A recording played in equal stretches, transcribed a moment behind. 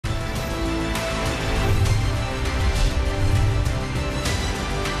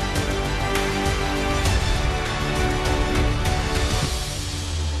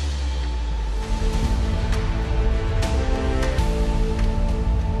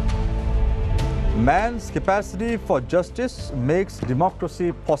Man's capacity for justice makes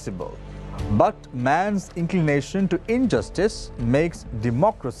democracy possible, but man's inclination to injustice makes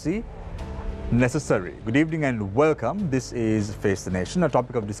democracy necessary. Good evening and welcome. This is Face the Nation. Our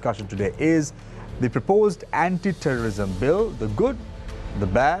topic of discussion today is the proposed anti-terrorism bill, the good, the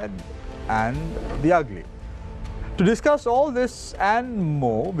bad and the ugly. To discuss all this and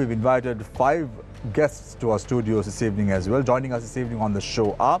more, we've invited 5 guests to our studios this evening as well. Joining us this evening on the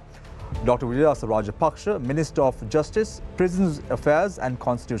show are Dr. Vijayasa Rajapaksa, Minister of Justice, Prisons Affairs and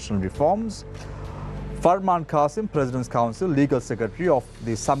Constitutional Reforms; Farman Qasim, President's Council, Legal Secretary of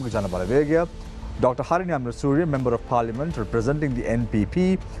the Samga Jana Balawegya; Dr. Harini Amrasuriya, Member of Parliament representing the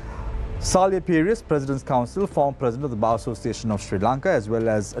NPP; Salya Pirius, President's Council, former President of the Bar Association of Sri Lanka, as well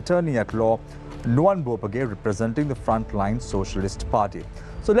as Attorney at Law Nuwan Bopage, representing the Frontline Socialist Party.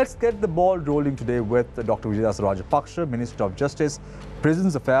 So let's get the ball rolling today with Dr. Vijayasa Rajapaksa, Minister of Justice,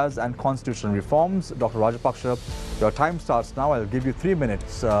 Prisons Affairs and Constitutional Reforms. Dr. Rajapaksa, your time starts now. I'll give you 3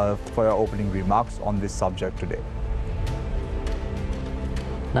 minutes for your opening remarks on this subject today.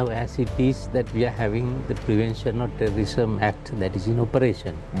 Now, as it is that we are having the Prevention of Terrorism Act that is in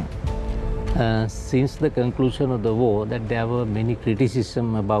operation. Since the conclusion of the war, that there were many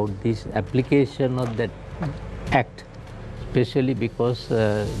criticism about this application of that act, especially because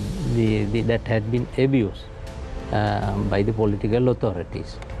that had been abused by the political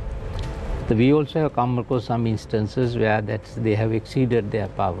authorities. We also have come across some instances where they have exceeded their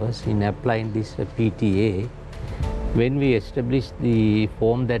powers in applying this PTA. When we established the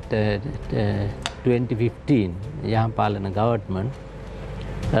form that 2015 Yahapalana government,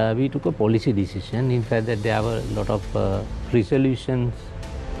 we took a policy decision. In fact, that there were a lot of resolutions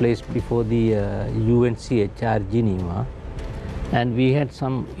placed before the UNCHR Geneva, and we had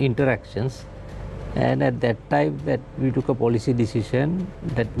some interactions. And at that time, that we took a policy decision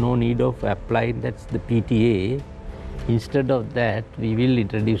that no need of applying that's the PTA. Instead of that, we will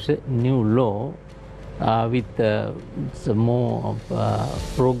introduce a new law with some more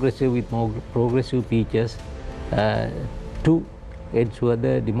progressive features to ensure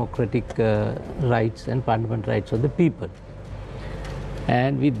the democratic rights and fundamental rights of the people.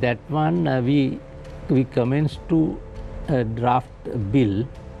 And with that one, we commenced to draft a bill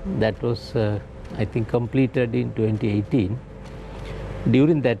that was, I think, completed in 2018.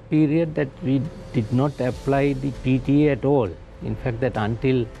 During that period, that we did not apply the PTA at all. In fact, that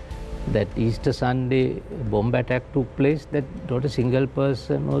until that Easter Sunday bomb attack took place, that not a single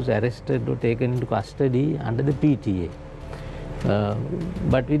person was arrested or taken into custody under the PTA.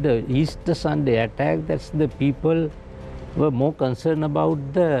 But with the Easter Sunday attack, that's the people were more concerned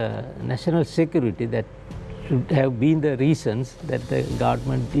about the national security. That should have been the reasons that the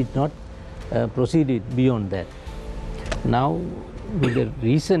government did not proceed beyond that. Now, with the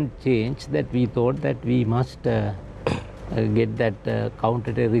recent change, that we thought that we must get that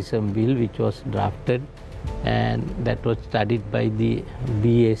counter-terrorism bill which was drafted, and that was studied by the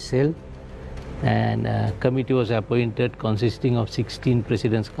BSL. And a committee was appointed consisting of 16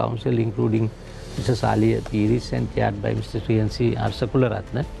 President's Council, including Mr. Salya Pirius and chaired by Mr. Sriyansi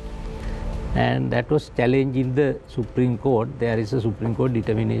Arsakularatne. And that was challenged in the Supreme Court. There is a Supreme Court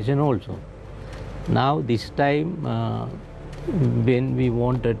determination also. Now this time, when we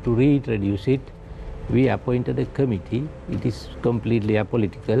wanted to reintroduce it, we appointed a committee. It is completely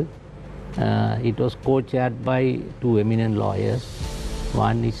apolitical. It was co-chaired by 2 eminent lawyers.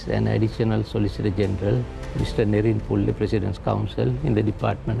 One is an additional Solicitor General, Mr. Nerin Pulle, President's Counsel in the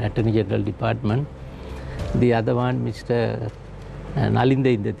department, Attorney General Department. The other one, Mr. Nalinda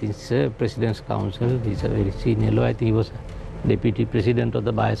Indatis, President's Counsel. He's a very senior lawyer. I think he was Deputy President of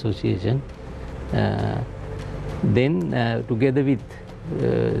the Bar Association. Then, together with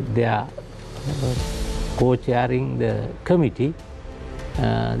their co-chairing the committee,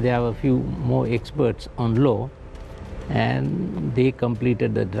 there were a few more experts on law, and they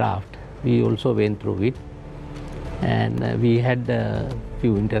completed the draft. We also went through it, and we had a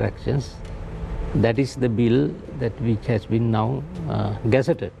few interactions. That is the bill that which has been now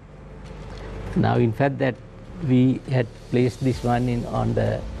gazetted. Now, in fact, that we had placed this one on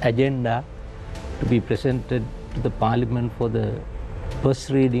the agenda to be presented to the Parliament for the first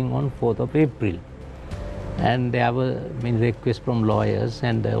reading on 4th of April. And there were many requests from lawyers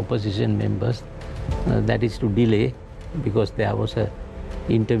and the opposition members that is to delay, because there was a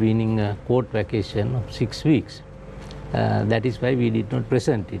intervening court vacation of 6 weeks. That is why we did not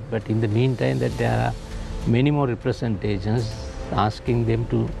present it. But in the meantime, that there are many more representations asking them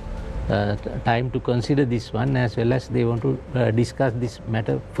to time to consider this one, as well as they want to discuss this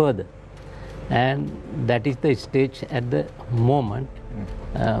matter further. And that is the stage at the moment.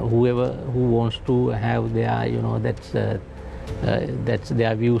 Whoever who wants to have their, that's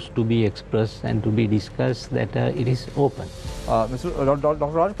their views to be expressed and to be discussed, that it is open. Dr.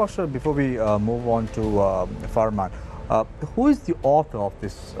 Rajapaksa, before we move on to Farman, who is the author of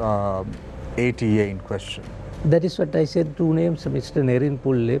this ATA in question? That is what I said, two names, Mr. Nerin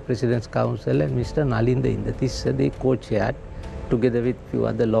Pulle, President's Counsel, and Mr. Nalinda Indatis, they co-chaired together with few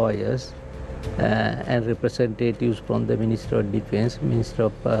other lawyers and representatives from the Minister of Defense, Minister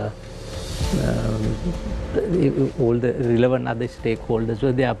of all the relevant other stakeholders,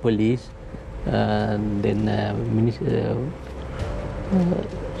 so they are police, then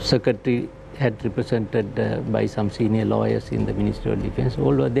Secretary had represented by some senior lawyers in the Ministry of Defense,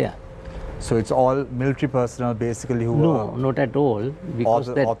 all were there. So it's all military personnel basically who No, not at all. Because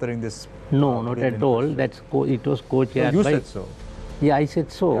authoring this? No, not at all. It was co-chaired you by... said so? Yeah, I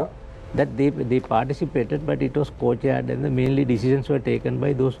said so. Yeah. That they participated, but it was co-chaired, and the mainly decisions were taken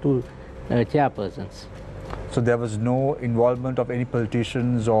by those two chairpersons. So there was no involvement of any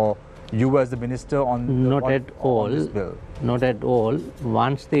politicians or you as the minister on this bill? Not at all.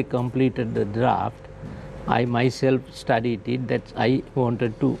 Once they completed the draft, I myself studied it, that I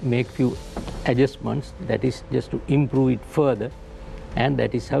wanted to make few adjustments, that is just to improve it further, and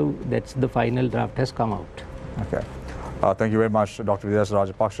that's the final draft has come out. Okay. Thank you very much, Dr. Vidas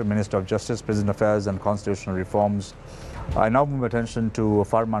Rajapaksa, Minister of Justice, Prison Affairs and Constitutional Reforms. I now move attention to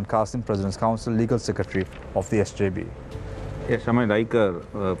Farman Qasim, President's Counsel, Legal Secretary of the SJB. Yes, I mean, like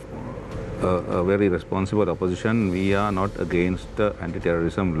a very responsible opposition, we are not against the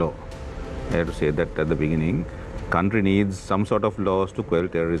anti-terrorism law. I have to say that at the beginning. Country needs some sort of laws to quell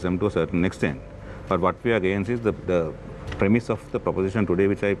terrorism to a certain extent. But what we are against is the premise of the proposition today,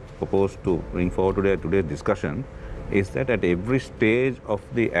 which I propose to bring forward today's discussion, is that at every stage of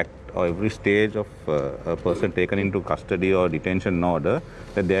the act or every stage of a person taken into custody or detention order,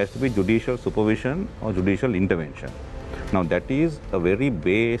 that there has to be judicial supervision or judicial intervention. Now that is a very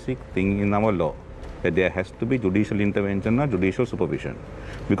basic thing in our law, that there has to be judicial intervention or judicial supervision.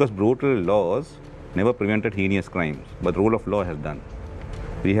 Because brutal laws never prevented heinous crimes, but rule of law has done.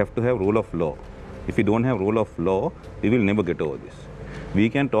 We have to have rule of law. If we don't have rule of law, we will never get over this. We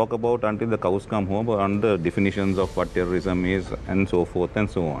can talk about until the cows come home on the definitions of what terrorism is and so forth and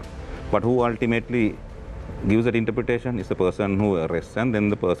so on. But who ultimately gives that interpretation is the person who arrests and then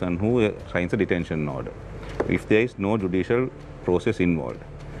the person who signs a detention order, if there is no judicial process involved.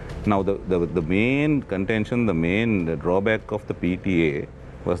 Now the main contention, the main drawback of the PTA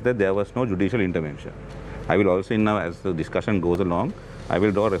was that there was no judicial intervention. I will also now, as the discussion goes along, I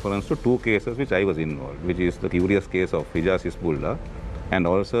will draw reference to two cases which I was involved, which is the curious case of Hijaz Hizbullah and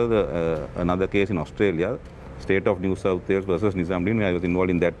also another case in Australia, State of New South Wales versus Nizamuddin. I was involved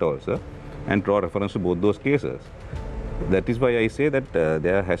in that also, and draw reference to both those cases. That is why I say that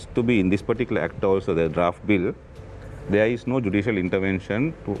there has to be in this particular act also, the draft bill, there is no judicial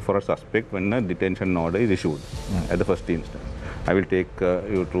intervention for a suspect when a detention order is issued at the first instance. I will take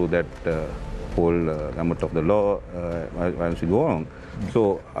you through that whole gamut of the law as we go on.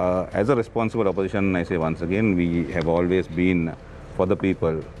 So, as a responsible opposition, I say once again, we have always been for the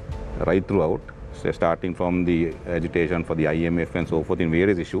people right throughout, starting from the agitation for the IMF and so forth in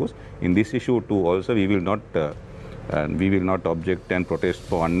various issues. In this issue too also, we will not object and protest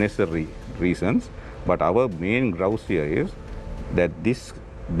for unnecessary reasons. But our main grouse here is that this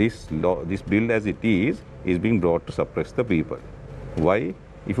bill as it is being brought to suppress the people. Why?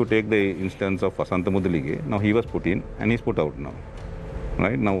 If you take the instance of Asantha Mudalige, now he was put in and he's put out now.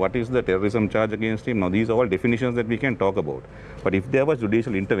 Right? Now what is the terrorism charge against him? Now these are all definitions that we can talk about. But if there was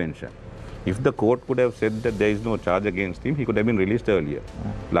judicial intervention, if the court could have said that there is no charge against him, he could have been released earlier.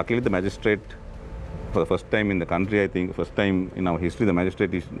 Luckily the magistrate, for the first time in the country, I think, first time in our history, the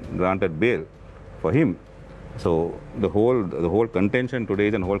magistrate is granted bail for him. So the whole contention today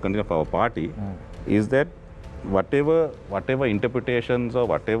and the whole contention of our party is that whatever interpretations or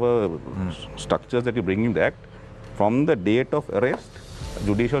whatever structures that you bring in the act, from the date of arrest,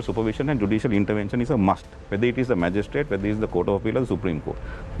 judicial supervision and judicial intervention is a must, whether it is the magistrate, whether it is the Court of Appeal or the Supreme Court.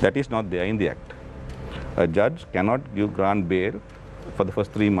 That is not there in the act. A judge cannot grant bail for the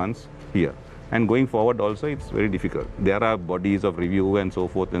first 3 months here. And going forward also, it's very difficult. There are bodies of review and so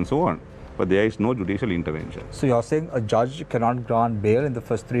forth and so on, but there is no judicial intervention. So you're saying a judge cannot grant bail in the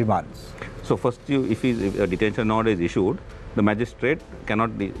first 3 months? So first, if a detention order is issued, the magistrate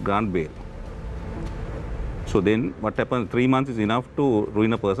cannot grant bail. So then what happens, 3 months is enough to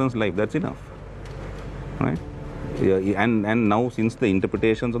ruin a person's life, that's enough, right? And now since the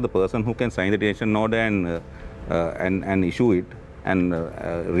interpretations of the person who can sign the detention order and issue it and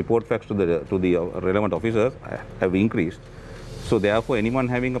report facts to the relevant officers have increased, So therefore, anyone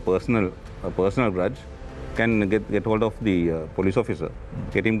having a personal grudge can get hold of the police officer,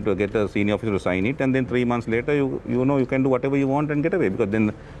 get him to get a senior officer to sign it, and then 3 months later, you can do whatever you want and get away. Because then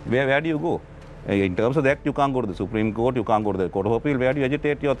where do you go? In terms of that, you can't go to the Supreme Court, you can't go to the Court of Appeal. Where do you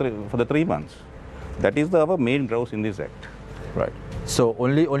agitate for the 3 months? That is our main grouse in this act. Right. So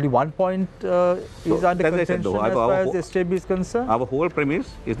only one point is under contention as far as the SJB is concerned? Our whole premise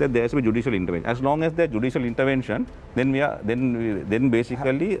is that there has to be judicial intervention. As long as there is judicial intervention, then then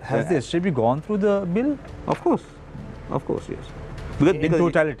basically... Has the SJB gone through the bill? Of course, yes. In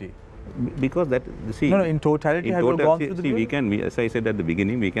totality? Because that, see... No, in totality, have you gone through the bill? We can, as I said at the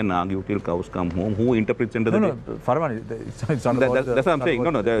beginning, we can argue till cows come home. Who interprets under the... No, Farman, it's not about that's what I'm saying.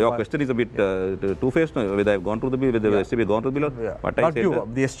 No, your question is a bit two-faced, whether I've gone through the bill, whether the SJB gone through the bill. Yeah. But not I said you,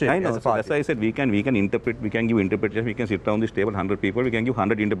 the SJB I know, as a party. that's why I said we can interpret, we can give interpretations, we can sit down this table, 100 people, we can give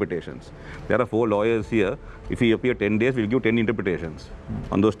 100 interpretations. There are 4 lawyers here. If we appear 10 days, we'll give 10 interpretations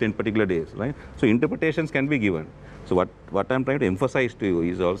on those 10 particular days, right? So interpretations can be given. So what I'm trying to emphasize to you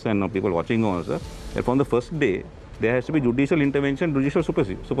is also, and people watching also, that from the first day, there has to be judicial intervention, judicial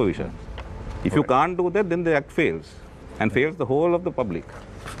supervision. If you can't do that, then the act fails, and fails the whole of the public.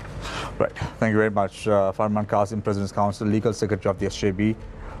 Right. Thank you very much, Farman Qasim, President's Council, Legal Secretary of the SJB.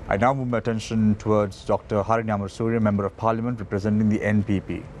 I now move my attention towards Dr. Harini Amarsurya, Member of Parliament representing the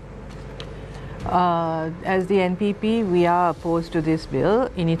NPP. As the NPP, we are opposed to this bill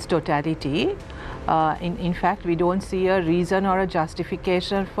in its totality. In fact, we don't see a reason or a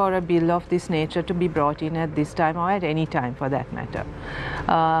justification for a bill of this nature to be brought in at this time or at any time for that matter.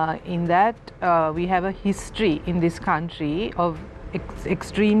 In that, we have a history in this country of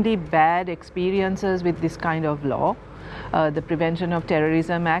extremely bad experiences with this kind of law. The Prevention of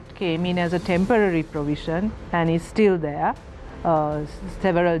Terrorism Act came in as a temporary provision and is still there.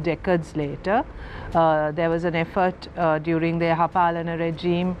 Several decades later, there was an effort during the Yahapalana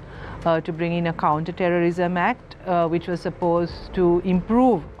regime to bring in a Counter-Terrorism Act, which was supposed to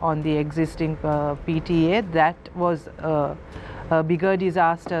improve on the existing PTA. That was a bigger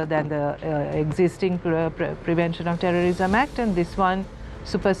disaster than the existing Prevention of Terrorism Act, and this one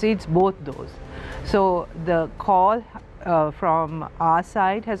supersedes both those. So the call from our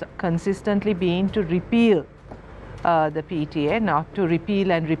side has consistently been to repeal the PTA, not to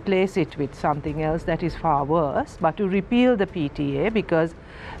repeal and replace it with something else that is far worse, but to repeal the PTA, because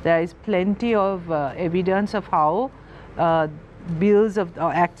there is plenty of evidence of how bills of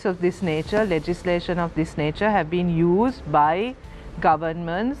acts of this nature, legislation of this nature have been used by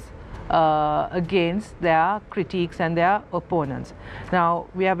governments against their critiques and their opponents. Now,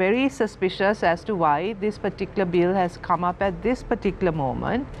 we are very suspicious as to why this particular bill has come up at this particular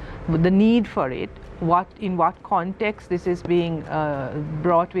moment, the need for it, in what context this is being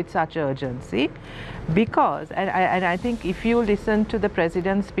brought with such urgency, because, and I think if you listen to the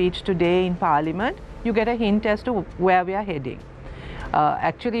President's speech today in Parliament, you get a hint as to where we are heading.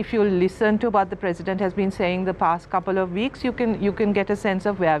 Actually, if you listen to what the President has been saying the past couple of weeks, you can get a sense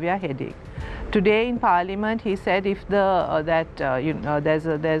of where we are heading. Today in Parliament, he said if there's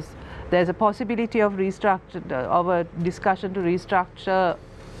a possibility of a discussion to restructure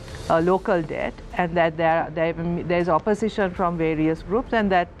local debt, and that there's opposition from various groups,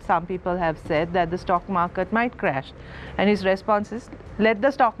 and that some people have said that the stock market might crash. And his response is, let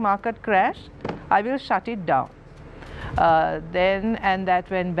the stock market crash, I will shut it down. And that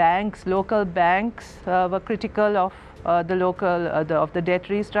when local banks were critical of of the debt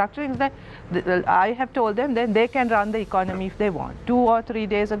restructuring, that I have told them then they can run the economy if they want. 2 or 3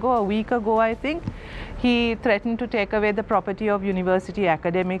 days ago, a week ago, I think, he threatened to take away the property of university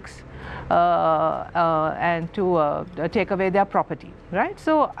academics and to take away their property, right?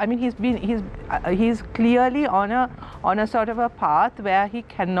 So, I mean, he's clearly on a sort of a path where he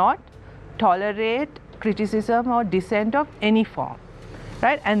cannot tolerate criticism or dissent of any form,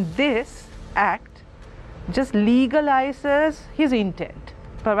 right? And this act just legalizes his intent,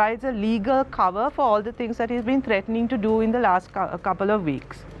 provides a legal cover for all the things that he's been threatening to do in the last couple of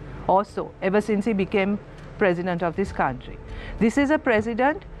weeks or so, ever since he became president of this country. This is a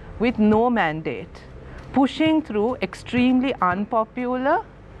president with no mandate, pushing through extremely unpopular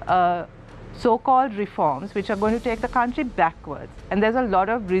so-called reforms which are going to take the country backwards. And there's a lot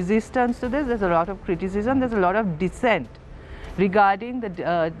of resistance to this, there's a lot of criticism, there's a lot of dissent regarding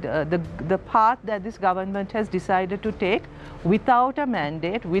the path that this government has decided to take without a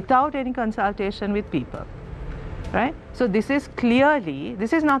mandate, without any consultation with people, right? So this is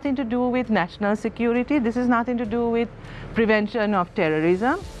nothing to do with national security, this is nothing to do with prevention of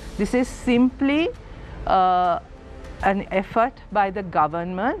terrorism. This is simply an effort by the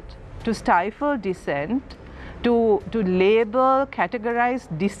government to stifle dissent, to label, categorize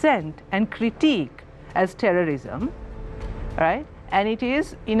dissent and critique as terrorism, right? And it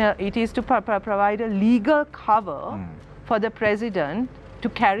is to provide a legal cover for the president to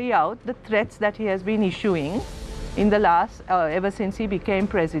carry out the threats that he has been issuing in the last, ever since he became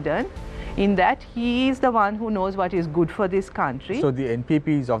president, in that he is the one who knows what is good for this country. So the NPP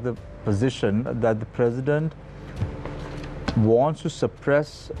is of the position that the president wants to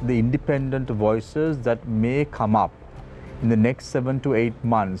suppress the independent voices that may come up in the next 7 to 8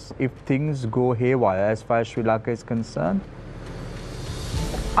 months if things go haywire as far as Sri Lanka is concerned?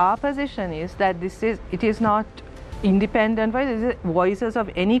 Our position is that it is not independent voices of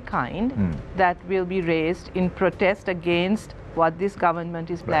any kind that will be raised in protest against what this government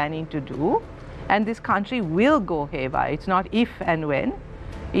is planning to do, and this country will go haywire. It's not if and when.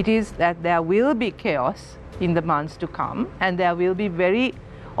 It is that there will be chaos in the months to come, and there will be very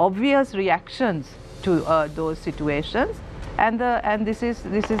obvious reactions to those situations, and this is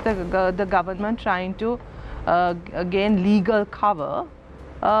the government trying to gain legal cover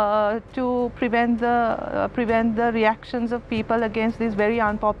to prevent the reactions of people against these very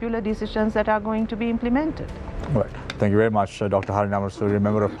unpopular decisions that are going to be implemented. Right. Thank you very much, Dr. Harin Amarasuri,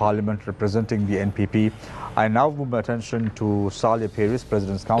 Member of Parliament representing the NPP. I now move my attention to Salia Peris,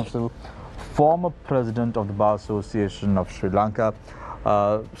 President's Council, former President of the Bar Association of Sri Lanka.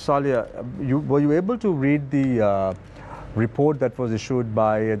 Salia, were you able to read the report that was issued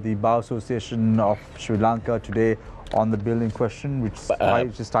by the Bar Association of Sri Lanka today on the bill in question, which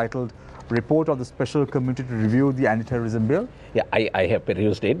is titled Report of the Special Committee to Review the Anti-Terrorism Bill? Yeah, I have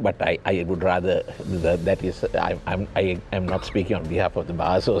perused it, but I would rather, I am not speaking on behalf of the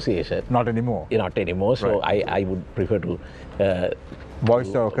Bar Association. Not anymore? Not anymore, so right. I would prefer to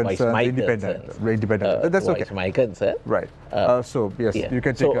voice your concern independent. That's okay. Voice my concern. Right. So, yes, you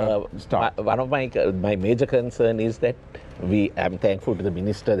can take a start. One of my major concern is that I'm thankful to the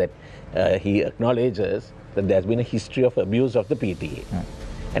Minister that he acknowledges that there's been a history of abuse of the PTA.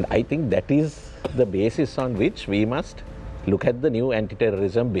 And I think that is the basis on which we must look at the new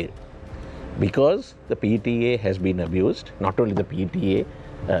anti-terrorism bill. Because the PTA has been abused, not only the PTA,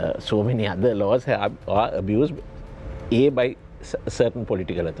 so many other laws are abused, A, by certain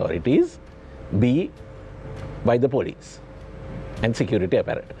political authorities, B, by the police and security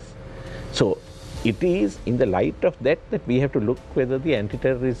apparatus. So it is in the light of that we have to look whether the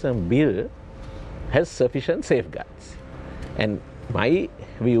anti-terrorism bill has sufficient safeguards. And my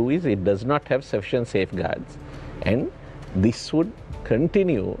view is it does not have sufficient safeguards, and this would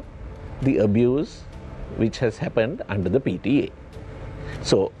continue the abuse which has happened under the PTA.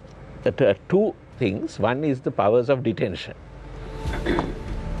 So two things. One is the powers of detention.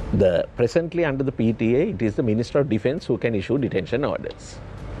 Presently under the PTA, it is the Minister of Defence who can issue detention orders.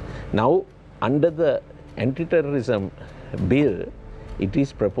 Now, under the anti-terrorism bill, it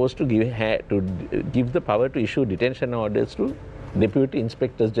is proposed to give the power to issue detention orders to Deputy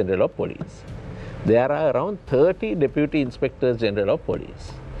Inspectors General of Police. There are around 30 Deputy Inspectors General of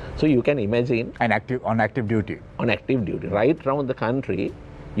Police. So you can imagine... And on active duty. On active duty. Right around the country,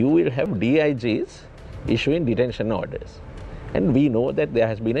 you will have DIGs issuing detention orders. And we know that there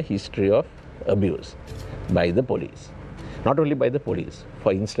has been a history of abuse by the police. Not only by the police.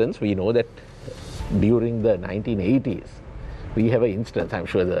 For instance, we know that during the 1980s, we have an instance, I'm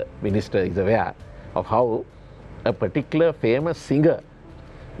sure the Minister is aware, of how a particular famous singer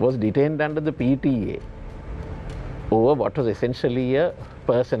was detained under the PTA over what was essentially a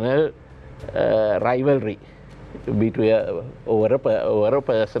personal rivalry over a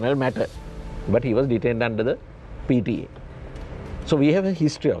personal matter. But he was detained under the PTA. So we have a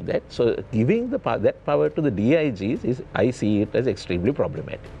history of that. So giving that power to the DIGs I see it as extremely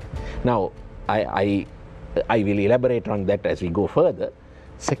problematic. Now, I will elaborate on that as we go further.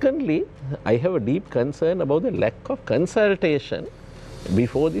 Secondly, I have a deep concern about the lack of consultation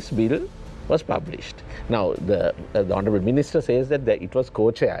before this bill was published. Now, the Honourable Minister says that it was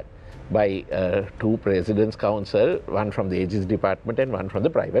co-chaired by two President's Council, one from the Aegis Department and one from the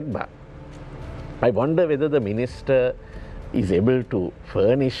private bar. I wonder whether the Minister is able to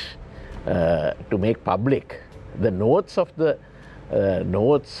furnish, to make public the notes of that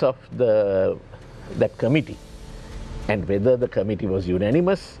committee, and whether the committee was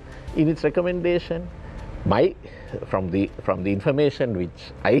unanimous in its recommendation. From the information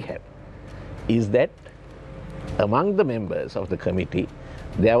which I have, is that among the members of the committee,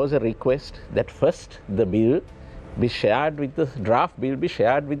 there was a request that first the bill be shared with the draft bill be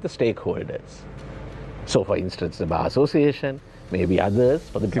shared with the stakeholders. So, for instance, the Bar Association, maybe others,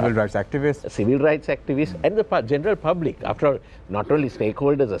 for the Civil rights activists, and the general public. After all, not only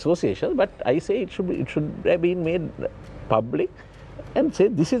stakeholders associations, but I say it should have been made public and say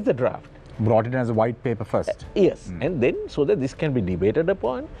this is the draft. Brought in as a white paper first. Yes, and then so that this can be debated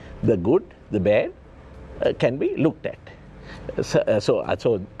upon, the good, the bad can be looked at. So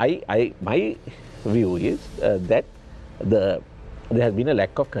my view is that there has been a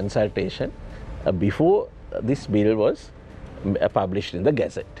lack of consultation before this bill was published in the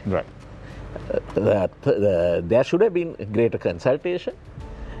Gazette. Right. There should have been greater consultation,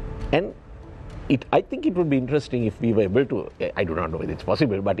 and I think it would be interesting if we were able to, I do not know whether it's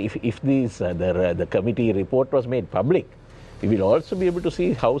possible, but if the committee report was made public, we will also be able to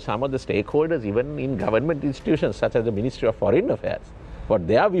see how some of the stakeholders, even in government institutions such as the Ministry of Foreign Affairs, what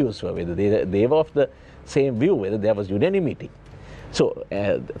their views were, whether they were of the same view, whether there was unanimity. So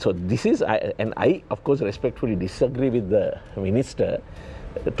this is, and I of course respectfully disagree with the minister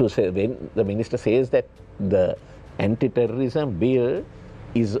to say, when the minister says that the anti-terrorism bill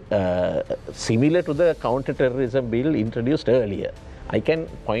is similar to the counter-terrorism bill introduced earlier. I can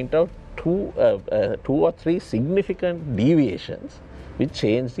point out two or three significant deviations which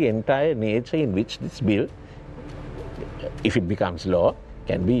change the entire nature in which this bill, if it becomes law,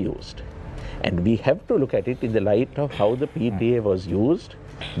 can be used. And we have to look at it in the light of how the PTA was used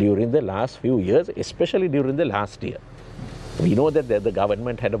during the last few years, especially during the last year. We know that the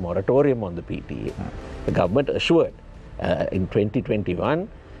government had a moratorium on the PTA. The government assured in 2021,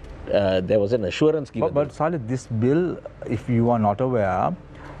 there was an assurance given. But Salih, this bill, if you are not aware,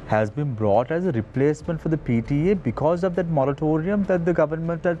 has been brought as a replacement for the PTA because of that moratorium that the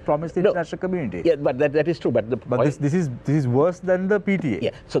government had promised the international community. Yeah, but that is true. But this is worse than the PTA. Yeah.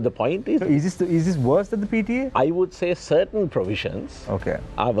 So the point is, so is this worse than the PTA? I would say certain provisions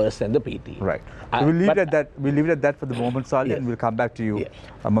are worse than the PTA. Right. So we'll leave it at that. We'll leave it at that for the moment, Salih, yes. and we'll come back to you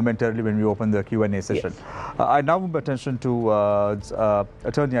momentarily when we open the Q&A session. Yes. I now move attention to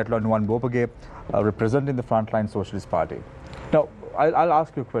Attorney at Law Nuwan Bopage, representing the Frontline Socialist Party. Now, I'll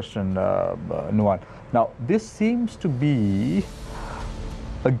ask you a question, Nuwan. Now, this seems to be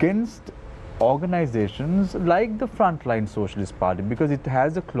against organizations like the Frontline Socialist Party because it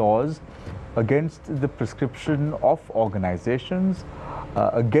has a clause against the prescription of organizations,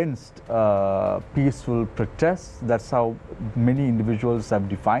 against peaceful protests. That's how many individuals have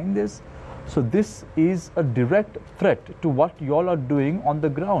defined this. So this is a direct threat to what you all are doing on the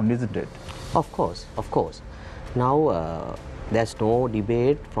ground, isn't it? Of course, of course. Now, there's no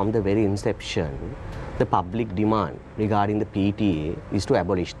debate from the very inception. The public demand regarding the PTA is to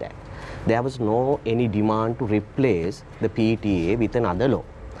abolish that. There was no any demand to replace the PTA with another law.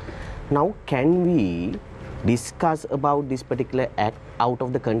 Now, can we discuss about this particular act out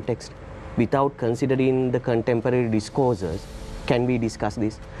of the context without considering the contemporary discourses? Can we discuss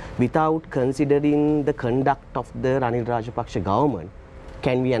this without considering the conduct of the Ranil Rajapaksa government?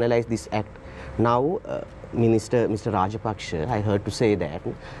 Can we analyze this act? Now, Mr. Rajapaksa, I heard to say that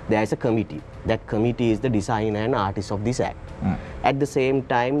there is a committee. That committee is the designer and artist of this act. At the same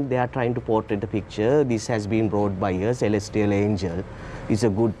time, they are trying to portray the picture. This has been brought by a celestial angel. It's a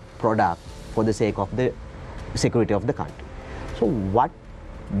good product for the sake of the security of the country. So what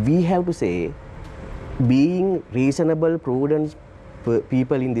we have to say, being reasonable, prudent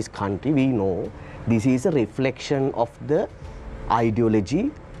people in this country, we know this is a reflection of the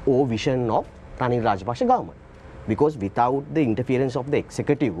ideology or vision of Ranil Rajapaksa government, because without the interference of the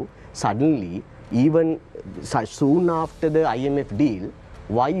executive, suddenly, even soon after the IMF deal,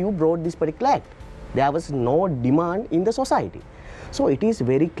 why you brought this particular act? There was no demand in the society. So it is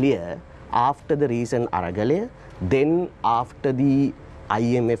very clear, after the recent Aragalaya, then after the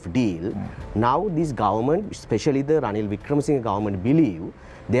IMF deal, now this government, especially the Ranil Wickremesinghe government, believe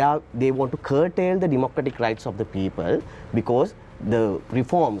they want to curtail the democratic rights of the people, because the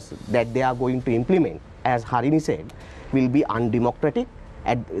reforms that they are going to implement, as Harini said, will be undemocratic,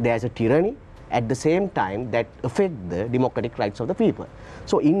 there's a tyranny, at the same time that affect the democratic rights of the people.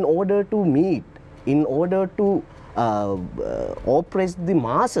 So in order to meet, in order to oppress the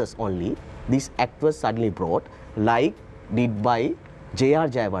masses only, this act was suddenly brought, like did by J.R.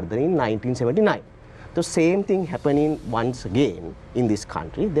 Jayawardene in 1979. The same thing happening once again in this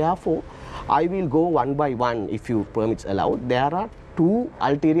country. Therefore, I will go one by one, if you permits allowed. There are two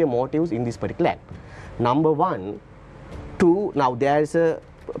ulterior motives in this particular act. Number one, now there is a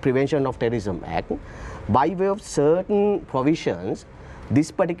Prevention of Terrorism Act. By way of certain provisions,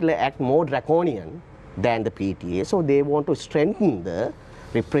 this particular act more draconian than the PTA. So they want to strengthen the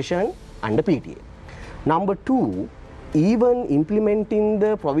repression under PTA. Number two, even implementing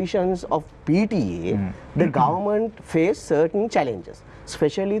the provisions of PTA, the government faced certain challenges,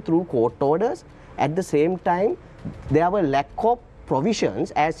 especially through court orders. At the same time, there were lack of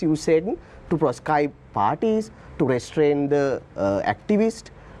provisions, as you said, to proscribe parties, to restrain the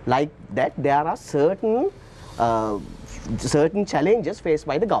activists. Like that, there are certain challenges faced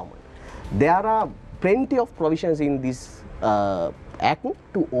by the government. There are plenty of provisions in this act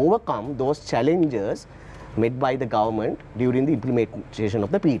to overcome those challenges made by the government during the implementation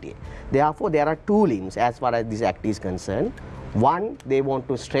of the PTA. Therefore, there are two limbs as far as this act is concerned. One, they want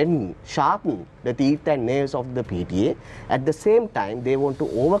to sharpen the teeth and nails of the PTA. At the same time, they want to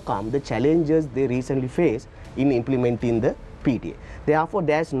overcome the challenges they recently faced in implementing the PTA. Therefore,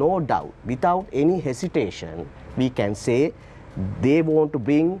 there's no doubt, without any hesitation, we can say they want to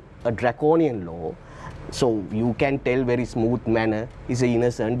bring a draconian law. So you can tell very smooth manner, is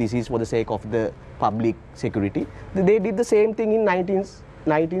innocent, this is for the sake of the public security. They did the same thing in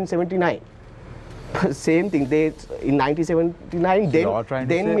 1979. Same thing. In 1979,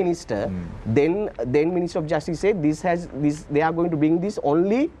 then Minister of Justice said they are going to bring this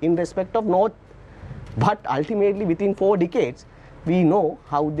only in respect of North. But ultimately, within 4 decades, we know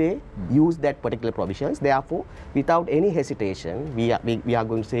how they use that particular provisions. Therefore, without any hesitation, we are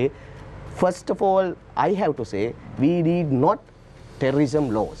going to say, first of all, I have to say, we need not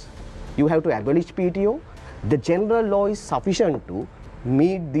terrorism laws. You have to abolish PTO. The general law is sufficient to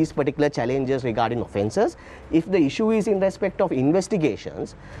meet these particular challenges regarding offences. If the issue is in respect of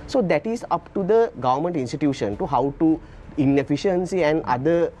investigations, so that is up to the government institution to how to inefficiency and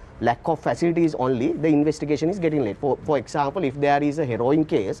other lack of facilities only, the investigation is getting late. For example, if there is a heroin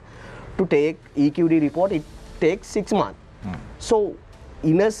case, to take EQD report, it takes 6 months. So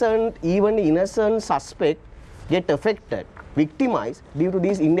even innocent suspect get affected, victimized due to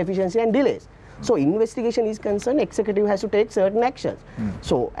these inefficiency and delays. So investigation is concerned, executive has to take certain actions.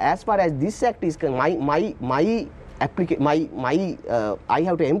 So as far as this act is concerned, I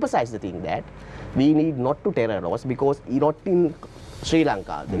have to emphasize the thing that we need not to terror laws, because not in Sri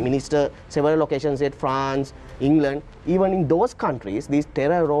Lanka, the minister several occasions said France, England, even in those countries, these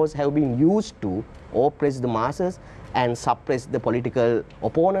terror laws have been used to oppress the masses and suppress the political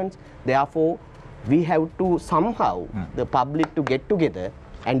opponents. Therefore, we have to somehow, the public, to get together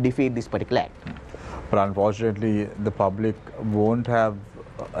and defeat this particular act. But unfortunately, the public won't have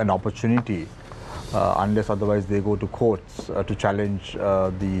an opportunity unless otherwise they go to courts to challenge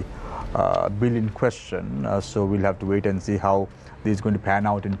the bill in question. So we'll have to wait and see how this is going to pan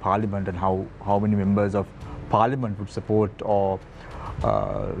out in Parliament, and how many members of Parliament would support or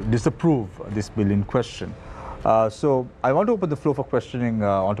disapprove this bill in question. So I want to open the floor for questioning.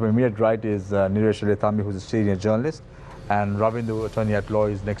 On to my immediate right is Niresh Lethambi, who's a senior journalist, and Ravindu, attorney at law,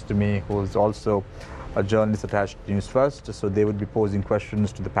 is next to me, who is also a journalist attached to News First. So they would be posing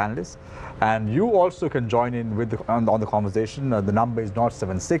questions to the panelists, and you also can join in with on the conversation. The number is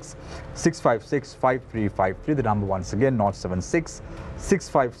 076 656 5353. The number once again 076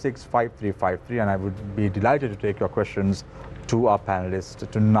 656 5353, and I would be delighted to take your questions to our panelists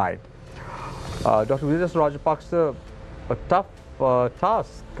tonight. Dr. Vidas Rajapaksa, a tough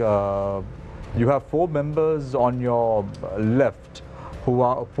task. You have 4 members on your left who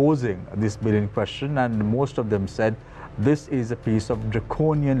are opposing this bill in question, and most of them said this is a piece of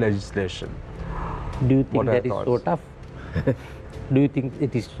draconian legislation. Do you think that is so tough? Do you think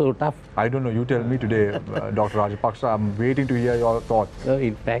it is so tough? I don't know. You tell me today, Dr. Rajapaksa. I'm waiting to hear your thoughts.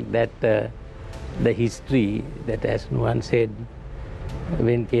 In fact, that the history that, as one said,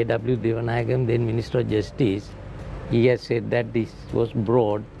 when K.W. Devanagam, then Minister of Justice, he has said that this was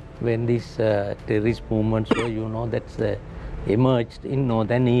brought when these terrorist movements were, that's emerged in north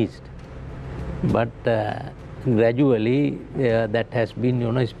and east. But gradually that has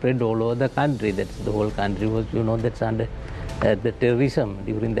been, spread all over the country. That's the whole country was, that's under the terrorism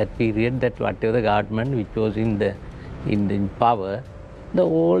during that period. That whatever the government which was in power,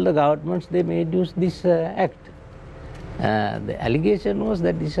 all the governments, they made use this act. The allegation was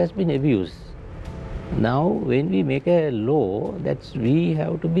that this has been abused. Now, when we make a law, we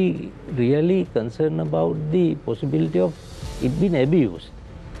have to be really concerned about the possibility of it being abused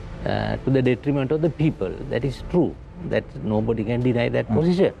to the detriment of the people. That is true. That nobody can deny that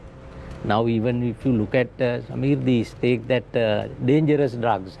position. Now, even if you look at Samir, the stake that Dangerous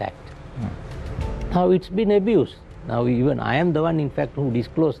Drugs Act, now it's been abused. Now, even I am the one, in fact, who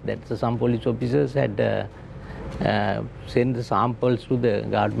disclosed that some police officers had send the samples to the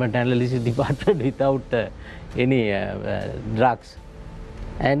government analysis department without any drugs.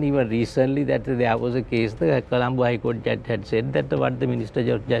 And even recently that there was a case, the Colombo High Court judge had said that what the Minister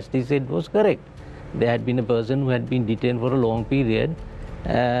of Justice said was correct. there had been a person who had been detained for a long period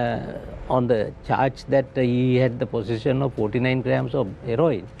on the charge that he had the possession of 49 grams of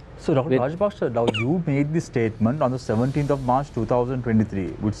heroin. So, Dr. Rajapaksa, now you made the statement on the 17th of March 2023,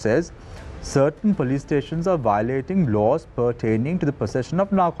 which says certain police stations are violating laws pertaining to the possession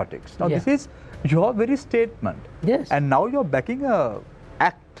of narcotics. Now, this is your very statement. Yes. And now you're backing a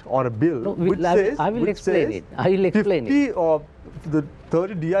act or a bill which says, I will explain it. I will explain 50 of the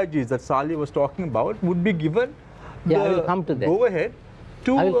 30 DIGs that Salih was talking about would be given I will come to that. go ahead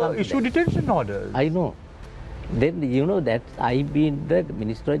to issue detention orders. I know. Then you know that I being the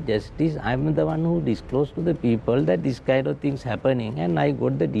Minister of Justice, I am the one who disclosed to the people that this kind of things happening, and I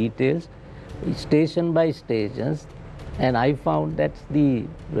got the details station by stations, and I found that the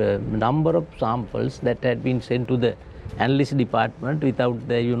number of samples that had been sent to the analyst department without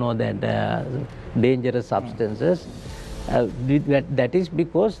the dangerous substances. That is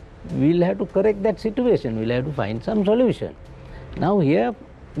because we'll have to correct that situation. We'll have to find some solution. Now here,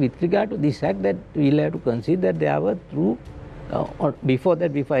 with regard to this act, that we'll have to consider that there were before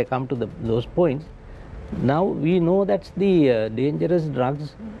I come to those points, now we know that the Dangerous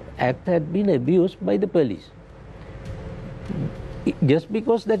Drugs Act had been abused by the police. Just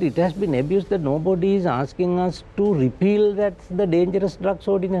because that it has been abused, that nobody is asking us to repeal the Dangerous Drugs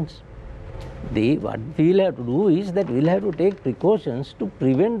Ordinance. What we'll have to do is that we'll have to take precautions to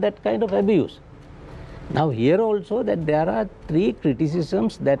prevent that kind of abuse. Now here also that there are 3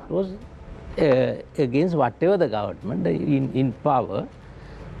 criticisms that was against whatever the government in power.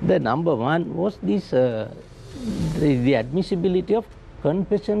 The number 1 was this the admissibility of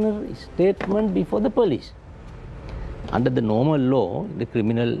confessional statement before the police. Under the normal law, the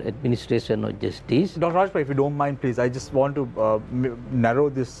criminal administration of justice. Dr. Rajpai, if you don't mind, please, I just want to narrow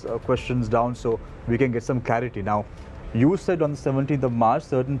these questions down so we can get some clarity. Now, you said on the 17th of March,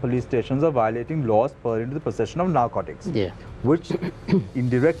 certain police stations are violating laws pertaining to the possession of narcotics, which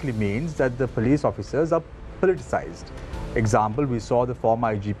indirectly means that the police officers are politicized. Example, we saw the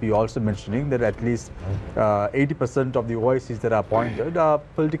former IGP also mentioning that at least 80% of the OICs that are appointed are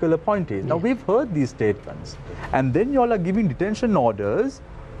political appointees. Now, we've heard these statements, and then you all are giving detention orders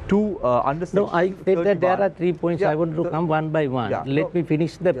to understand. No, I said that there are 3 points. I want to come one by one. Let me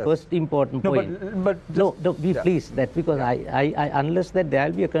finish the first important point. But please, that's because unless that there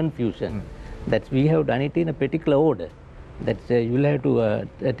will be a confusion, that we have done it in a particular order, that you will have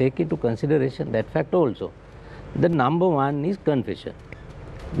to take into consideration that fact also. The number 1 is confession.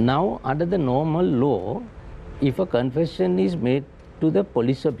 Now, under the normal law, if a confession is made to the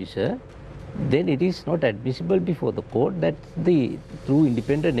police officer, then it is not admissible before the court. That through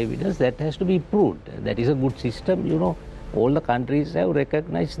independent evidence that has to be proved. That is a good system. You know, all the countries have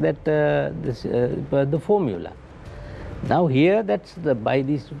recognized that the formula. Now here, by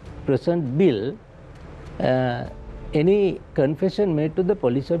this present bill, any confession made to the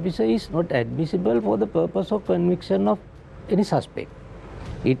police officer is not admissible for the purpose of conviction of any suspect.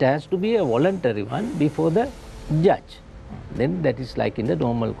 It has to be a voluntary one before the judge. Then that is like in the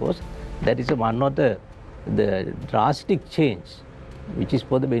normal course. That is one of the drastic change, which is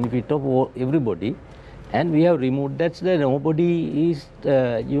for the benefit of everybody. And we have removed that. Nobody is,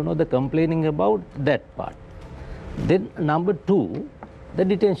 the complaining about that part. Then number 2, the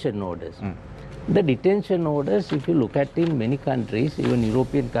detention orders. The detention orders, if you look at in many countries, even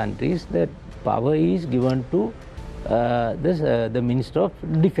European countries, the power is given to the Minister of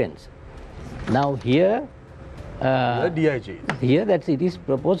Defense. Now here, DIG. Here that it is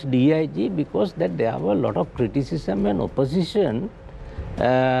proposed DIG because that there were a lot of criticism and opposition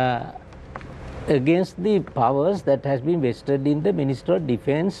against the powers that has been vested in the Minister of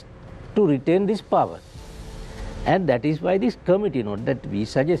Defense to retain this power. And that is why this committee note that we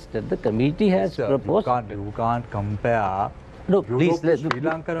suggested, the committee has proposed. You can't compare. No, please. Sri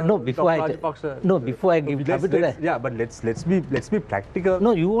Lanka. No, before I give to that. Yeah, but let's be practical.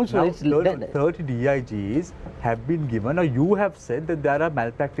 No, you also. Now, 30 DIGs have been given, or you have said that there are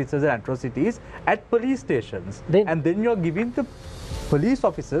malpractices and atrocities at police stations, and then you're giving the police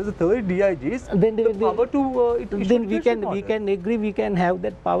officers, the 30 DIGs, the power to then we can agree, we can have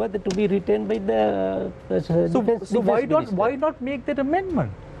that power to be retained by the defense. So why not make that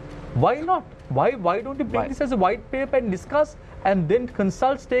amendment? Why not? Why don't you bring this as a white paper and discuss and then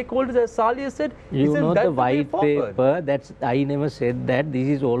consult stakeholders, as Salih said? You know the white paper, I never said that. This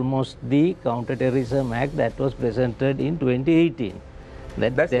is almost the Counter-Terrorism Act that was presented in 2018.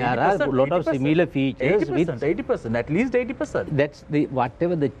 that That's there are a lot of similar features 80%, at least 80%. That's the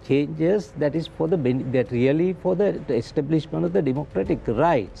whatever the changes, that is for the that really for the establishment of the democratic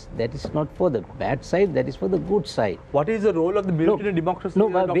rights. That is not for the bad side, that is for the good side. What is the role of the military in democracy? No,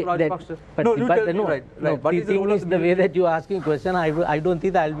 Dr. but Rajapaksa? but No, you tell me, no, right. no, What the is the thing role of is the the way military? that you are asking a question, I don't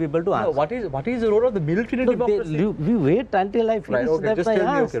think I'll be able to answer. No, what is the role of the military in No, democracy? we wait until I finish. Right, okay, That's just why tell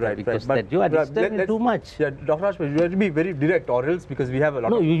I me, asked, okay, right, because right. that you are disturbing too much. Yeah, Dr. Rajapaksa, you have to be very direct, or else, because we have a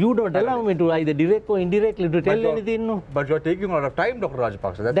lot No, of... you don't allow me to either direct or indirectly to tell you're- anything. No. But you are taking a lot of time, Dr.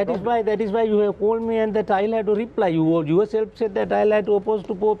 Rajapaksa. That is why you have called me and that I'll have to reply. You yourself said that I'll have to oppose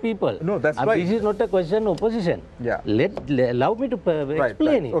to poor people. No, that's right. This is not a question of opposition. Yeah. Allow me to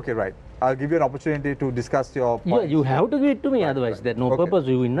explain it. Okay, right. I'll give you an opportunity to discuss your points. Yeah, you have to give it to me, otherwise there's no Okay. purpose.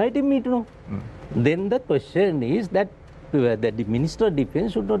 You invited me to know. Then the question is that the Minister of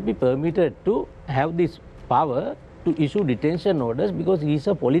Defence should not be permitted to have this power to issue detention orders, because he is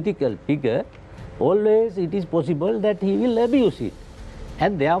a political figure. Always it is possible that he will abuse it.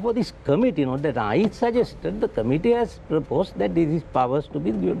 And therefore this committee, that I suggested, the committee has proposed that these powers to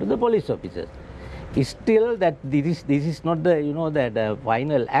be given to the police officers. Still that this is not the, that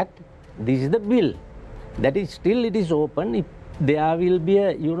final act. This is the bill. That is still it is open. If there will be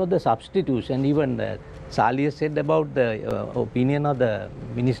a, the substitution. Even Salia said about the opinion of the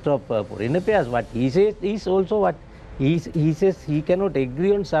Minister of Foreign Affairs. What he says is also what he says he cannot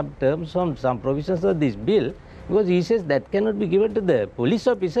agree on some terms, on some provisions of this bill, because he says that cannot be given to the police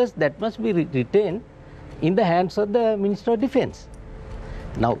officers, that must be retained in the hands of the Minister of Defence.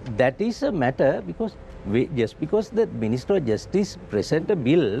 Now that is a matter, because just because the Minister of Justice present a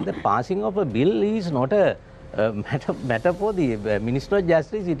bill, the passing of a bill is not a matter for the Minister of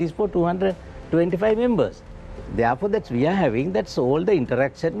Justice, it is for 225 members. Therefore, we are having that's all the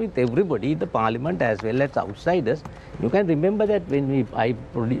interaction with everybody, the Parliament as well as outsiders. You can remember that when I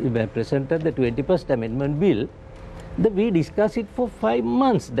presented the 21st Amendment Bill, we discussed it for 5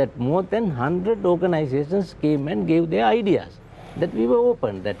 months, that more than 100 organizations came and gave their ideas. That we were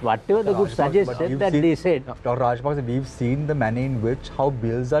open, that whatever the good suggestion that they said. Dr. Rajapaksa, we've seen the manner in which how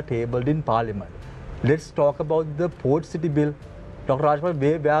bills are tabled in Parliament. Let's talk about the Port City Bill. Dr.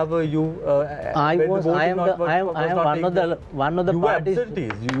 Rajapaksa, where were you? I am one of the parties.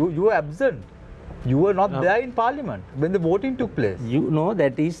 You were absent. You were not there in Parliament when the voting took place.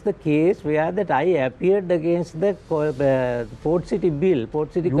 That is the case where that I appeared against the Port City Bill,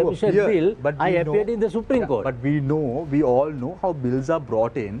 Port City Commission Bill. But I appeared in the Supreme Court. But we all know how bills are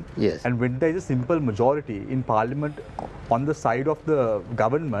brought in. Yes. And when there is a simple majority in Parliament on the side of the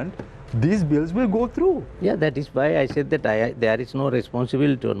government, these bills will go through. Yeah, that is why I said that there is no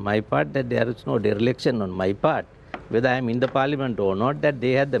responsibility on my part, that there is no dereliction on my part. Whether I am in the Parliament or not, that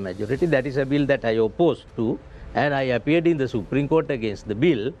they had the majority. That is a bill that I opposed to, and I appeared in the Supreme Court against the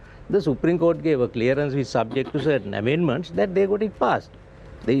bill. The Supreme Court gave a clearance which subject to certain amendments, that they got it passed.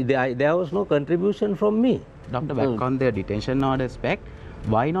 There was no contribution from me. Doctor, back on the detention order aspect,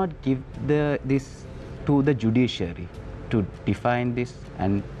 why not give this to the judiciary to define this,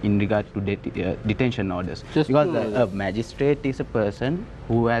 and in regard to detention orders? Because a magistrate is a person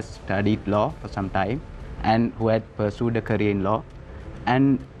who has studied law for some time and who had pursued a career in law,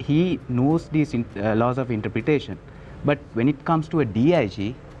 and he knows these laws of interpretation. But when it comes to a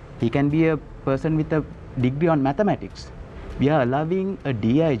DIG, he can be a person with a degree on mathematics. We are allowing a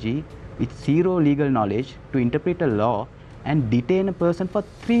DIG with zero legal knowledge to interpret a law and detain a person for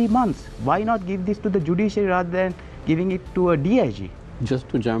 3 months. Why not give this to the judiciary rather than giving it to a DIG? Just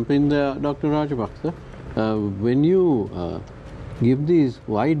to jump in there, Dr. Rajapaksa, when you give these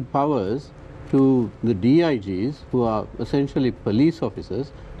wide powers to the DIGs, who are essentially police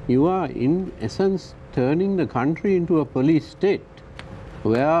officers, you are in essence turning the country into a police state,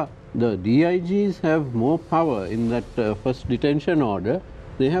 where the DIGs have more power in that first detention order.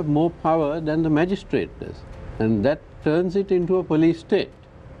 They have more power than the magistrate does, and that turns it into a police state.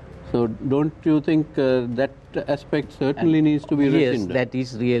 So don't you think that aspect certainly needs to be rescinded? Yes, that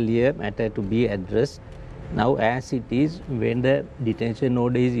is really a matter to be addressed. Now, as it is, when the detention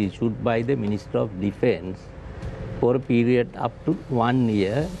order is issued by the Minister of Defence for a period up to 1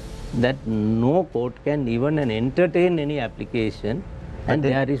 year, that no court can even entertain any application, and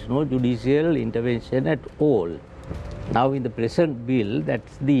there is no judicial intervention at all. Now, in the present bill,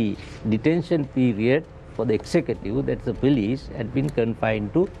 that's the detention period for the executive, that's the police, had been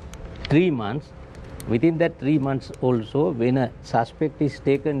confined to 3 months. Within that 3 months also, when a suspect is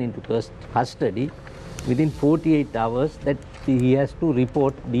taken into custody, within 48 hours that he has to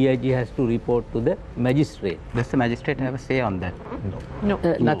report, DIG has to report to the magistrate. Does the magistrate have a say on that? No.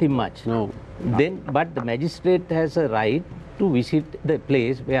 Nothing much. No. Then, but the magistrate has a right to visit the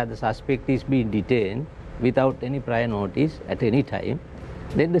place where the suspect is being detained without any prior notice at any time,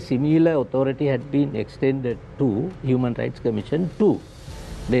 then the similar authority had been extended to Human Rights Commission too.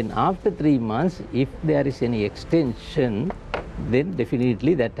 Then after 3 months, if there is any extension, then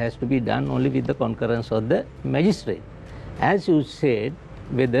definitely that has to be done only with the concurrence of the magistrate. As you said,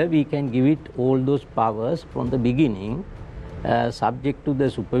 whether we can give it all those powers from the beginning, subject to the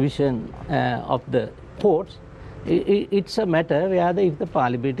supervision of the courts, it's a matter where if the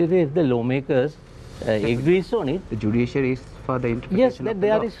parliamentary, if the lawmakers agrees on it. The judiciary is for the interpretation. Yes, that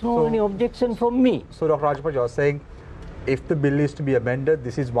there is no any objection from me. So, Dr. Rajapaksa, you're saying if the bill is to be amended,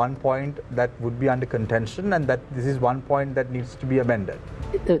 this is one point that would be under contention, and that this is one point that needs to be amended.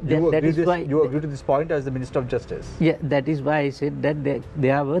 You agree to this point as the Minister of Justice? Yeah, that is why I said that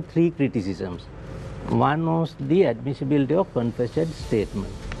there were 3 criticisms. One was the admissibility of confession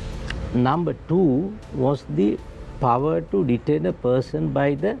statement. Number 2 was the power to detain a person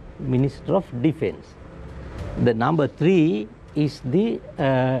by the Minister of Defence. The number 3 is the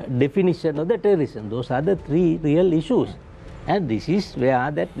definition of the terrorism. Those are the 3 real issues. And this is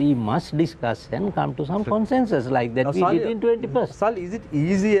where that we must discuss and come to some consensus like that we did in 21st. Sal, is it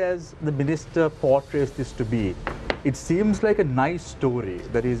easy as the Minister portrays this to be? It seems like a nice story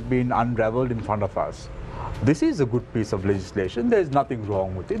that is being unraveled in front of us. This is a good piece of legislation. There is nothing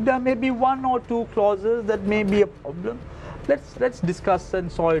wrong with it. There may be 1 or 2 clauses that may be a problem. Let's discuss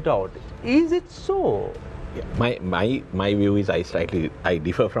and sort it out. Is it so? Yeah, my view is I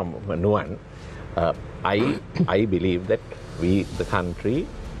differ from Nuan. I believe that the country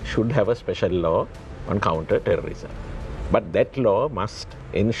should have a special law on counter-terrorism. But that law must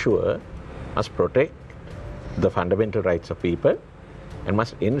protect the fundamental rights of people and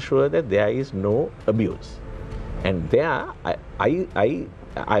must ensure that there is no abuse. And there, I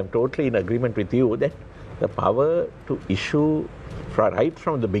am totally in agreement with you that the power to issue right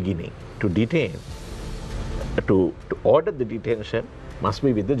from the beginning, to detain, to order the detention must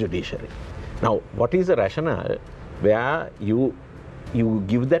be with the judiciary. Now, what is the rationale where you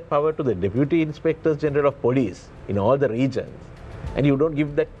give that power to the Deputy Inspectors General of Police in all the regions and you don't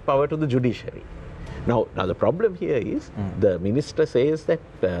give that power to the judiciary? Now the problem here is the minister says that,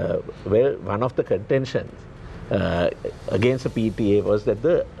 well, one of the contentions against the PTA was that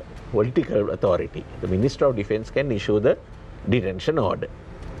the political authority, the Minister of Defence, can issue the detention order.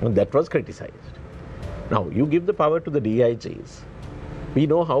 And that was criticized. Now, you give the power to the DIGs. We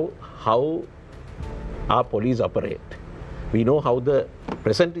know how our police operate. We know how the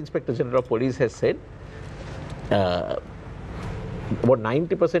present Inspector General of Police has said about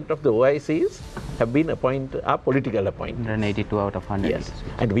 90% of the OICs have been are political appointments. 182 out of 100. Yes,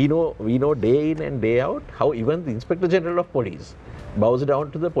 and we know day in and day out how even the Inspector General of Police bows down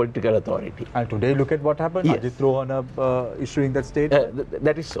to the political authority. And today, look at what happened. Yes. Ajit Rohana issuing that statement.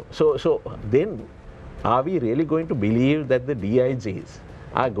 That is so. So then, are we really going to believe that the DIGs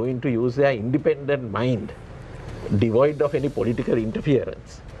are going to use their independent mind, devoid of any political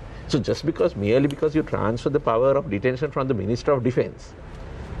interference? So just merely because you transfer the power of detention from the Minister of Defence,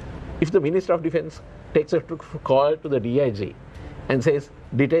 if the Minister of Defence takes a call to the DIG and says,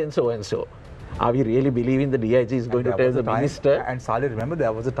 detain so and so, are we really believing the DIG is going to tell the minister? And Saleh, remember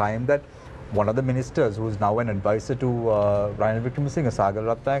there was a time that one of the ministers, who is now an advisor to Ranil Wickremesinghe, Sagar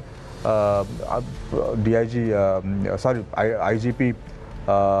Ratnak, IGP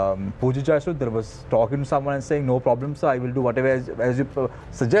Pooja Jayasudhara was talking to someone and saying, no problem, sir, I will do whatever as you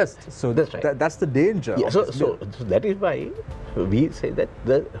suggest. So that's right. That's the danger. Yeah, so that is why we say that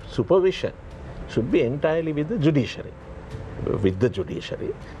the supervision should be entirely with the judiciary.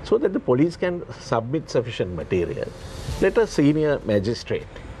 So that the police can submit sufficient material. Let a senior magistrate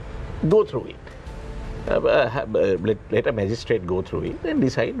go through it. Let a magistrate go through it and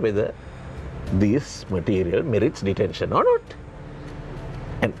decide whether this material merits detention or not.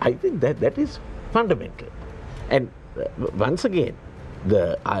 And I think that is fundamental. And once again,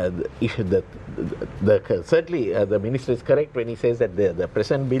 certainly the minister is correct when he says that the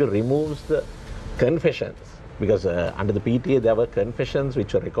present bill removes the confessions, because under the PTA there were confessions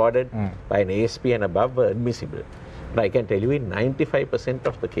which were recorded by an ASP and above were admissible. But I can tell you in 95%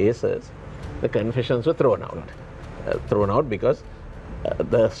 of the cases, the confessions were thrown out because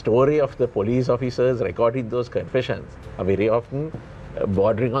the story of the police officers recording those confessions are very often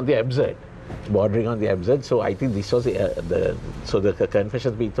bordering on the absurd. So I think this was the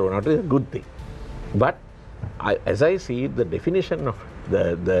confessions being thrown out is a good thing. But as I see the definition of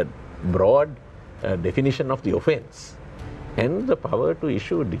the broad definition of the offence and the power to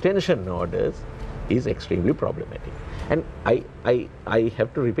issue detention orders is extremely problematic. And I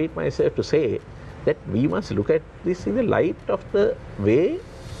have to repeat myself to say that we must look at this in the light of the way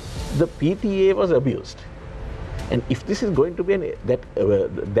the PTA was abused. And if this is going to be that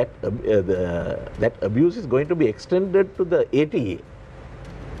abuse is going to be extended to the ATA,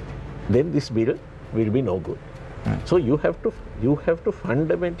 then this bill will be no good. So you have to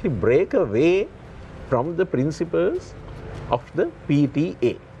fundamentally break away from the principles of the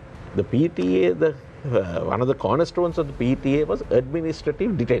PTA. The PTA, one of the cornerstones of the PTA was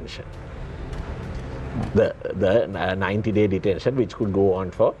administrative detention. The 90-day detention, which could go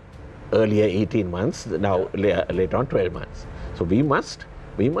on for earlier 18 months, now later on 12 months. So we must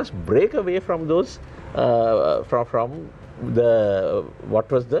break away from those from the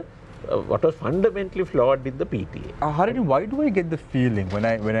what was fundamentally flawed in the PTA. Harini, why do I get the feeling when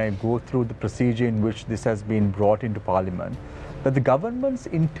I go through the procedure in which this has been brought into Parliament that the government's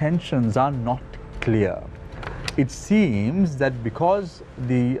intentions are not clear? It seems that because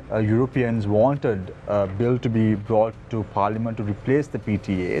the Europeans wanted a bill to be brought to Parliament to replace the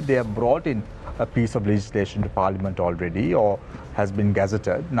PTA, they have brought in a piece of legislation to Parliament already, or has been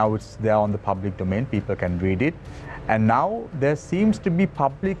gazetted. Now it's there on the public domain, people can read it. And now there seems to be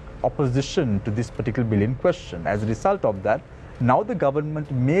public opposition to this particular bill in question. As a result of that, now the government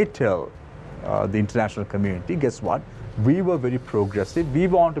may tell the international community, guess what? We were very progressive. We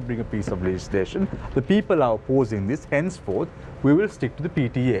want to bring a piece of legislation. The people are opposing this. Henceforth, we will stick to the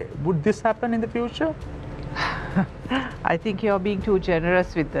PTA. Would this happen in the future? I think you're being too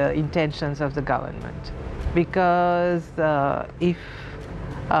generous with the intentions of the government, because if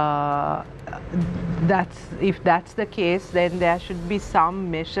that's the case, then there should be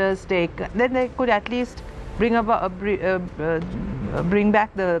some measures taken. Then they could at least bring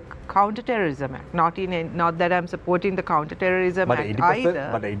back the Counter-Terrorism Act. Not that I'm supporting the Counter-Terrorism Act either.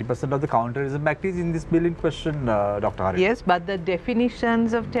 But 80% of the Counter-Terrorism Act is in this bill in question, Dr. Harini. Yes, but the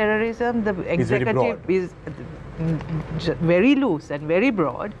definitions of terrorism, the executive is very loose and very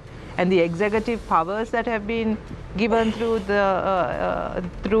broad, and the executive powers that have been given through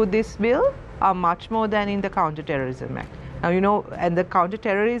this bill are much more than in the Counter-Terrorism Act. Now, you know, and the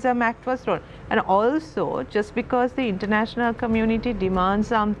Counter-Terrorism Act was thrown. And also, just because the international community demands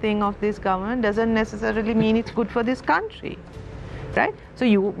something of this government doesn't necessarily mean it's good for this country, right? So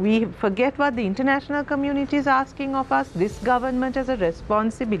we forget what the international community is asking of us. This government has a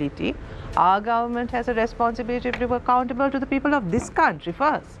responsibility. Our government has a responsibility to be accountable to the people of this country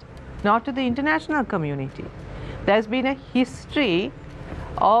first, not to the international community. There's been a history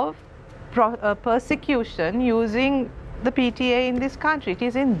of persecution using the PTA in this country. It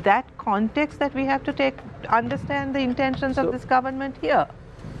is in that context that we have to understand the intentions of this government here.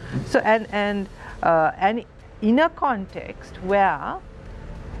 So and in a context where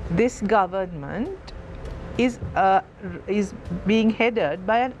this government is being headed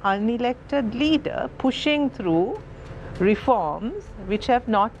by an unelected leader pushing through reforms which have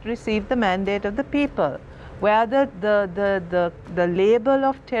not received the mandate of the people, where the label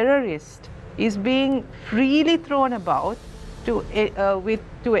of terrorist is being freely thrown about to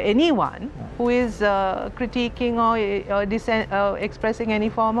anyone who is critiquing or expressing any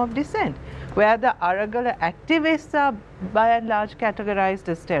form of dissent, where the Aragala activists are by and large categorized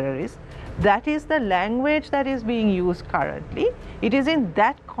as terrorists. That is the language that is being used currently. It is in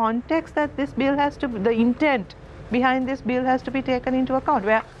that context that this bill has to, the intent behind this bill has to be taken into account,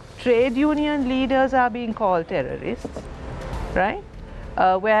 where trade union leaders are being called terrorists, right?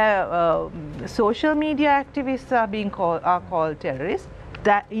 Where social media activists are called terrorists.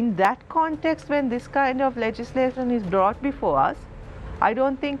 That in that context, when this kind of legislation is brought before us, I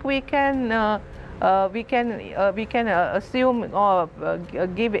don't think we can assume or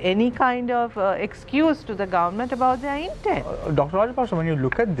give any kind of excuse to the government about their intent. Dr. Rajapaksa, when you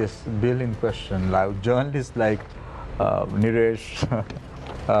look at this bill in question, like journalists like Niresh,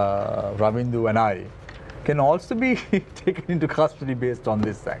 Ravindu and I can also be taken into custody based on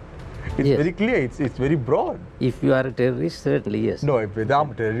this act. It's very clear, it's very broad. If you are a terrorist, certainly yes. No, if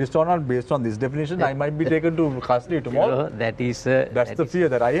I'm a terrorist or not, based on this definition, I might be taken to custody tomorrow. That's the fear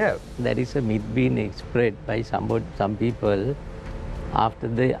that I have. That is a myth being expressed by some people after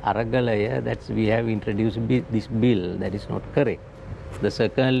the Aragalaya, that we have introduced this bill. That is not correct.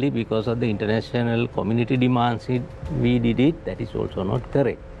 Secondly, because of the international community demands, we did it. That is also not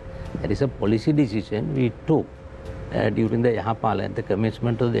correct. That is a policy decision we took during the Yahapalana, the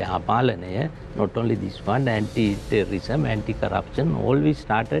commencement of the Yahapalana. Not only this one, anti-terrorism, anti-corruption, all we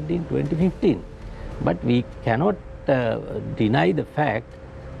started in 2015. But we cannot deny the fact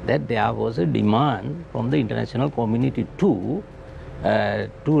that there was a demand from the international community to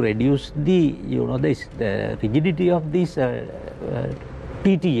reduce the rigidity of this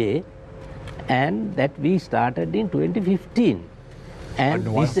PTA, and that we started in 2015. And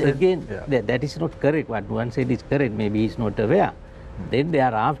this again, that is not correct. What one said is correct, maybe he's not aware. Then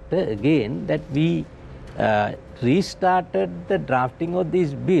thereafter again that we restarted the drafting of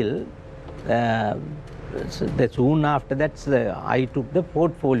this bill. Soon after that, I took the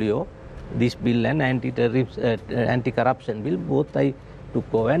portfolio, this bill and anti-corruption bill, both I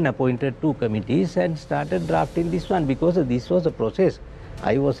took over and appointed 2 committees and started drafting this one, because this was a process.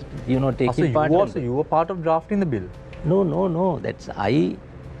 I was, taking part. So you were part of drafting the bill? No. That's I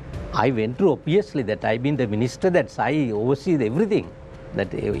went through, obviously, that I've been the minister, that's I oversee everything.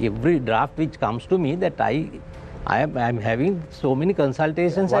 That every draft which comes to me, that I'm having so many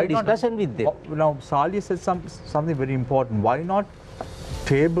consultations and discussion with them. Now, Sali said something very important. Why not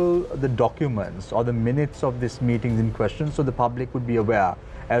table the documents or the minutes of these meetings in question so the public would be aware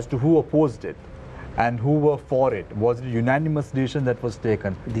as to who opposed it and who were for it? Was it a unanimous decision that was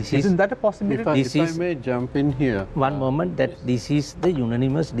taken? Isn't that a possibility? If I may jump in here. One moment, that this is the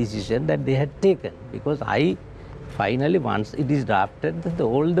unanimous decision that they had taken, because I finally, once it is drafted,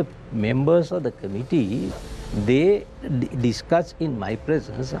 all the members of the committee, they discussed in my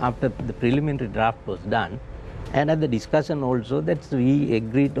presence after the preliminary draft was done, and at the discussion also that we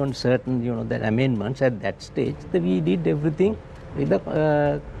agreed on certain, the amendments at that stage. That we did everything with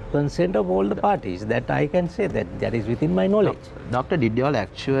the consent of all the parties. That I can say that is within my knowledge. Doctor, did you all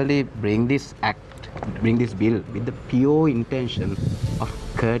actually bring this bill with the pure intention of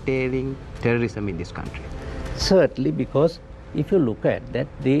curtailing terrorism in this country? Certainly, because if you look at that,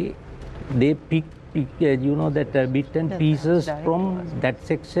 they pick that bit and pieces from that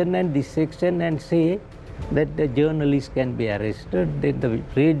section and this section and say that the journalists can be arrested, that the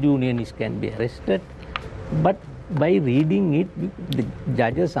trade unionists can be arrested. But by reading it, the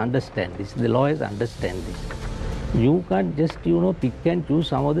judges understand this, the lawyers understand this. You can't just, pick and choose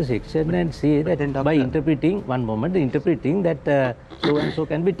some of the section and say that by interpreting, interpreting that so and so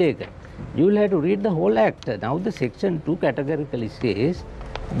can be taken. You will have to read the whole act. Now the section 2 categorically says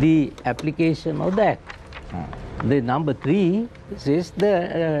the application of the act. The number 3 says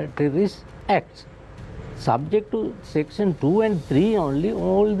the terrorist acts. Subject to section 2 and 3 only,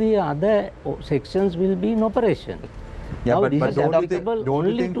 all the other sections will be in operation. Yeah, now, but this is applicable don't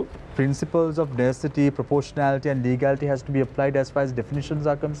only you think to principles of necessity, proportionality and legality has to be applied as far as definitions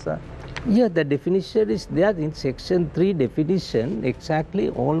are concerned? Yeah, the definition is there in section 3 definition, exactly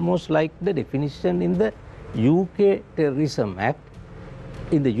almost like the definition in the UK Terrorism Act.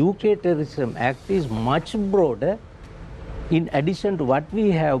 In the UK Terrorism Act is much broader. In addition to what we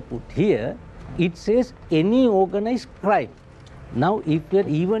have put here, it says any organized crime. Now, if you're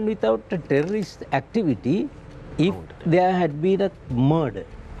even without a terrorist activity, if there had been a murder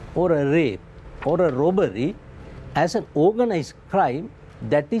or a rape or a robbery as an organized crime,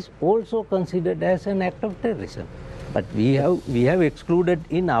 that is also considered as an act of terrorism. But we have excluded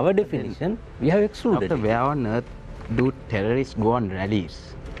in our definition, we have excluded. Doctor, where on earth do terrorists go on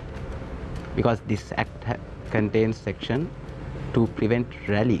rallies? Because this act contains section to prevent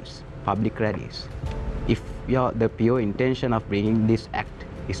rallies, public rallies. If the pure intention of bringing this act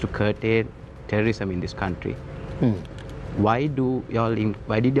is to curtail terrorism in this country, why did you all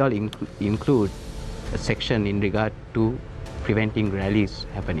include a section in regard to preventing rallies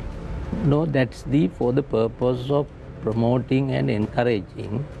happening? No, that's for the purpose of promoting and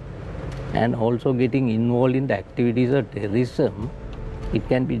encouraging and also getting involved in the activities of terrorism. It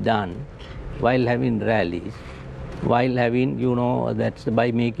can be done while having rallies, while having, that's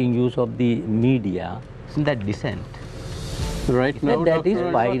by making use of the media. Isn't that dissent? Right now, that is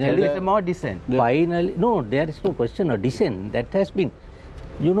finally terrorism or dissent? Finally, no, there is no question of dissent. That has been,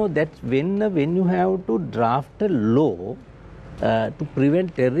 that's when you have to draft a law to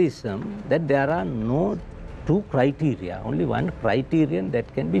prevent terrorism, that there are no 2 criteria, only one criterion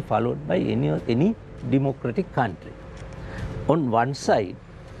that can be followed by any democratic country. On one side,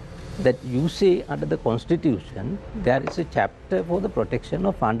 that you say under the Constitution, there is a chapter for the protection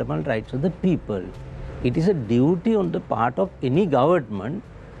of fundamental rights of the people. It is a duty on the part of any government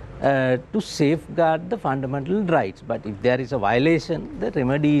to safeguard the fundamental rights. But if there is a violation, the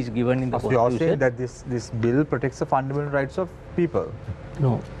remedy is given in the Constitution. So you are saying that this bill protects the fundamental rights of people?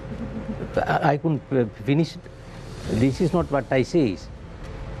 No, I couldn't finish. This is not what I say.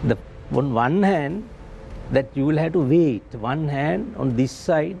 On one hand, that you will have to wait. One hand on this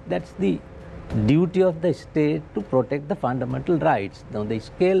side, that's the duty of the state to protect the fundamental rights. Now the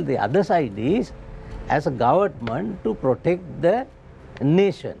scale, the other side is as a government to protect the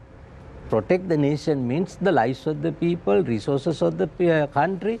nation. Protect the nation means the lives of the people, resources of the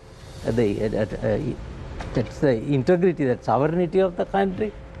country, that's the integrity, the sovereignty of the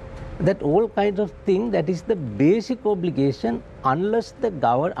country. that all kinds of things, that is the basic obligation. Unless the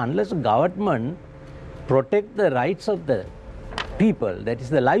government protect the rights of the people, that is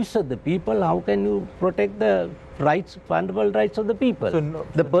the lives of the people, how can you protect the rights, fundamental rights of the people? So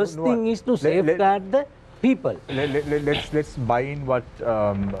the first thing is to safeguard the people. Let's buy in what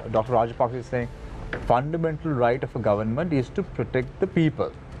Dr. Rajapaksa is saying. Fundamental right of a government is to protect the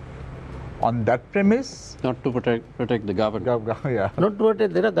people. On that premise, not to protect the government. Yeah. Not to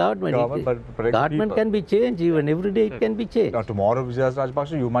protect the government. But protect government people. can be changed, even every day it can be changed. Now, tomorrow, Vijay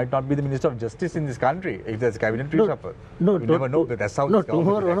Rajapaksa, you might not be the Minister of Justice in this country if there's cabinet reshuffle. No, you never know. That's how no, this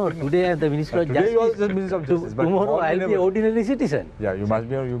government tomorrow, is no. Today I am the Minister of Today Justice. you are the Minister of Justice. But Tomorrow I will be an ordinary citizen. Yeah, you must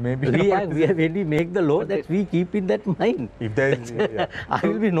be. You may be. When we make the law, that we keep in that mind. If there is, yeah. I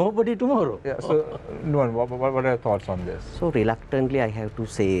will be nobody tomorrow. Yeah. So, Nuwan, what are your thoughts on this? So reluctantly, I have to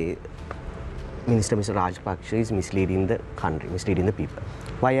say, Mr. Rajapaksa is misleading the country, misleading the people.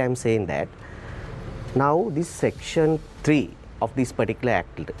 Why I am saying that? Now, this section 3 of this particular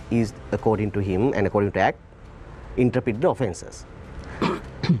act is, according to him and according to act, interpret the offences.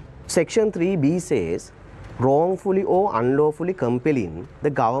 Section 3b says, wrongfully or unlawfully compelling the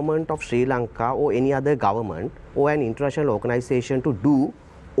government of Sri Lanka or any other government or an international organization to do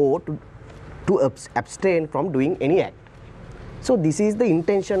or to abstain from doing any act. So this is the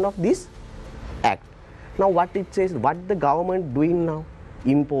intention of this act. Now what it says, what the government doing now?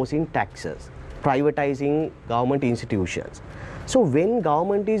 Imposing taxes, privatizing government institutions. So when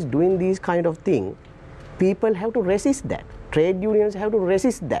government is doing these kind of thing, people have to resist that. Trade unions have to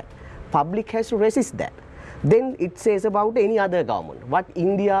resist that. Public has to resist that. Then it says about any other government. What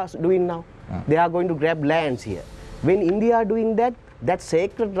India is doing now? They are going to grab lands here. When India are doing that, that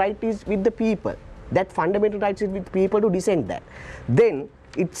sacred right is with the people. That fundamental right is with people to dissent that. Then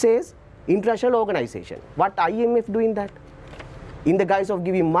it says international organization. What IMF doing that? In the guise of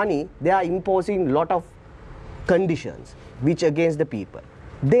giving money, they are imposing lot of conditions which against the people.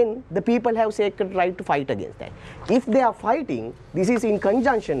 Then the people have sacred right to fight against that. If they are fighting, this is in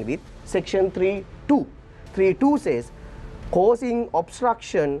conjunction with section 3.2. 3.2 says causing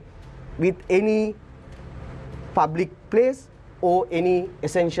obstruction with any public place or any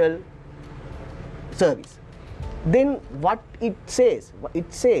essential service. Then what it says?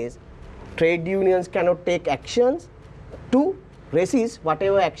 It says trade unions cannot take actions to resist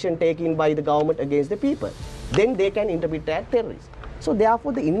whatever action taken by the government against the people. Then they can interpret as terrorists. So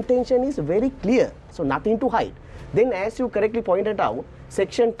therefore the intention is very clear. So nothing to hide. Then as you correctly pointed out,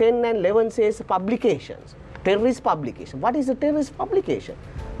 section 10 and 11 says publications, terrorist publication. What is a terrorist publication?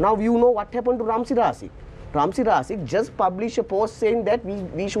 Now you know what happened to Ramsi Rasik. Ramsi Rasik just published a post saying that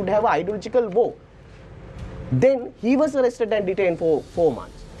we should have an ideological war. Then he was arrested and detained for 4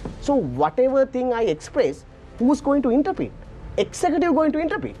 months. So whatever thing I express, who's going to interpret? Executive going to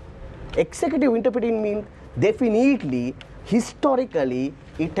interpret. Executive interpreting means definitely, historically,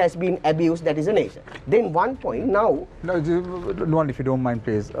 it has been abused, that is a nation. Then one point now. No, Nuwan, if you don't mind,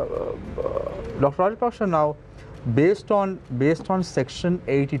 please. Dr. Rajapaksa, now, based on section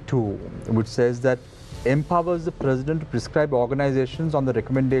 82, which says that empowers the president to prescribe organizations on the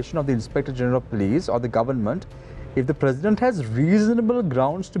recommendation of the Inspector General of Police or the government if the president has reasonable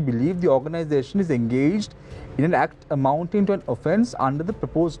grounds to believe the organization is engaged in an act amounting to an offence under the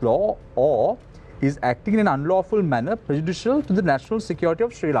proposed law or is acting in an unlawful manner prejudicial to the national security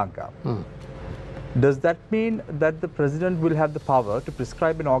of Sri Lanka. Does that mean that the president will have the power to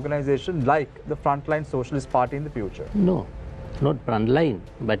prescribe an organization like the Frontline Socialist Party in the future? No, not frontline.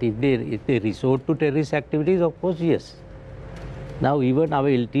 But if they resort to terrorist activities, of course, yes. Now even our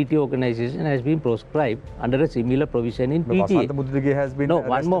LTT organization has been proscribed under a similar provision in PTA. Vasanta Mudrige has been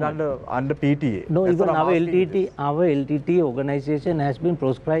under PTA. No, That's even our LTT, our LTT organization has been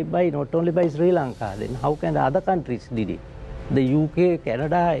proscribed by not only by Sri Lanka. Then how can the other countries did it? The UK,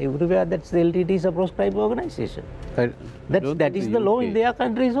 Canada, everywhere, that's the LTT is a proscribed organization. That is the law in their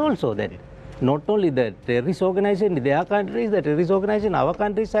countries also. That not only the terrorist organization in their countries, the terrorist organization in our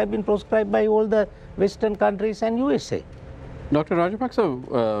countries have been proscribed by all the Western countries and USA. Dr.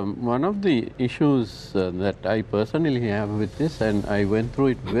 Rajapaksa, one of the issues that I personally have with this, and I went through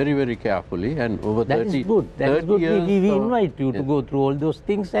it very, very carefully, and over that 30 is good. That is good. We invite you to go through all those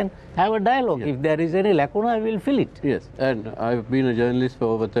things and have a dialogue. If there is any lacuna, I will fill it. Yes, and I've been a journalist for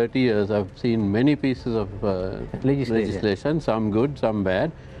over 30 years. I've seen many pieces of legislation, some good, some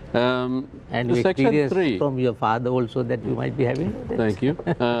bad. And you experience from your father also that you might be having. Thank you.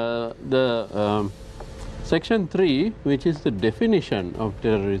 Section 3, which is the definition of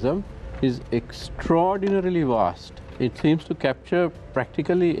terrorism, is extraordinarily vast. It seems to capture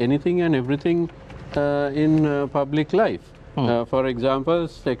practically anything and everything in public life. For example,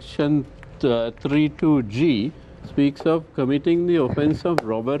 section 32G speaks of committing the offence of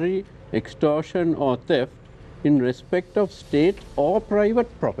robbery, extortion or theft in respect of state or private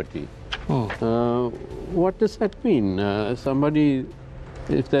property. What does that mean? Somebody,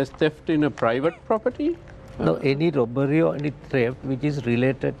 if there's theft in a private property? No, any robbery or any theft which is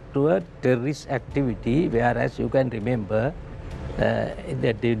related to a terrorist activity, whereas you can remember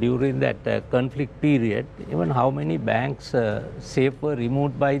that during that conflict period, even how many banks safe were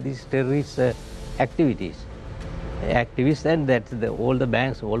removed by these terrorist activities. Activists, and that's all the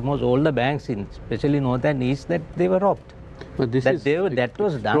banks, almost all the banks in especially North and East, that they were robbed. But this that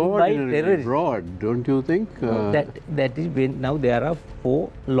was done by terrorists. Broad, don't you think? That is when now there are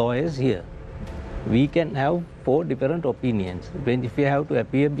 4 lawyers here. We can have 4 different opinions. When if you have to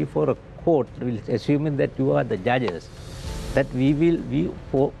appear before a court, we'll assume that you are the judges. That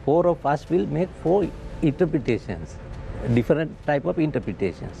four of us will make 4 interpretations, different type of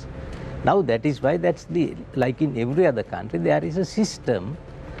interpretations. Now that is why like in every other country, there is a system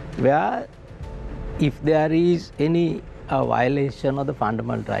where if there is any violation of the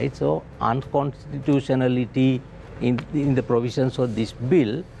fundamental rights or unconstitutionality in the provisions of this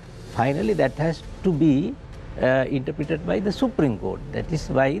bill, finally that has to be interpreted by the Supreme Court. That is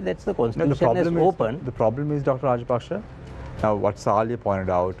why that's the Constitution is open. The problem is, Dr. Rajapaksa, now what Salih pointed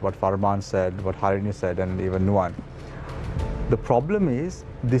out, what Farman said, what Harini said, and even Nuwan. The problem is,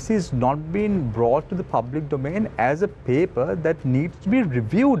 this is not being brought to the public domain as a paper that needs to be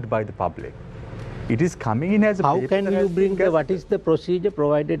reviewed by the public. It is coming in as a paper. How can you bring what is the procedure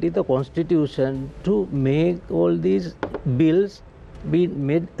provided in the Constitution to make all these bills be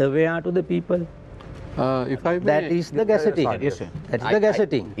made aware to the people? If I may, that is the gazetting. Yes, sir. That is the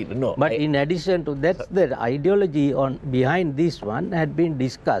gazetting. But in addition to that, the ideology behind this one had been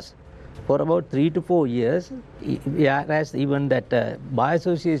discussed for about 3 to 4 years, whereas even that Bar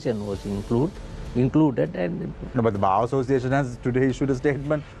Association was included. And no, but the Bar Association has today issued a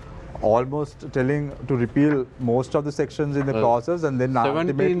statement almost telling to repeal most of the sections in the clauses, and then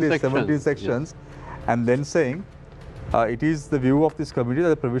ultimately 17 sections, and then saying it is the view of this committee that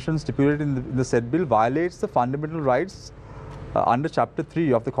the provisions stipulated in the said bill violates the fundamental rights under Chapter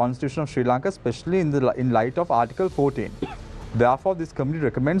 3 of the Constitution of Sri Lanka, especially in light of Article 14. Therefore, this committee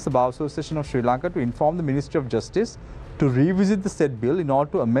recommends the Bar Association of Sri Lanka to inform the Ministry of Justice to revisit the said bill in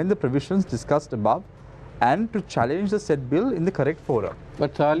order to amend the provisions discussed above and to challenge the said bill in the correct forum.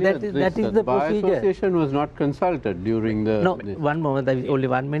 But Talia, the Bar Association was not consulted during the... No, one moment, only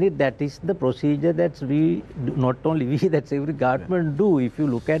 1 minute. That is the procedure that we, not only we, that's every government do. If you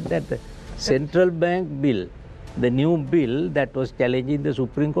look at that central bank bill, the new bill that was challenging the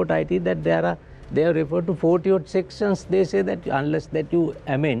Supreme Court, I think that they are referred to 40-odd sections. They say that unless that you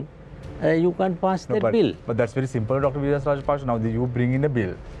amend, you can't pass that bill. But that's very simple, Dr. Vidas Rajapaksa. Now you bring in a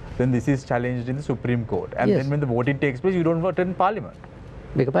bill, then this is challenged in the Supreme Court, and then when the voting takes place, you don't attend Parliament.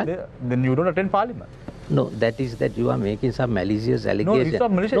 Then you don't attend Parliament. No, that is that you are making some malicious allegation. No, it's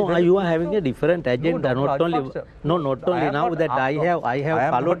not malicious. No, you are having a different agenda. Not only now that I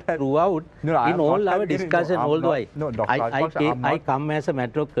have followed throughout in all our discussion. Although I come as a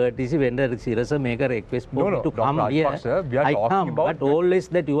matter of courtesy when the Sirasa make a request for me to come here. I come, but always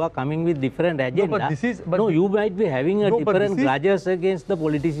that you are coming with different agenda. No, you might be having a different grudges against the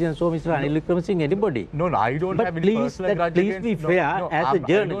politicians. So, Mr. Anil Wickremesinghe, anybody. No, I don't have any personal grudge against. Please be fair as a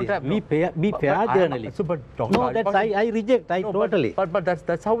journalist. Be fair journalist. But Dr. No, that's I reject. Totally. But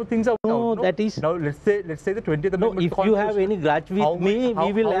that's how things are. No, that is. Now let's say the 20th Amendment. No, if you have any grudge with me,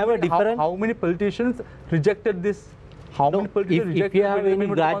 we will have a different. How many politicians rejected this? If you have any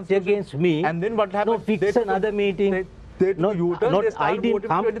grudge against me, and then what happened? No, fix another meeting. I didn't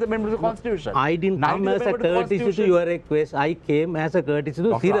come. The Constitution. I didn't come as a courtesy to your request. I came as a courtesy to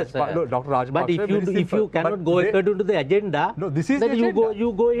Sirasa. Dr. Rajapaksa, but if you cannot go according to the agenda, then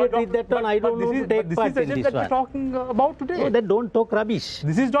you go ahead with that one. I don't know to take part in this one. This is the agenda that we're talking about today. No, then don't talk rubbish.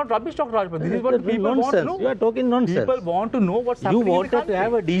 This is not rubbish, Dr. Rajapaksa. This is what people want to know. You are talking nonsense. People want to know what's happening in the country. You wanted to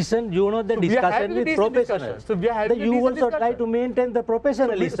have a decent, the discussion with professionals. So we are having you also try to maintain the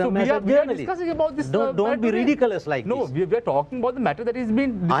professionalism as a journalist. We are discussing about this. Don't be ridiculous like this. No, we are talking about the matter that is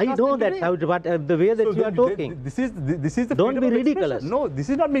being discussed. I know that, but the way that you are talking. This is the don't be ridiculous. No, this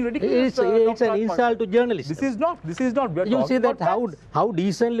is not being ridiculous. It's an insult to journalists. This is not. You see that how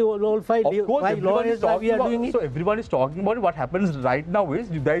decently all five lawyers we are doing it. So everyone is talking about it. What happens right now is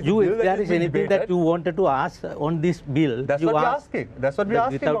if there is anything that you wanted to ask on this bill, that's what we are asking. That's what we are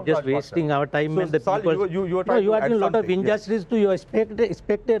asking. Without just wasting our time and the people. You are doing a lot of injustice to your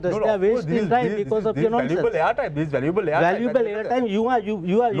spectators. They are wasting time because of your nonsense. This valuable valuable airtime you are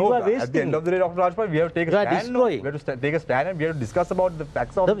wasting. At the end of the day, Dr. Rajpal, we have to take a stand. We have to take a stand and we have to discuss about the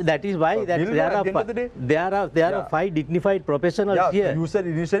facts of. So that is why there are 5 dignified professionals here. You said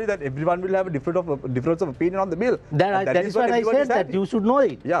initially that everyone will have a difference of opinion on the bill. That is why I said that you should know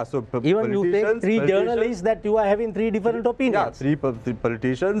it. Yeah, so even you take 3 journalists, that you are having 3 different opinions. Yeah, 3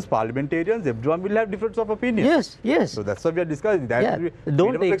 politicians, parliamentarians, everyone will have difference of opinion. Yes. So that's what we are discussing.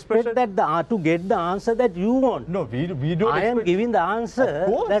 Don't expect that to get the answer that you want. No, we don't. I am giving the answer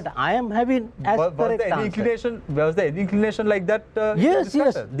that I am having as correct answer. Was there any inclination like that? Yes.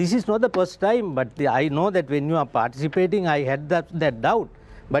 This is not the first time, but I know that when you are participating, I had that doubt.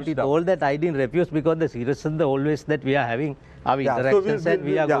 But it's all that I didn't refuse because the seriousness always that we are having our interactions and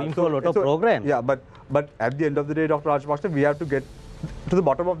we are going for a lot of programs. Yeah, but at the end of the day, Dr. Rajpaksa, we have to get to the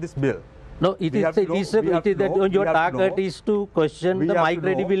bottom of this bill. No, your target is to question my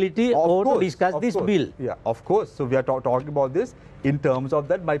credibility or to discuss this bill. Yeah, of course. So we are talking about this in terms of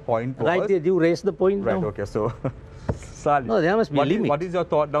that. My point was... Right, you raised the point now. Right, okay. So, Salih, no, there must be a limit. What is your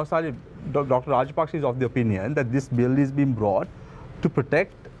thought now, Salih? Dr. Rajpaksa is of the opinion that this bill is being brought to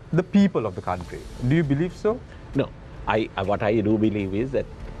protect the people of the country. Do you believe so? No. What I do believe is that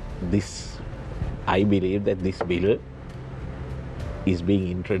I believe that this bill is being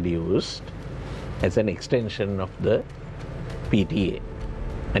introduced as an extension of the PTA.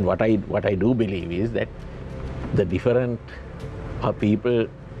 And what I do believe is that the different people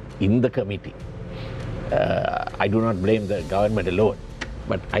in the committee, I do not blame the government alone,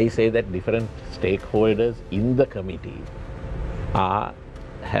 but I say that different stakeholders in the committee are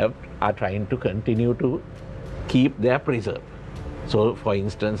trying to continue to keep their preserve. So, for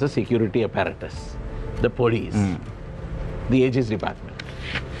instance, the security apparatus, the police, the Aegis department,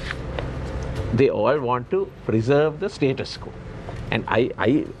 they all want to preserve the status quo. And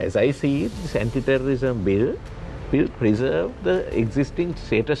as I see it, this anti-terrorism bill will preserve the existing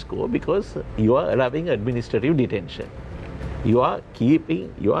status quo because you are allowing administrative detention. You are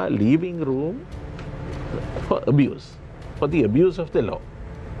leaving room for abuse, for the abuse of the law.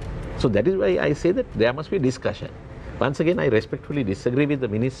 So that is why I say that there must be discussion. Once again, I respectfully disagree with the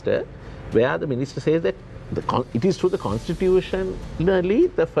minister, where the minister says that it is true the constitutionally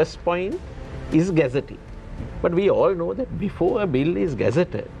the first point is gazetting. But we all know that before a bill is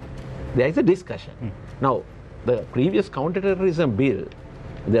gazetted, there is a discussion. Now, the previous counter-terrorism bill,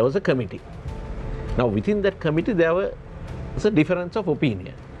 there was a committee. Now, within that committee, there was a difference of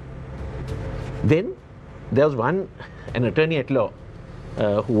opinion. Then, there was an attorney at law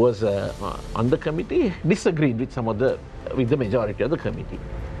who was on the committee, disagreed with with the majority of the committee.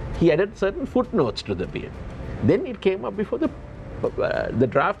 He added certain footnotes to the bill. Then it came up before the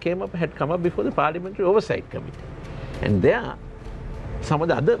draft had come up before the Parliamentary Oversight Committee. And there, some of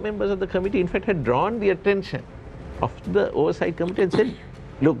the other members of the committee, in fact, had drawn the attention of the Oversight Committee and said,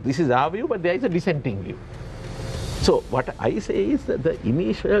 look, this is our view, but there is a dissenting view. So what I say is that the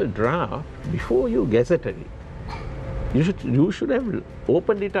initial draft, before you gazetted it, you should have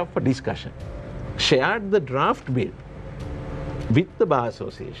opened it up for discussion, shared the draft bill with the Bar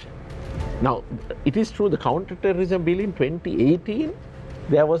Association. Now, it is true the counter-terrorism bill in 2018,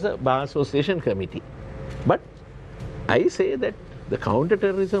 there was a Bar Association committee. But I say that the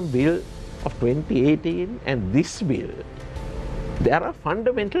counter-terrorism bill of 2018 and this bill, there are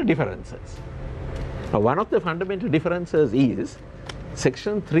fundamental differences. Now, one of the fundamental differences is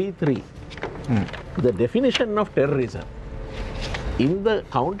Section 3.3. The definition of terrorism. In the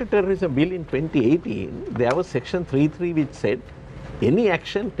counter-terrorism bill in 2018, there was Section 3.3 which said, any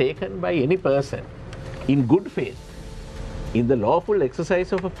action taken by any person in good faith, in the lawful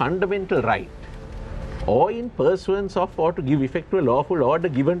exercise of a fundamental right, or in pursuance of or to give effect to a lawful order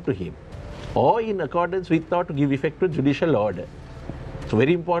given to him, or in accordance with or to give effect to a judicial order. So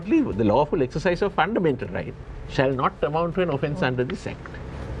very importantly, the lawful exercise of fundamental right shall not amount to an offence under this Act.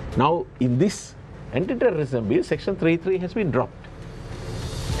 Now, in this anti-terrorism bill, Section 3.3 has been dropped.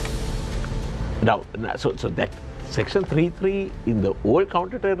 Now, so that Section 3.3 in the old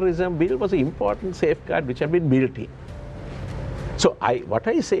counter-terrorism bill was an important safeguard which had been built in. So what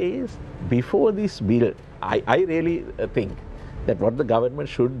I say is, before this bill, I really think that what the government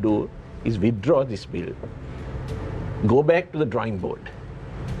should do is withdraw this bill, go back to the drawing board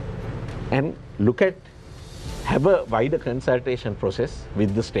and have a wider consultation process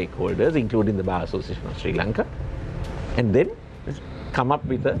with the stakeholders, including the Bar Association of Sri Lanka, and then come up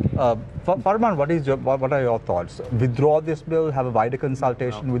with a... Farman, what are your thoughts? Withdraw this bill, have a wider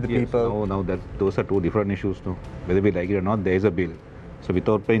consultation with the people? No, those are two different issues. No. Whether we like it or not, there is a bill. So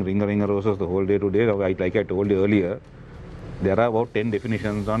without playing ringer roses the whole day today, like I told you earlier, there are about 10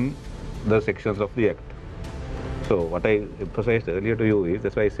 definitions on the sections of the Act. So what I emphasized earlier to you is,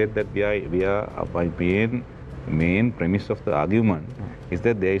 that's why I said that my main premise of the argument is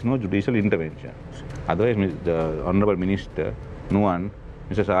that there is no judicial intervention. Otherwise, the Honourable Minister, Nuwan,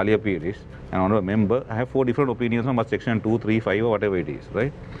 Mr. Salia Piris, and Honourable Member have 4 different opinions on what section 2, 3, 5 or whatever it is,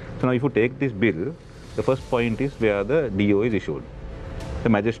 right? So now if you take this bill, the first point is where the DO is issued. The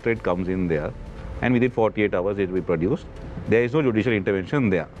magistrate comes in there and within 48 hours it will be produced. There is no judicial intervention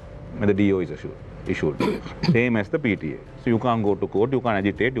there when the DO is issued. Same as the PTA. So you can't go to court, you can't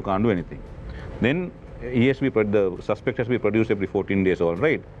agitate, you can't do anything. Then he has to be, the suspect has to be produced every 14 days, all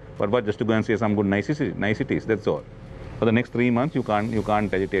right. But what, just to go and say some good niceties, that's all. For the next 3 months, you can't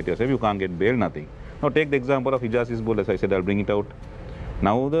agitate yourself, you can't get bail, nothing. Now take the example of Hijaz's bull, as I said, I'll bring it out.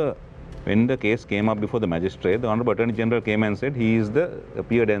 Now when the case came up before the magistrate, the Honourable Attorney General came and said,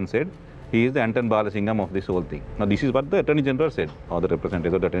 appeared and said, he is the Anton Balasingham of this whole thing. Now this is what the Attorney General said, or the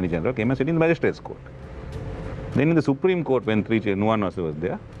representative of the Attorney General came and said in the Magistrate's Court. Then in the Supreme Court, when Nuwan was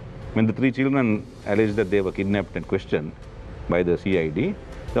there, when the 3 children alleged that they were kidnapped and questioned by the CID,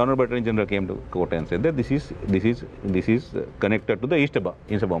 the Honourable Attorney General came to court and said that this is connected to the Easter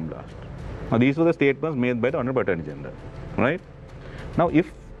bomb blast. Now these were the statements made by the Honourable Attorney General, right? Now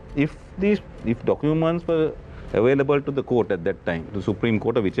if documents were available to the court at that time, the Supreme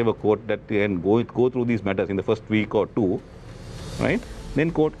Court or whichever court that can go through these matters in the first week or 2, right?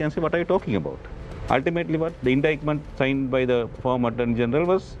 Then court can say, what are you talking about? Ultimately, what the indictment signed by the former Attorney General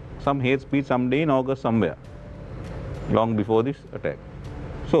was some hate speech someday in August somewhere, long before this attack.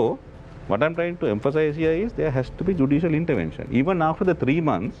 So, what I'm trying to emphasize here is there has to be judicial intervention. Even after the 3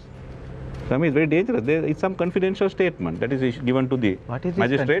 months, I mean, it's very dangerous. It's some confidential statement that is given to the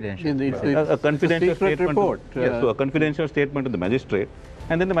magistrate. A confidential statement. Report. Yes, so a confidential statement to the magistrate,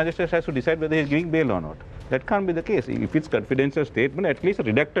 and then the magistrate has to decide whether he is giving bail or not. That can't be the case. If it's confidential statement, at least a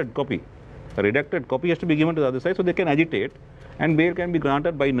redacted copy. A redacted copy has to be given to the other side so they can agitate, and bail can be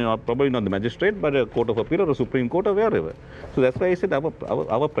granted by probably not the magistrate, but a court of appeal or a Supreme Court or wherever. So that's why I said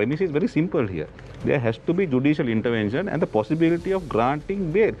our premise is very simple here. There has to be judicial intervention and the possibility of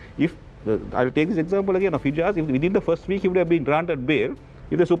granting bail. I'll take this example again of Hijaz. If within the first week he would have been granted bail,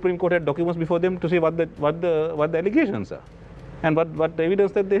 if the Supreme Court had documents before them to say what the allegations are and what the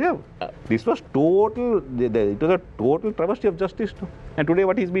evidence that they have. This was total. It was a total travesty of justice. And today,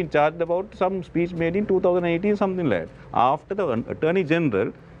 what he's been charged about, some speech made in 2018, something like that. After the Attorney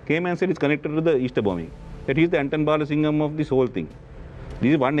General came and said it's connected to the Easter bombing, that he's the Anton Balasingham of this whole thing.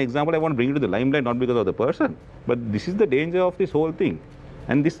 This is one example I want to bring to the limelight, not because of the person, but this is the danger of this whole thing.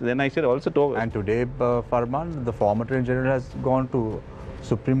 And this, then I said also talk. And today, Farman, the former Attorney General has gone to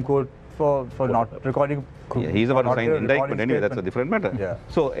Supreme Court for not recording. Yeah, he's the one who signed the indictment anyway, that's a different matter. Yeah.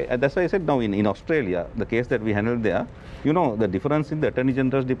 So that's why I said now in Australia, the case that we handled there, you know, the difference in the Attorney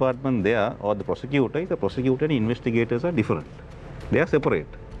General's department there or the prosecutor is the prosecutor and investigators are different. They are separate.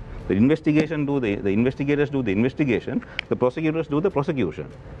 The investigators do the investigation, the prosecutors do the prosecution.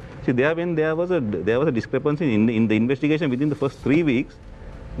 See, when there was a discrepancy in the investigation within the first 3 weeks,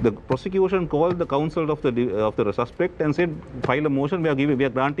 the prosecution called the counsel of the suspect and said, file a motion, we are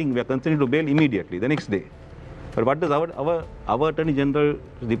consenting to bail immediately, the next day. But what does our Attorney General's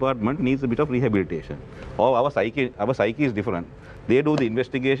department needs a bit of rehabilitation. Or our psyche is different. They do the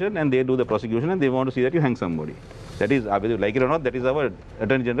investigation and they do the prosecution and they want to see that you hang somebody. That is, whether you like it or not, that is our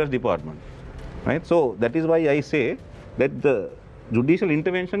Attorney General's department. Right? So that is why I say that the judicial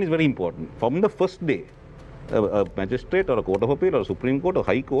intervention is very important. From the first day, a magistrate or a court of appeal or a Supreme Court or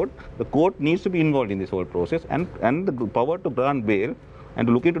High Court, the court needs to be involved in this whole process and the power to grant bail and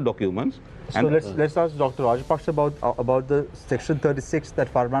to look into documents. So let's ask Dr. Rajapaksa about the section 36 that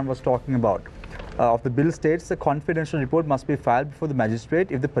Farman was talking about. Of the bill states a confidential report must be filed before the magistrate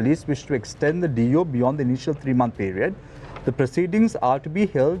if the police wish to extend the DO beyond the initial 3-month period. The proceedings are to be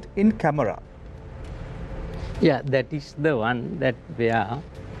held in camera. Yeah, that is the one that where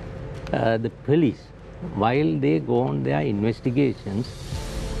the police, while they go on their investigations,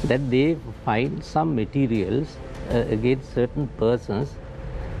 that they find some materials against certain persons,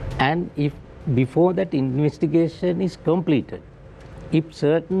 and if before that investigation is completed, if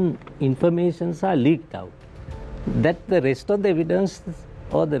certain informations are leaked out, that the rest of the evidence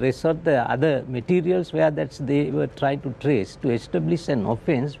or the rest of the other materials where they were trying to trace to establish an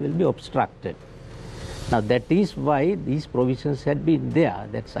offense will be obstructed. Now that is why these provisions had been there.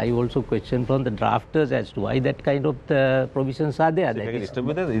 That's I also question from the drafters as to why that kind of provisions are there.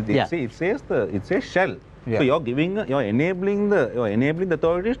 So it says shall. Yeah. So you're enabling the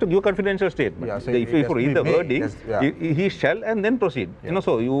authorities to give a confidential statement. Yeah, so if you read the wording, he shall and then proceed. Yeah.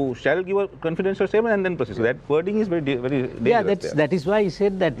 So you shall give a confidential statement and then proceed. So that wording is very dangerous. Yeah, that is why I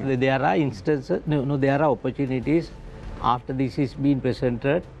said that there are instances, there are opportunities after this is being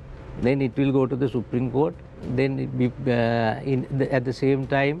presented, then it will go to the Supreme Court, then it be, at the same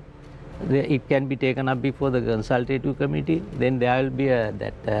time, it can be taken up before the consultative committee, then there will be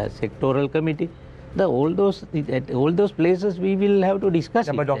that sectoral committee. All those places we will have to discuss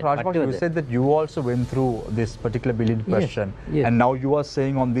it. But Dr. Rajapaksa, you said that you also went through this particular bill in question, yes. And now you are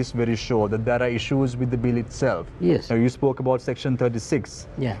saying on this very show that there are issues with the bill itself. Yes. Now you spoke about Section 36,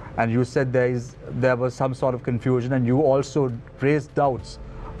 yeah, and you said there was some sort of confusion, and you also raised doubts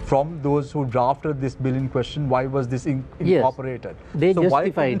from those who drafted this bill in question. Why was this incorporated? They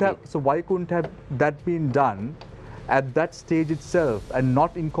justified it. So why couldn't have that been done at that stage itself and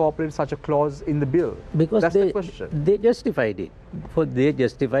not incorporate such a clause in the bill? Because that's the question. They justified it. They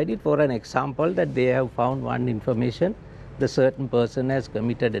justified it for an example that they have found one information, the certain person has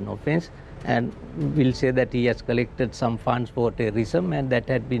committed an offense and will say that he has collected some funds for terrorism and that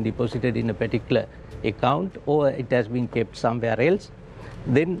had been deposited in a particular account or it has been kept somewhere else.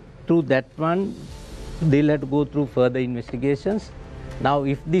 Then through that one, they'll have to go through further investigations. Now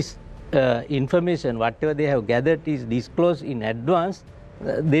if this information, whatever they have gathered is disclosed in advance,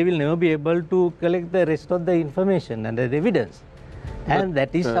 they will never be able to collect the rest of the information and the evidence. And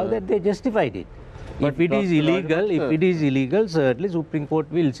that is how that they justified it. If it is illegal, certainly Supreme Court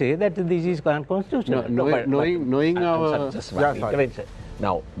will say that this is unconstitutional. Knowing our... Just one intervention.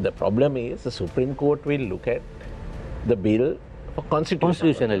 Now, the problem is the Supreme Court will look at the bill for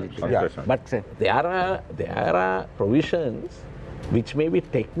constitutionality. Yeah. But there are provisions which may be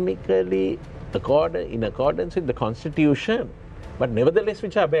technically in accordance with the Constitution, but nevertheless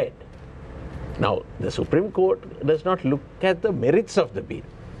which are bad. Now, the Supreme Court does not look at the merits of the bill.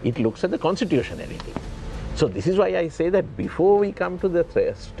 It looks at the constitutionality. So this is why I say that before we come to the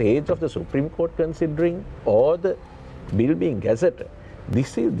stage of the Supreme Court considering or the bill being gazetted,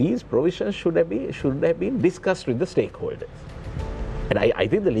 these provisions should have been discussed with the stakeholders. And I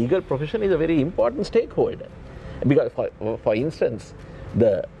think the legal profession is a very important stakeholder. Because, for instance,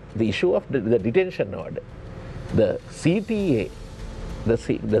 the issue of the detention order, the CTA, the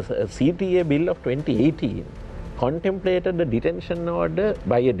CTA bill of 2018 contemplated the detention order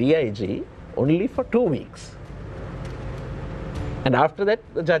by a DIG only for 2 weeks. And after that,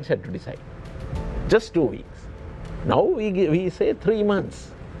 the judge had to decide. Just 2 weeks. Now we say 3 months.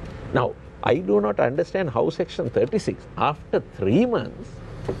 Now, I do not understand how Section 36, after 3 months,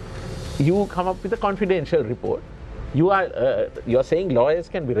 you come up with a confidential report. You are saying lawyers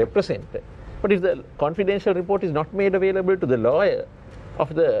can be represented, but if the confidential report is not made available to the lawyer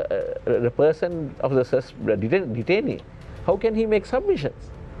of the person of the detainee, how can he make submissions?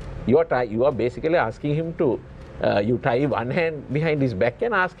 You are basically asking him to you tie one hand behind his back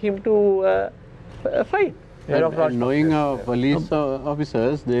and ask him to fight. And knowing our police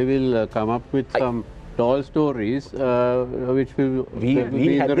officers, they will come up with some tall stories which will be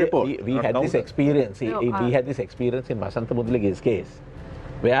in the report. We had this experience. We had this experience in Vasantha Mudalige's case,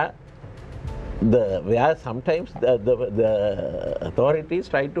 where sometimes the authorities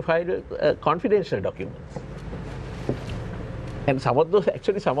tried to file confidential documents, and some of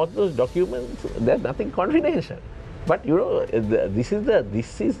those documents, there's nothing confidential. But this is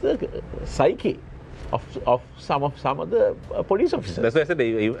the psyche of some of the police officers. That's why I said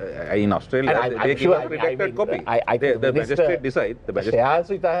in Australia they give a redacted copy. The magistrate decide. The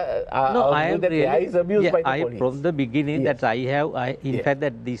magistrate. There is abuse by the police. From the beginning, that in fact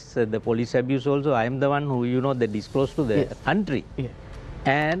that this the police abuse also, I am the one who they disclose to the country.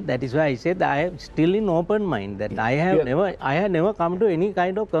 And that is why I said that I am still in open mind, that I have never come to any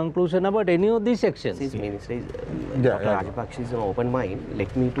kind of conclusion about any of these sections. Dr. Rajapaksa is an open mind.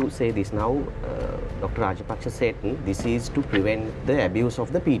 Let me to say this now. Dr. Rajapaksa said this is to prevent the abuse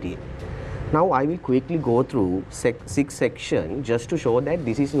of the PTA. Now I will quickly go through 6 sections just to show that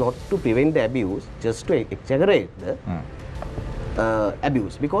this is not to prevent the abuse, just to exaggerate the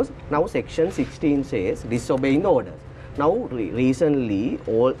abuse. Because now section 16 says disobeying the orders. Now, recently,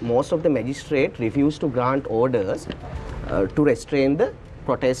 most of the magistrates refused to grant orders to restrain the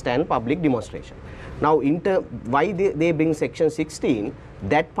protest and public demonstration. Now, why they bring section 16,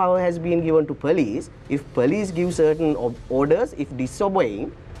 that power has been given to police. If police give certain orders, if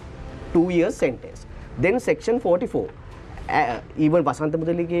disobeying, 2 years sentence. Then section 44, even Vasantha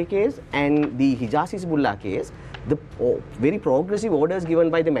Mudalige case and the Hijaz Hizbullah case, the very progressive orders given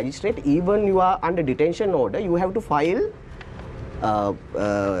by the magistrate, even you are under detention order, you have to file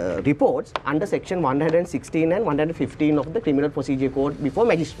reports under section 116 and 115 of the Criminal Procedure Code before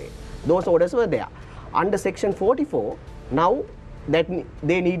magistrate. Those orders were there. Under section 44, now that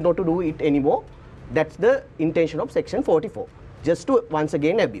they need not to do it anymore. That's the intention of section 44, just to once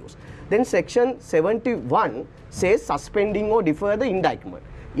again abuse. Then section 71 says suspending or defer the indictment.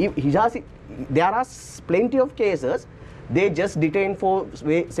 If there are plenty of cases, they just detain for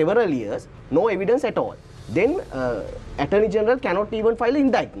several years, no evidence at all. Then Attorney General cannot even file an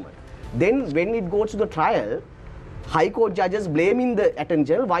indictment. Then when it goes to the trial, High Court judges blaming the Attorney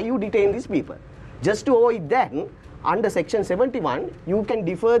General, why you detain these people? Just to avoid that, under section 71, you can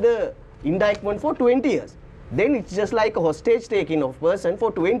defer the indictment for 20 years. Then it's just like a hostage taking of person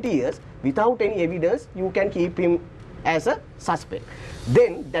for 20 years without any evidence. You can keep him as a suspect.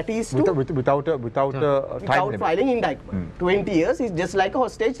 Then that is to without filing indictment. 20 years is just like a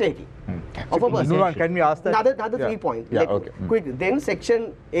hostage taking of a person. Can we ask that? Another 3 points. Quick. Then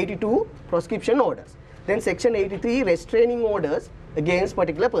section 82 proscription orders. Then section 83 restraining orders against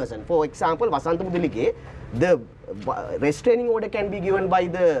particular person. For example, Vasantha Mudalige, the restraining order can be given by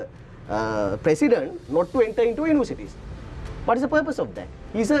the president not to enter into universities. What is the purpose of that?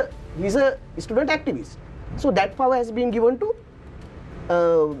 He's a student activist. So that power has been given to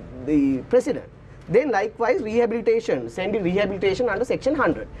the president. Then likewise rehabilitation, sending rehabilitation under section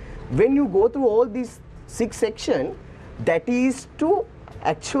 100. When you go through all these 6 sections, that is to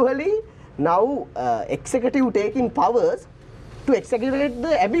actually now executive taking powers to exaggerate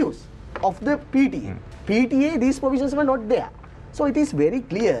the abuse of the PTA. PTA, these provisions were not there. So it is very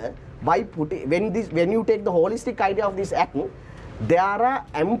clear by putting, when you take the holistic idea of this act, there are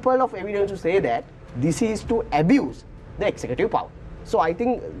ample of evidence to say that this is to abuse the executive power. So I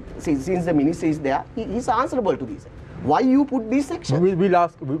think since the minister is there, he is answerable to this. Why you put these sections? We'll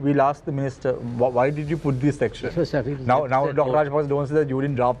ask the minister, why did you put these sections? Now Dr. Rajapaksa don't say that you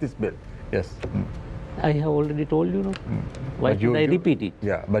didn't draft this bill. Yes. I have already told you, no? Why should I repeat it?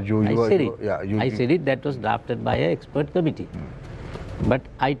 Yeah, but I said it, that was drafted by an expert committee. But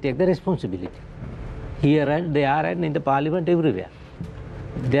I take the responsibility. Here and there and in the parliament everywhere.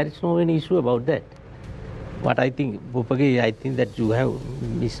 There is no any issue about that. What I think, Bhupage, I think that you have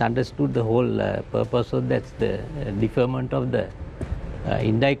misunderstood the whole purpose of that, the deferment of the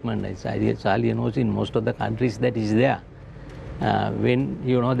indictment. As Charlie knows, in most of the countries that is there. When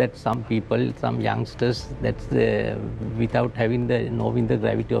you know that some people, some youngsters, that's without having knowing the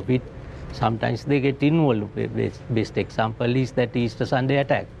gravity of it, sometimes they get involved. Best example is that Easter Sunday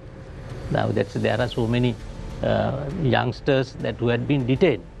attack. Now there are so many youngsters who had been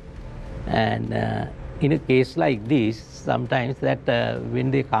detained, and in a case like this, sometimes that when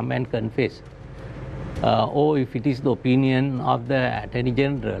they come and confess, or if it is the opinion of the Attorney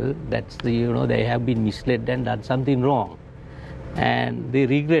General, that's they have been misled and done something wrong, and they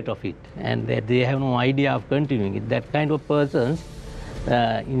regret of it, and that they have no idea of continuing it. That kind of persons,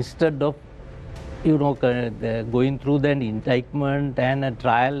 instead of going through the indictment and a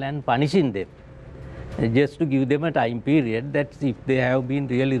trial and punishing them, just to give them a time period, that if they have been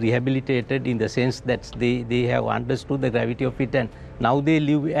really rehabilitated in the sense that they have understood the gravity of it and now they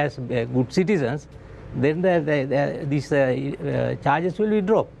live as good citizens, then these charges will be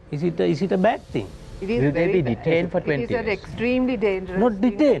dropped. Is it a bad thing? It is Will very they be bad. detained for 20 It is an years? extremely dangerous Not thing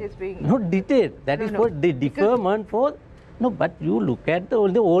that detained. is being... Not detained. That is for the deferment for... No, but you look at all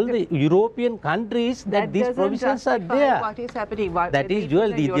the European countries that these doesn't provisions are justify there. What is happening? That is dual.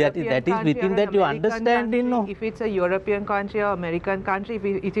 That is within that you understand, If it's a European country or American country,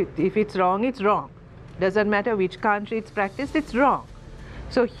 if it's wrong, it's wrong. Doesn't matter which country it's practiced, it's wrong.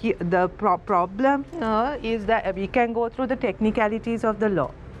 So the problem here is that we can go through the technicalities of the law.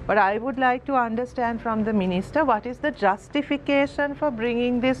 But I would like to understand from the minister, what is the justification for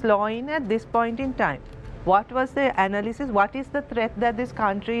bringing this law in at this point in time? What was the analysis? What is the threat that this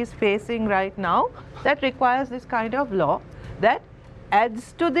country is facing right now that requires this kind of law that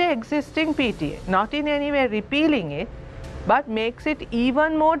adds to the existing PTA, not in any way repealing it, but makes it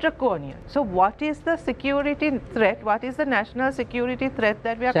even more draconian? So what is the security threat? What is the national security threat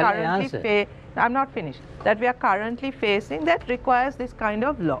that we are currently facing? I'm not finished. That we are currently facing that requires this kind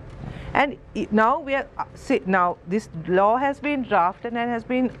of law. And now this law has been drafted and has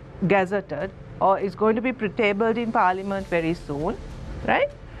been gazetted, or is going to be tabled in Parliament very soon, right?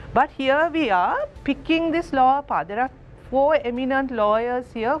 But here we are picking this law apart. There are 4 eminent lawyers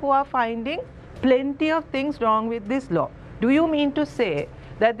here who are finding plenty of things wrong with this law. Do you mean to say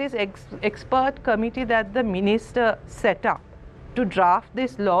that this expert committee that the minister set up to draft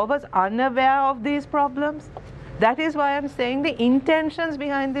this law was unaware of these problems? That is why I'm saying the intentions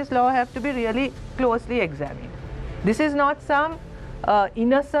behind this law have to be really closely examined. This is not some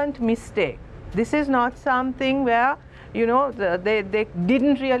innocent mistake. This is not something where, you know, they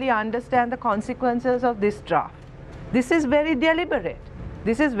didn't really understand the consequences of this draft. This is very deliberate.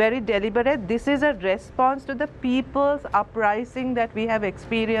 This is very deliberate. This is a response to the people's uprising that we have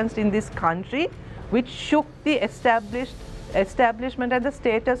experienced in this country, which shook the establishment and the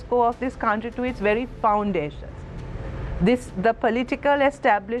status quo of this country to its very foundations. The political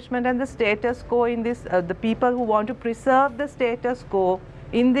establishment and the status quo in this, the people who want to preserve the status quo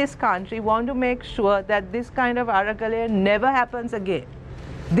in this country want to make sure that this kind of aragale never happens again.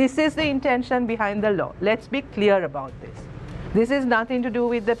 This is the intention behind the law. Let's be clear about this. This is nothing to do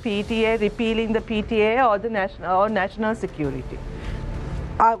with the PTA, repealing the PTA or the national security.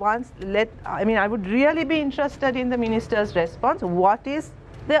 I would really be interested in the minister's response. What is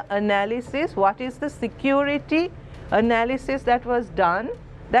the analysis? What is the security analysis that was done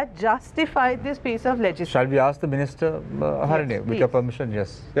that justified this piece of legislation? Shall we ask the minister, Harini, with your permission?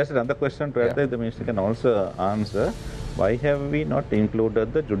 Yes. Just another question to the minister can also answer. Why have we not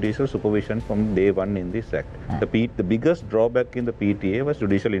included the judicial supervision from day one in this act? The biggest drawback in the PTA was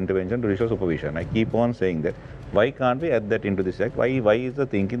judicial intervention, judicial supervision. I keep on saying that. Why can't we add that into this act? Why is the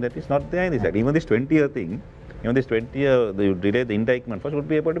thinking that it's not there in this act? Even this 20-year thing, even this 20-year, the delay the indictment first would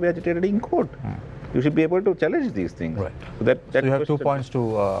be able to be agitated in court. You should be able to challenge these things. Right. So you have 2 points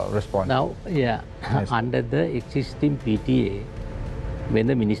to respond. Now, yeah, under the existing PTA, when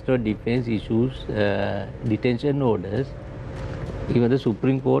the Minister of Defence issues detention orders, even the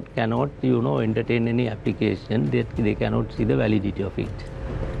Supreme Court cannot, entertain any application. They cannot see the validity of it.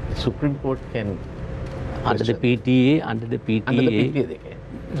 Supreme Court can under the PTA, Under the PTA they can.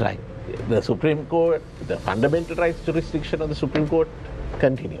 Right. The Supreme Court, the fundamental rights jurisdiction of the Supreme Court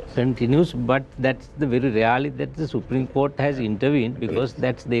continues, but that's the very reality that the Supreme Court has intervened, because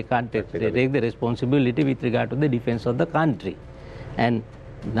they can't take the responsibility with regard to the defense of the country. And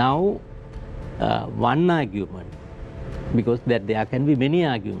now one argument, because there can be many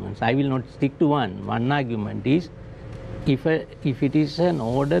arguments, I will not stick to one. One argument is, if it is an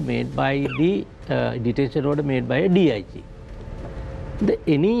order made by the detention order made by a DIG,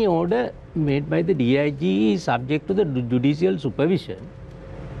 any order made by the DIG is subject to the judicial supervision.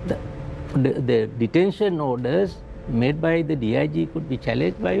 The detention orders made by the DIG could be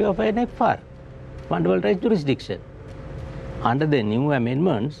challenged by of an FR, fundamental rights jurisdiction. Under the new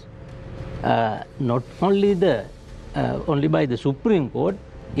amendments, not only only by the Supreme Court,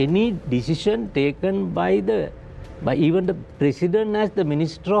 any decision taken by even the President as the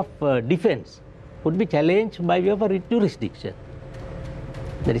Minister of Defence could be challenged by way of a writ jurisdiction.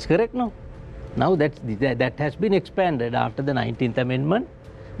 That is correct, no? Now that has been expanded after the 19th Amendment.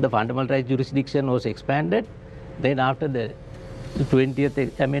 The fundamental rights jurisdiction was expanded. Then after the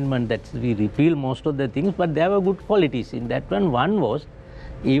 20th Amendment, we repeal most of the things, but there were good qualities in that one. One was,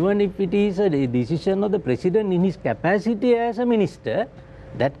 even if it is a decision of the President in his capacity as a minister,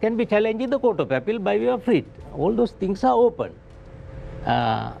 that can be challenged in the Court of Appeal by way of writ. All those things are open.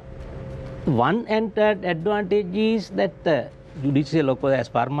 One advantage is that judicial, as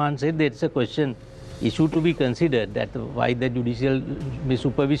Parman said, there is a question issue to be considered, that why the judicial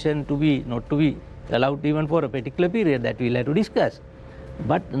supervision not to be allowed even for a particular period, that we will have to discuss.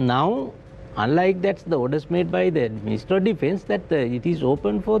 But now, unlike that, the orders made by the Minister of Defence, that it is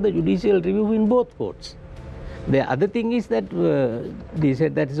open for the judicial review in both courts. The other thing is that they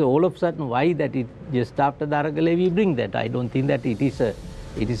said that is all of a sudden why that it just after the Aragale we bring that. I don't think that it is a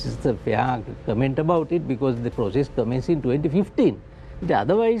fair comment about it, because the process commenced in 2015.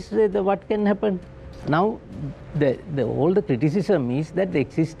 Otherwise, what can happen? Now, all the criticism is that the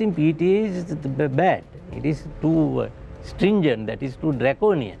existing PTA is bad. It is too stringent, that is too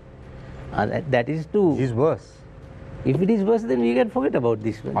draconian. That is too... It is worse. If it is worse, then we can forget about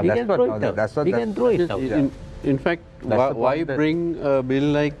this one. We can throw it out. We can throw it out. In fact, why bring a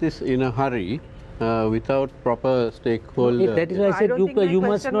bill like this in a hurry without proper stakeholder? That is why I said you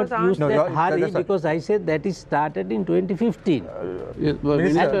must not use that hurry, because I said that is started in 2015. And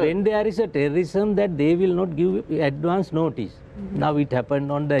when there is a terrorism, that they will not give advance notice. Now it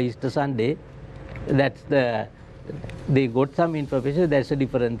happened on the Easter Sunday. They got some information, that's a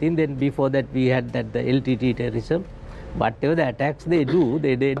different thing. Then before that we had the LTT terrorism. Whatever the attacks they do,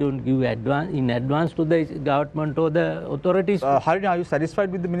 they don't give in advance to the government or the authorities. Harini, are you satisfied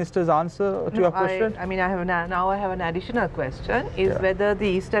with the minister's answer to your question? Now I have an additional question, is whether the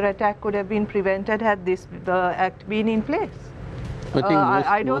Easter attack could have been prevented had the act been in place.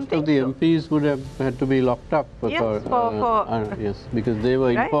 I think most of the MPs would have had to be locked up. Yes, because they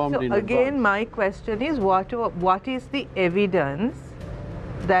were informed in advance. Again, my question is, what is the evidence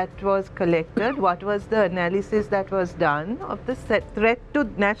that was collected? What was the analysis that was done of the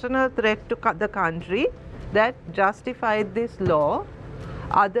national threat to the country that justified this law,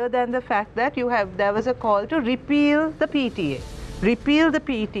 other than the fact that there was a call to repeal the PTA? Repeal the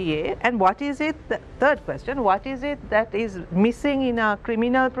PTA, and what is it, the third question, what is it that is missing in our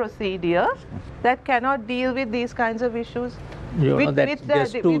criminal procedure that cannot deal with these kinds of issues? You know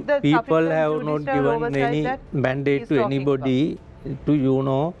that people have not given any mandate to anybody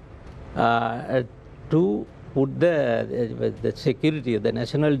to, to put the security of the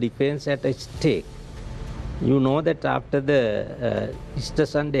national defense at a stake. You know that after the Easter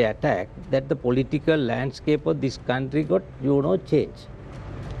Sunday attack, that the political landscape of this country got, changed.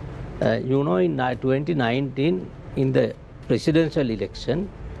 In 2019, in the presidential election,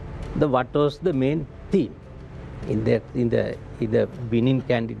 what was the main theme? In the winning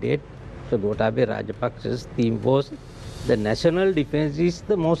candidate, so Gotabaya Rajapaksa's theme was the national defense is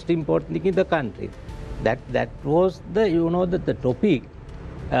the most important thing in the country. That was the topic.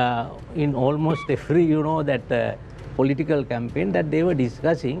 In almost every, political campaign that they were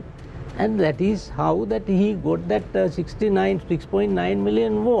discussing, and that is how that he got that 6.9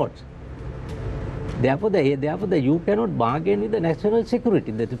 million votes. Therefore, you cannot bargain with the national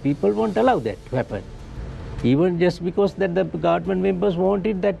security. That the people won't allow that to happen. Even just because that the government members want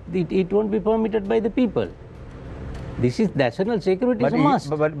it, that it won't be permitted by the people. This is national security is a must.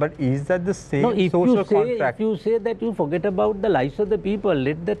 But is that the same social contract? If you say that you forget about the lives of the people,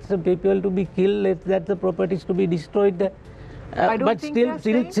 let that the people to be killed, let that the properties to be destroyed. But still,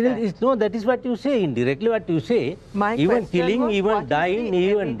 that is what you say, indirectly what you say. Even killing, even dying,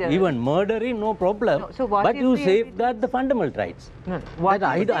 even murdering, no problem. No, so but you safeguard the fundamental rights. No,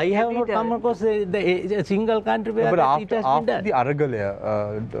 I have not come across a single country where but it has been after done. the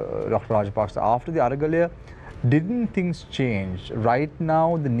Aragale, Dr. Rajapaksa, after the Aragale, didn't things change? Right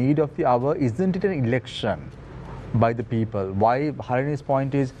now, the need of the hour, isn't it an election by the people? Why, Harini's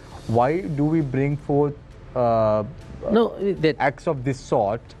point is, why do we bring forth acts of this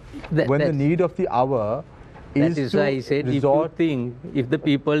sort when the need of the hour is that is to why I said, if the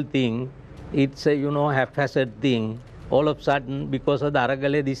people think it's a haphazard thing, all of a sudden because of the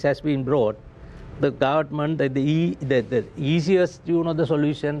Aragale this has been brought, the government, the easiest the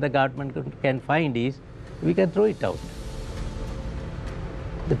solution the government can find is we can throw it out.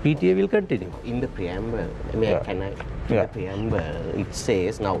 The PTA will continue. In the preamble, the preamble, it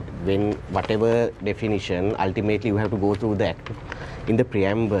says now when whatever definition, ultimately you have to go through the act. In the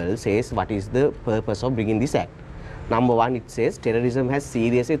preamble says what is the purpose of bringing this act. Number one, it says terrorism has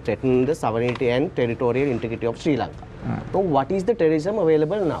seriously threatened the sovereignty and territorial integrity of Sri Lanka. So what is the terrorism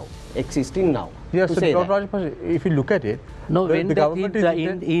available now, existing now? Yes, so Dr. Rajapaksa, if you look at it, no, the government is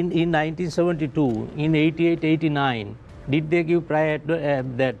in 1972, in 88, 89, did they give prior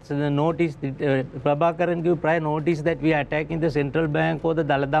that the notice? Prabhakaran give prior notice that we are attacking the central bank or the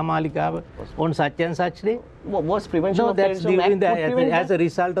Dalada Malika on such and such day? Was prevention of that's terrorism as a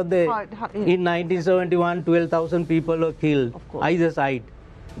result of the in 1971, 12,000 people were killed either side.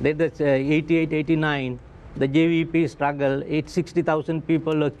 Then the 88, 89, the JVP struggle, 60,000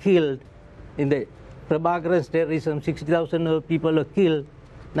 people were killed. In the Prabhakaran's terrorism, 60,000 people were killed.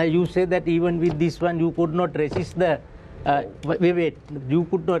 Now you say that even with this one you could not resist the you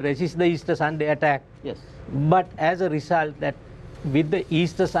could not resist the Easter Sunday attack. Yes. But as a result, that with the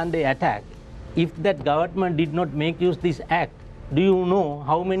Easter Sunday attack, if that government did not make use this act, do you know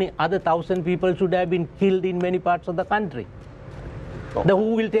how many other 1,000 people should have been killed in many parts of the country?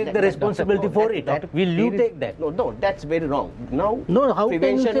 Who will take the responsibility for it? Will you take that? No, that's very wrong. Now, how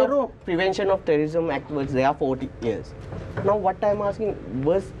can you say wrong? Prevention of Terrorism Act was there 40 years. Now, what I'm asking,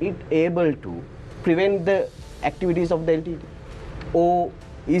 was it able to prevent the activities of the LTT or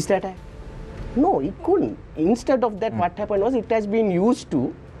East attack? No, it couldn't. Instead of that, what happened was it has been used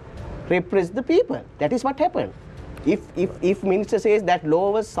to repress the people. That is what happened. If minister says that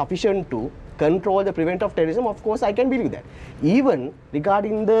law was sufficient to control the prevent of terrorism, of course I can believe that. Even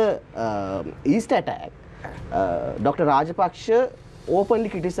regarding the East attack, Dr. Rajapaksa openly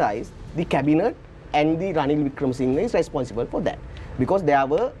criticized the cabinet, and the Ranil Wickremesinghe is responsible for that because there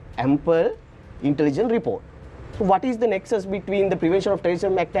were ample intelligence report. So what is the nexus between the Prevention of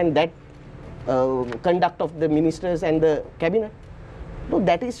Terrorism Act and that conduct of the ministers and the cabinet? No,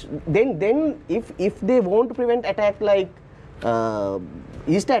 that is then if they want to prevent attack like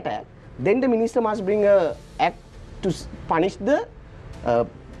East attack, then the minister must bring a act to punish the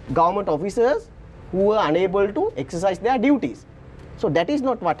government officers who were unable to exercise their duties. So that is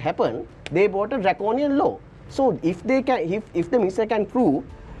not what happened. They brought a draconian law. So if they can, if the minister can prove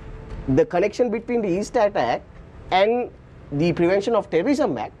the connection between the East attack and the Prevention of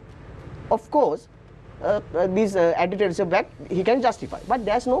Terrorism Act, of course, this Anti-Terrorism Act he can justify. But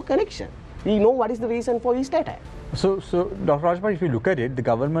there's no connection. We know what is the reason for his attack. So Dr. Rajbhai, if you look at it, the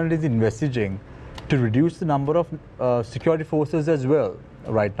government is envisaging to reduce the number of security forces as well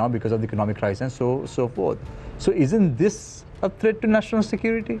right now because of the economic crisis and so forth. So isn't this a threat to national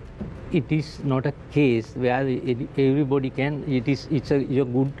security? It is not a case where everybody can, it's a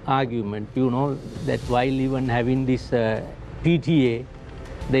good argument, you know, that while even having this PTA,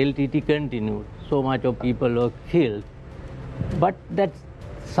 the LTT continued, so much of people were killed. But that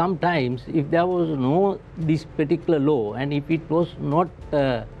sometimes if there was no this particular law and if it was not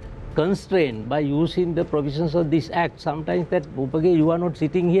constrained by using the provisions of this act, sometimes that, okay, you are not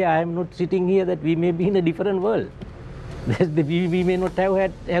sitting here, I am not sitting here, that we may be in a different world. We may not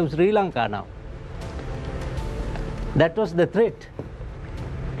have Sri Lanka now. That was the threat.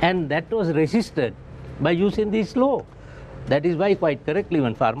 And that was resisted by using this law. That is why, quite correctly,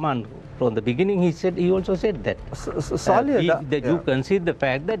 when Farman, from the beginning, he also said that. You concede the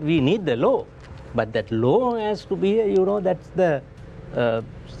fact that we need the law. But that law has to be, you know, that's the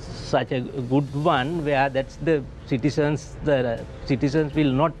such a good one where that's the citizens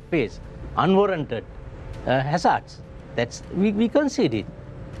will not face unwarranted hazards. That's we concede it.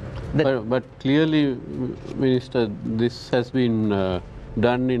 But clearly, Minister, this has been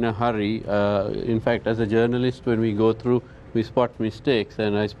done in a hurry. In fact, as a journalist, when we go through, we spot mistakes,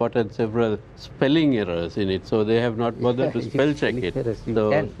 and I spotted several spelling errors in it. So they have not bothered to spell check it.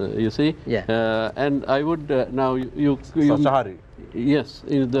 So you see, and I would now you such a hurry. Yes,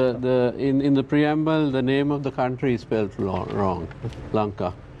 in the preamble, the name of the country is spelled wrong,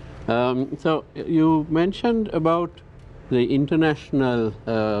 Lanka. So you mentioned about the international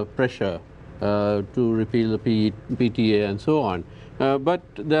pressure to repeal the PTA and so on. But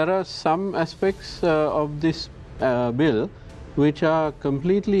there are some aspects of this bill which are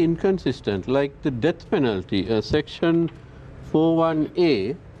completely inconsistent, like the death penalty. Section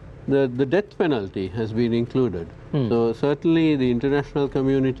 41A, the death penalty has been included. So certainly the international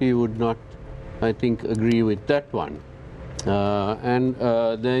community would not, I think, agree with that one. And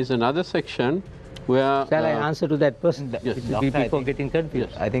there is another section where... Shall I answer to that person? Yes. Before getting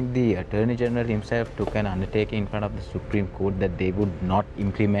confused. I think the Attorney General himself took an undertaking in front of the Supreme Court that they would not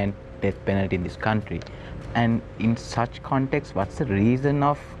implement death penalty in this country. And in such context, what's the reason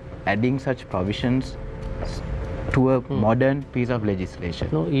of adding such provisions to a modern piece of legislation?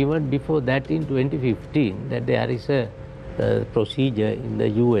 No, even before that in 2015, that there is a procedure in the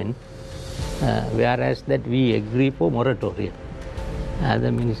UN, whereas that we agree for moratorium.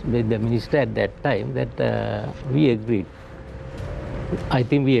 The minister at that time that we agreed. I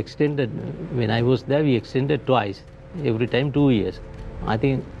think we extended, when I was there, we extended twice, every time 2 years. I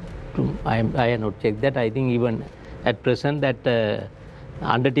think, I have not checked that, I think even at present that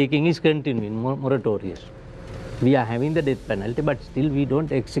undertaking is continuing, moratorium. We are having the death penalty, but still we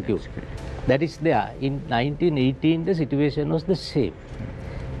don't execute. That is there. In 1918, the situation was the same.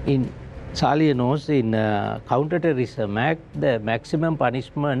 In Salia knows, in Counter-Terrorism Act, the maximum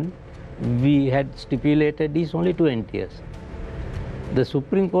punishment we had stipulated is only 20 years. The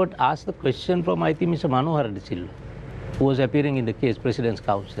Supreme Court asked the question from, I think, Mr. Manohar De Silva, who was appearing in the case, President's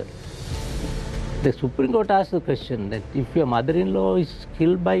Counsel. The Supreme Court asked the question that if your mother-in-law is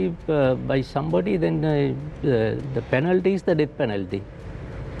killed by somebody, then the penalty is the death penalty.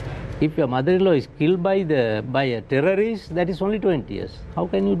 If your mother-in-law is killed by a terrorist, that is only 20 years. How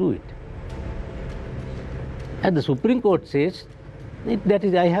can you do it? And the Supreme Court says, that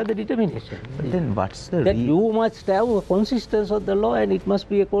is, I have the determination. But then what's the that you must have a consistency of the law and it must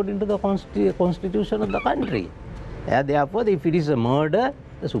be according to the constitution of the country. Therefore, if it is a murder,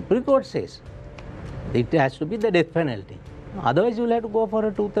 the Supreme Court says, it has to be the death penalty. Otherwise, you will have to go for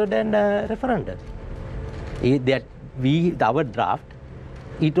a two-third and referendum. Our draft,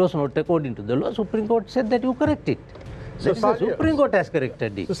 it was not according to the law. Supreme Court said that you correct it. So the Supreme Court has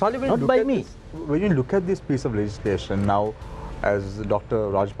corrected it, not by me. When you look at this piece of legislation now, as Dr.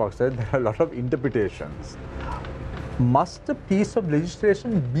 Rajpak said, there are a lot of interpretations. Must a piece of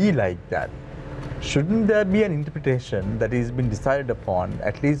legislation be like that? Shouldn't there be an interpretation that is been decided upon,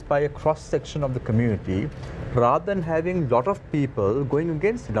 at least by a cross-section of the community, rather than having a lot of people going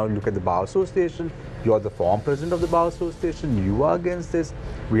against it? Now look at the Bar Association, you are the former president of the Bar Association, you are against this.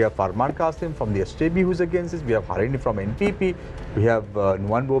 We have Farman Qasim from the SJB who's against this, we have Harini from NPP, we have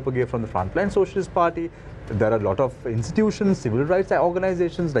Nuwan Bopage from the Frontline Socialist Party. There are a lot of institutions, civil rights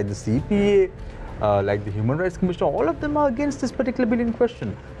organizations like the CPA, like the Human Rights Commission, all of them are against this particular bill in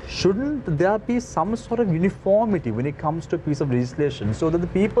question. Shouldn't there be some sort of uniformity when it comes to a piece of legislation so that the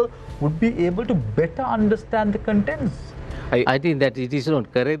people would be able to better understand the contents? I think that it is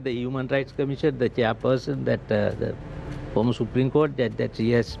not correct. The Human Rights Commission, the chairperson, that the former Supreme Court, that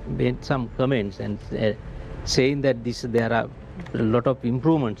she has made some comments and saying that there are a lot of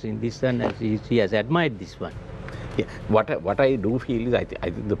improvements in this, and she has admired this one. Yeah. What I do feel is I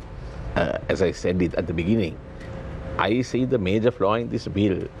think as I said it at the beginning, I see the major flaw in this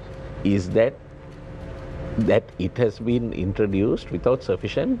bill is that it has been introduced without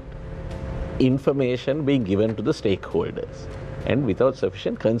sufficient information being given to the stakeholders and without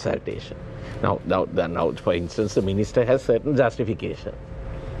sufficient consultation. Now, for instance, the minister has certain justification.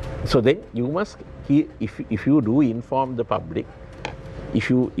 So then you must, if you do inform the public, if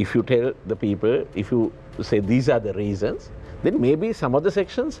you tell the people, if you say these are the reasons, then maybe some of the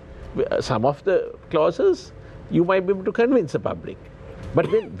sections, some of the clauses, you might be able to convince the public. But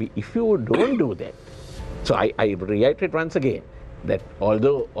then if you don't do that, so I reiterate once again that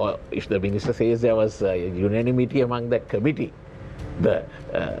although if the minister says there was unanimity among that committee, but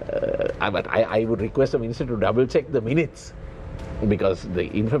I would request the minister to double check the minutes, because the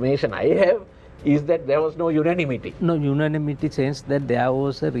information I have is that there was no unanimity. No unanimity sense that there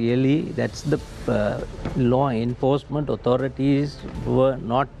was a really, that's the law enforcement authorities were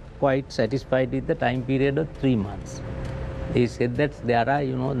not quite satisfied with the time period of 3 months. They said that there are,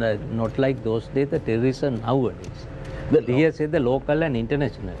 not like those days, the terrorism nowadays. Here said the local and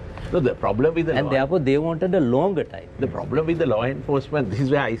international. No, the problem with the and therefore they wanted a longer time. The problem with the law enforcement, this is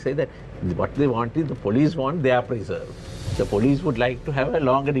where I say that what they want is the police want their preserve. The police would like to have a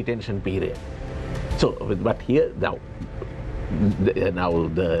longer detention period. So, but here now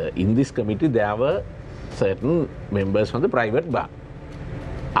in this committee there were certain members from the private bar.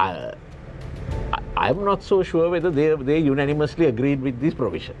 I'm not so sure whether they unanimously agreed with these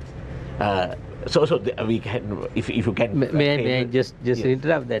provisions. We can, if you can. May I just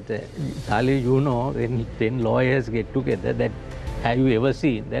interrupt that? Ali, when 10 lawyers get together, that have you ever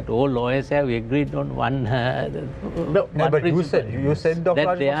seen that all lawyers have agreed on one? No, but you said, Dr.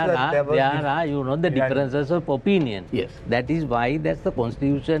 that there are the differences of opinion. Yes. That is why that's the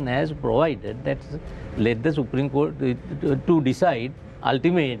Constitution has provided that let the Supreme Court to decide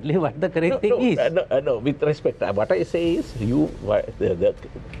ultimately what the correct thing is. No, with respect, what I say is you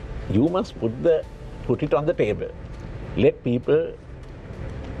must put it on the table. Let people,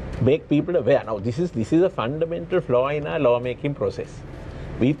 make people aware. Now, this is a fundamental flaw in our lawmaking process.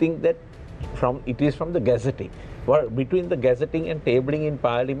 We think that it is from the gazetting. Well, between the gazetting and tabling in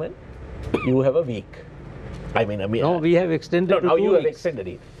Parliament, you have a week. No, we have extended to 2 now you have weeks. extended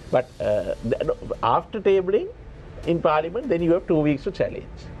it. But after tabling in Parliament, then you have 2 weeks to challenge.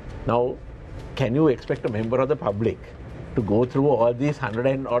 Now, can you expect a member of the public to go through all these 100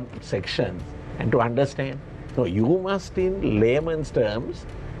 and odd sections and to understand? No, you must in layman's terms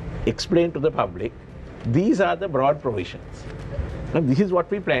explain to the public, these are the broad provisions. And this is what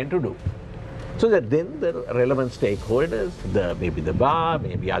we plan to do. So that then the relevant stakeholders, maybe the bar,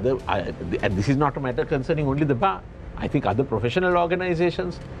 maybe other, and this is not a matter concerning only the bar. I think other professional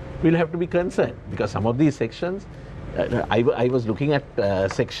organizations will have to be concerned, because some of these sections, I was looking at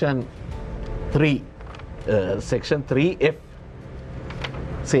section 3. Section 3F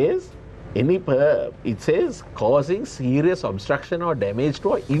says, it says causing serious obstruction or damage to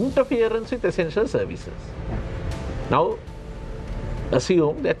or interference with essential services. Now,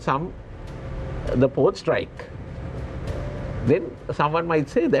 assume that the port strike, then someone might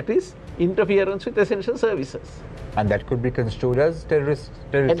say that is interference with essential services. And that could be construed as terrorism.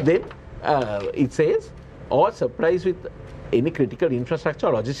 And then it says, or supplies with any critical infrastructure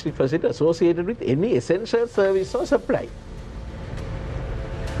or logistic facility associated with any essential service or supply.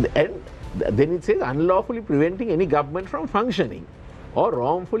 And then it says unlawfully preventing any government from functioning or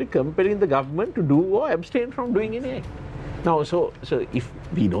wrongfully compelling the government to do or abstain from doing any act. Now, so if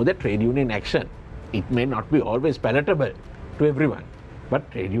we know that trade union action, it may not be always palatable to everyone, but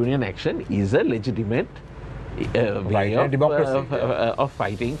trade union action is a legitimate way of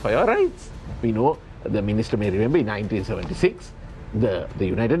fighting for your rights. We know, the minister may remember in 1976, the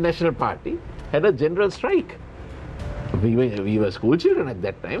United National Party had a general strike. We were school children at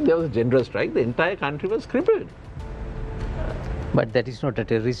that time. There was a general strike. The entire country was crippled. But that is not a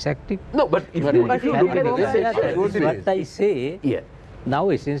terrorist active. No, but if you look at what I say, yeah. Now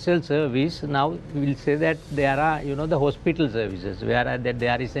essential service, now we'll say that there are, the hospital services, where that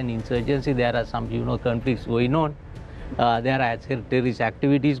there is an insurgency, there are some, conflicts going on, there are terrorist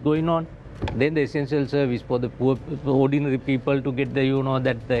activities going on. Then the essential service for the poor, ordinary people to get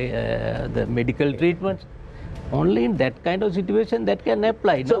the, the medical treatments. Only in that kind of situation that can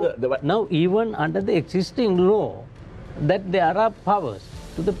apply. So now even under the existing law, that there are powers.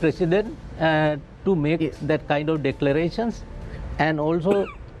 to the president to make that kind of declarations and also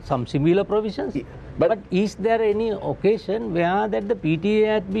some similar provisions. But is there any occasion where that the PTA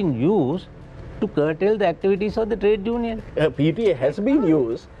had been used to curtail the activities of the trade union? PTA has been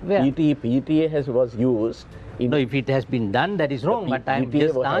used. Where? PTA was used. No, if it has been done, that is wrong. But I am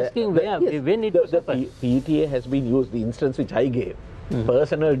just asking where, when it was happened. PTA has been used. The instance which I gave,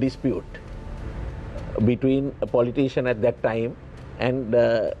 personal dispute between a politician at that time and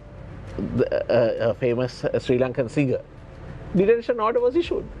a famous Sri Lankan singer. Detention order was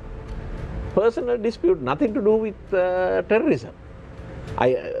issued. Personal dispute, nothing to do with terrorism.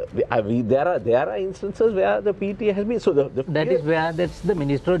 There are instances where the PTA has been. So that is where the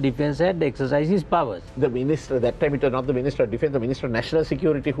Minister of Defence had exercised his powers. The minister, that time it was not the Minister of Defence, the Minister of National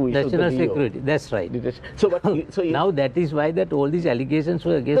Security who issued National the DO. Security, that's right. So now that is why that all these allegations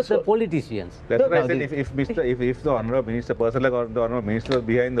were against the politicians. That's why I said if the Honourable Minister, person like the Honourable Minister was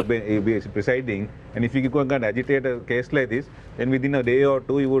behind the presiding, and if you go and agitate a case like this, then within a day or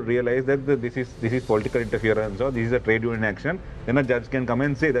two you would realize that this is political interference or this is a trade union action. Then a judge can come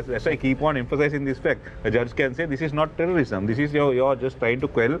and say, that's why I keep on emphasizing this fact. A judge can say this is not terrorism, this is you're just trying to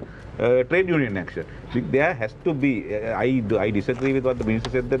quell trade union action. There has to be, I disagree with what the minister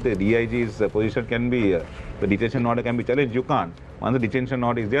said that the DIG's position can be, the detention order can be challenged. You can't. Once the detention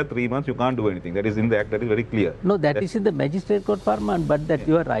order is there, 3 months, you can't do anything. That is in the act, that is very clear. No, that is in the magistrate court farman, but that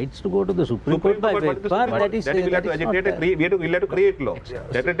your rights to go to the Supreme Court by waiver, that is we'll have to create law.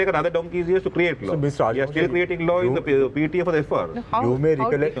 That will take another donkey's years to create law. So, we are still creating law in the PTA for the FR. How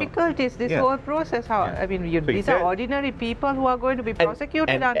difficult is this whole process? I mean, these are ordinary people who are going to be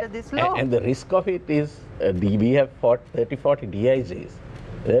prosecuted under this law. And the risk of it is, we have fought 30-40 DIGs.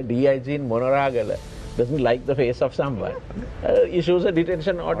 The DIG in Monoragala doesn't like the face of someone, issues a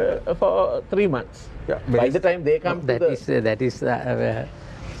detention order for 3 months. By the time they come that is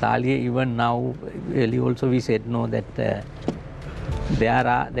Salia, even now, early also we said no, that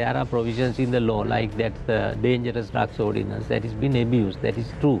there are provisions in the law like that dangerous drugs ordinance that has been abused, that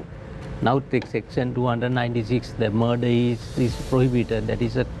is true. Now take section 296, the murder is prohibited, that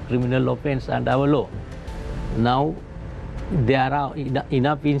is a criminal offence under our law. Now there are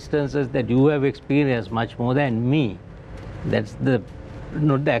enough instances that you have experienced much more than me. That's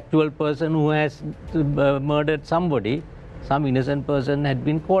not the actual person who has murdered somebody. Some innocent person had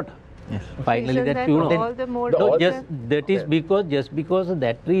been caught. Yes. Finally, that you know. That is because of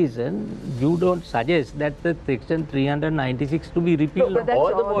that reason, you don't suggest that the section 396 to be repealed. No, but all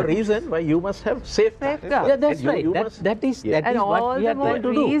the more reason why you must have safeguards. Yeah, that's right. That is what we are trying to do. And all the more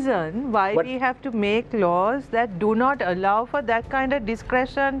reason why we have to make laws that do not allow for that kind of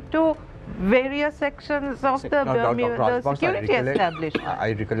discretion to various sections of the security establishment.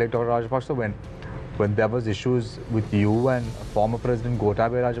 I recollect, Dr. Rajapaksa, when there was issues with you and former President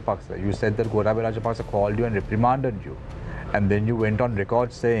Gotabaya Rajapaksa, you said that Gotabaya Rajapaksa called you and reprimanded you. And then you went on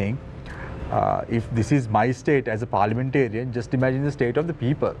record saying, if this is my state as a parliamentarian, just imagine the state of the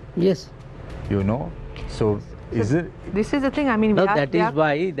people. Yes. You know, so is it? This is the thing, I mean, that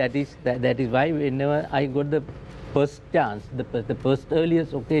is why whenever I got the first chance, the first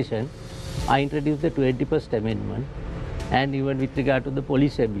earliest occasion, I introduced the 21st Amendment. And even with regard to the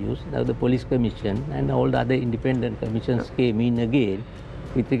police abuse, now the police commission and all the other independent commissions came in again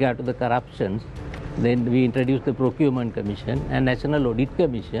with regard to the corruptions. Then we introduced the procurement commission and national audit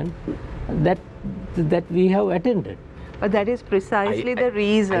commission that we have attended. But that is precisely the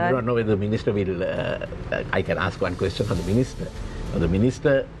reason. I do not know whether the minister will, I can ask one question for the minister. The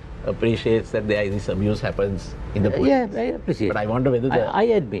minister appreciates that this abuse happens in the police. Yeah, I appreciate. But I wonder whether I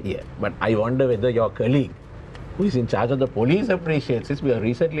admit. Yeah, but I wonder whether your colleague who is in charge of the police appreciates this, because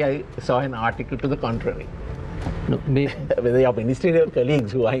recently I saw an article to the contrary. No, whether your ministerial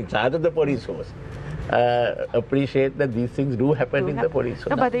colleagues who are in charge of the police force appreciate that these things do happen in the police force.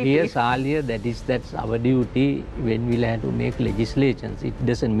 No, but yes, earlier that's our duty when we have to make legislations. It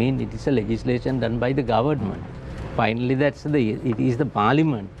doesn't mean it is a legislation done by the government. Finally, it is the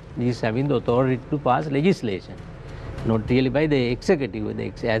parliament is having the authority to pass legislation, not really by the executive.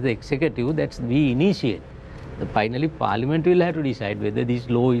 As the executive, that's we initiate. Finally, Parliament will have to decide whether this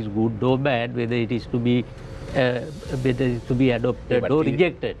law is good or bad, whether it is to be adopted or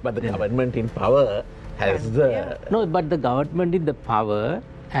rejected. But the government in power has the... No, but the government in the power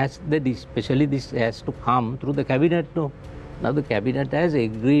has especially this has to come through the cabinet. No, now the cabinet has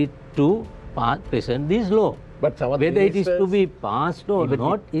agreed to present this law. But whether it is to be passed or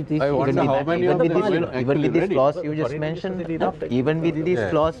not, it is. I wonder how many of them even with this clause you just mentioned, even with this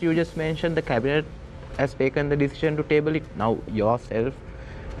clause you just mentioned, the cabinet has taken the decision to table it. Now yourself,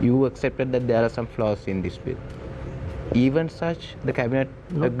 you accepted that there are some flaws in this bill. even such, the cabinet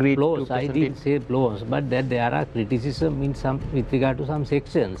agreed to Flaws, I present didn't it. say flaws, but that there are criticism in some with regard to some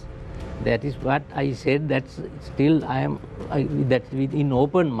sections. That is what I said. That's still that in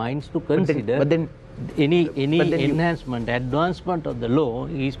open minds to consider. But then any but advancement of the law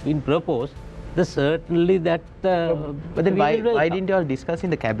is been proposed. Certainly that. But then why didn't you all discuss in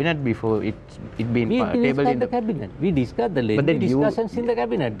the cabinet before it been tabled in the cabinet? We discussed the lengthy discussions in the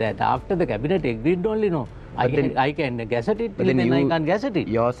cabinet. That after the cabinet agreed only, no. I can gazette it, but then I can't gazette it.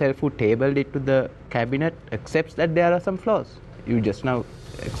 Yourself who tabled it to the cabinet accepts that there are some flaws. You just now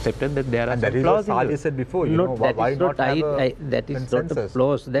accepted that there are some flaws. And that is what Sali said before. Why not have a that is not a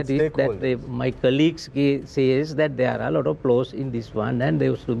flaws. That is that my colleagues says that there are a lot of flaws in this one and they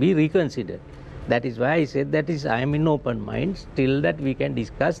have to be reconsidered. That is why I said that is I am in open mind. Still that we can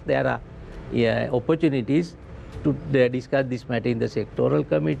discuss. There are opportunities to discuss this matter in the sectoral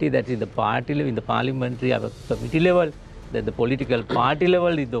committee, that is in the party level, in the parliamentary committee level, that the political party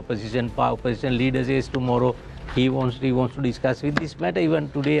level, if the opposition leader says tomorrow he wants to discuss with this matter. Even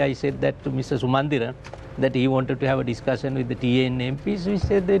today I said that to Mr. Sumandiran that he wanted to have a discussion with the TN MPs. We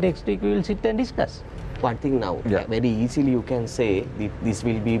said the next week we will sit and discuss. One thing now, very easily you can say this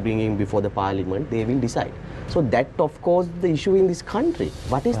will be bringing before the parliament, they will decide. So that of course the issue in this country.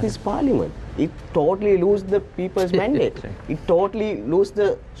 What is this parliament? It totally lose the people's mandate. It totally lose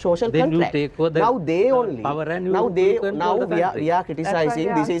the social then contract. You take over the now they only. Power and now they now the we are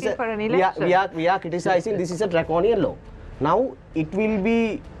criticizing this is a we are criticizing this is a draconian law. Now it will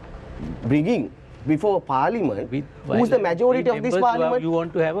be bringing before parliament, who's the majority of this parliament? You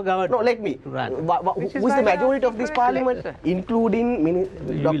want to have a government? No, let me. Who's the majority of this parliament? Including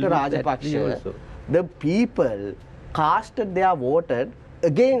Dr. Rajapaksa. The people casted their voted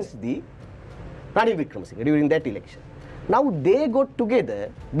against the Ranil Wickremesinghe during that election. Now they got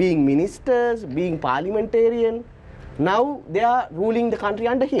together, being ministers, being parliamentarian. Now they are ruling the country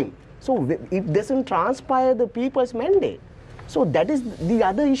under him. So it doesn't transpire the people's mandate. So that is the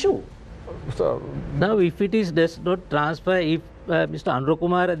other issue. So, now, if it does not transfer, if Mr.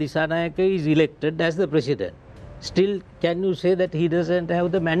 Anurakumara Disanayake is elected as the president, still can you say that he doesn't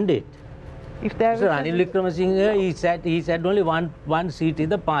have the mandate? If there Mr. Ranil Wickremesinghe, he said only one seat in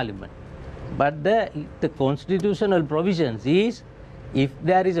the parliament. But the constitutional provisions is, if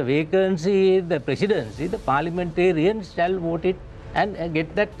there is a vacancy in the presidency, the parliamentarians shall vote it and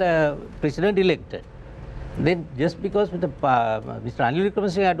get that president elected. Then just because Mr. Ranil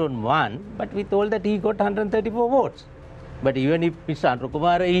Wickremesinghe had won one, but we told that he got 134 votes. But even if Mr.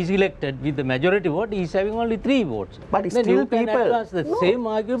 Anurakumara is elected with the majority vote, he is having only 3 votes. But then still you can people advance the same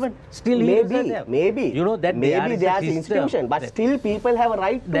argument. Still maybe you know that maybe there is institution, but still people have a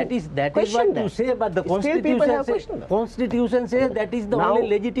right to that is what you say. But the constitution says that is the only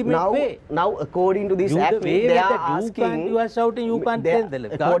legitimate way. Now according to this act, they are asking. You are shouting. You can't tell the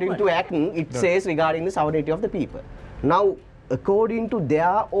according to act, it says regarding the sovereignty of the people. Now according to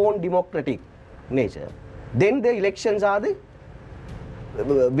their own democratic nature, then the elections are the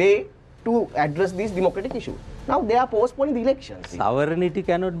way to address these democratic issues. Now they are postponing the elections. Sovereignty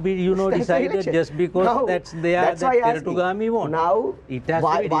cannot be, decided just because now, that's Teratugami want. Now, it has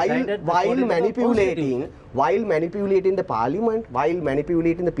to be decided while manipulating the parliament, while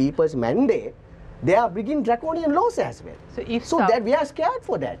manipulating the people's mandate, they are bringing draconian laws as well. So that we are scared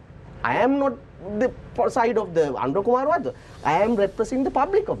for that. I am not the side of the Anurakumara. I am representing the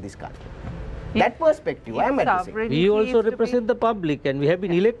public of this country. That perspective, I am addressing. We also represent the public and we have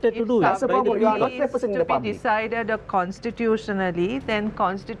been elected to do it. That's the problem. You are not representing the public. If decided constitutionally, then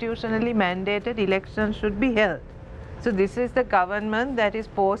constitutionally mandated elections should be held. So this is the government that is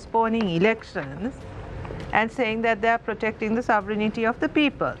postponing elections and saying that they are protecting the sovereignty of the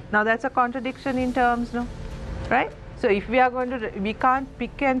people. Now that's a contradiction in terms, no? Right? So if we are going to, we can't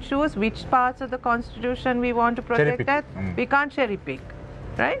pick and choose which parts of the constitution we want to protect that. We can't cherry pick,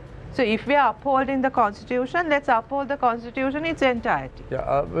 right? So if we are upholding the constitution, let's uphold the constitution in its entirety.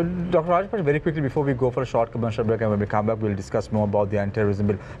 Yeah, Dr. Rajapaksa, very quickly before we go for a short commercial break, and when we come back, we'll discuss more about the anti-terrorism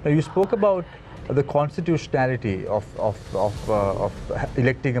bill. Now, you spoke about the constitutionality of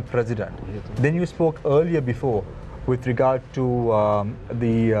electing a president. Then you spoke earlier before with regard to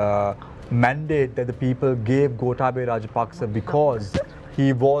the mandate that the people gave Gotabaya Rajapaksa because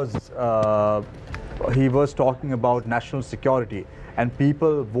he was talking about national security. And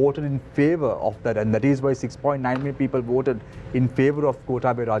people voted in favor of that, and that is why 6.9 million people voted in favor of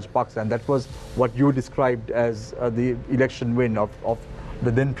Gotabaya Rajapaksa, and that was what you described as the election win of the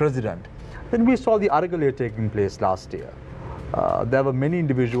then president. Then we saw the Aragalaya taking place last year. There were many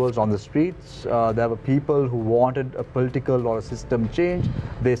individuals on the streets. There were people who wanted a political or a system change.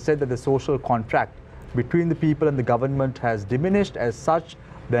 They said that the social contract between the people and the government has diminished. As such,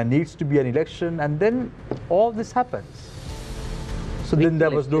 there needs to be an election, and then all this happens. So then there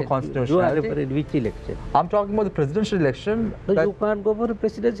was no constitutionality. You are referring which election? I'm talking about the presidential election. No, you can't go for a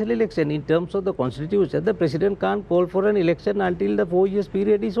presidential election. In terms of the constitution, the president can't call for an election until the 4 years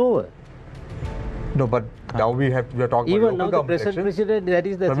period is over. No, but now we are talking Even about now local the government present elections. president, that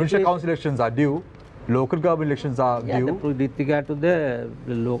is the Provincial situation. council elections are due. Local government elections are Yeah, due. with regard to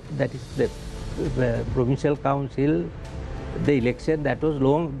that is the provincial council, the election that was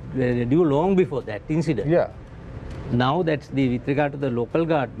due long before that incident. Yeah. Now that's with regard to the local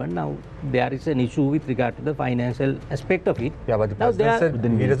government. Now there is an issue with regard to the financial aspect of it. Yeah, but the now president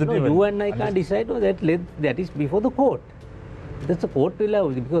said he doesn't even you and I can't decide. No, that is before the court. That's the court will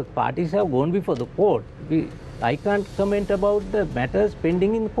have, because parties have gone before the court. I can't comment about the matters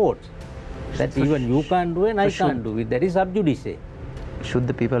pending in courts. That even you can't do and I can't do it. That is sub judice. Should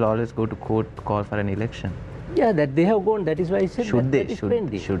the people always go to court to call for an election? Yeah, that they have gone. That is why I said Should that, they? that is Should-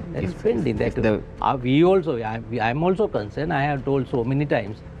 pending. should- That is if- pending. if That the- we also. I'm also concerned. I have told so many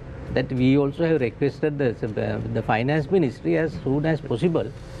times that we also have requested the finance ministry as soon as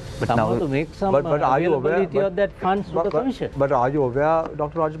possible, But somehow now- to make some But are you aware? availability of that funds to the commission. But are you aware,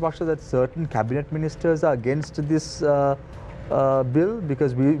 Dr. Rajapaksa, that certain cabinet ministers are against this bill?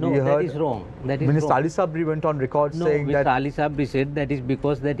 Because we No, heard that is wrong. That is Minister wrong. Ali Sabri went on record No, saying Mr. that Ali Sabri said that is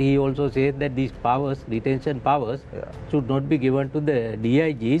because that he also said that these powers, detention powers, Yeah. should not be given to the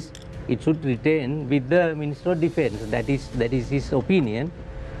DIGs. It should retain with the Minister of Defence. That is his opinion.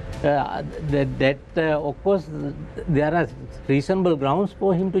 Of course, there are reasonable grounds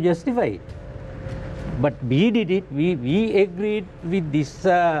for him to justify it. But we did it. We agreed with this.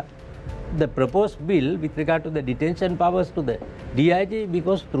 The proposed bill with regard to the detention powers to the DIG,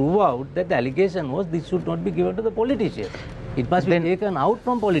 because throughout that the allegation was this should not be given to the politicians. It must be taken out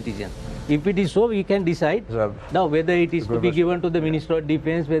from politicians. If it is so, we can decide now whether it is to be given to the Minister of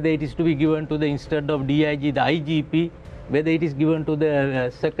Defence, whether it is to be given to the, instead of DIG, the IGP, whether it is given to the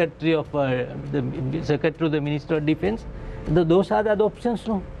Secretary of the Minister of Defence. Those are the other options.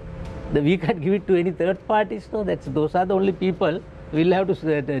 No, we can't give it to any third parties. No, those are the only people. We'll have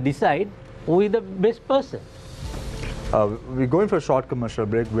to decide who is the best person. we're going for a short commercial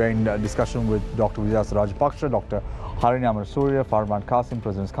break. We're in discussion with Dr. Vijayasa Rajapaksa, Dr. Harini Amarasuriya, Farman Qasim,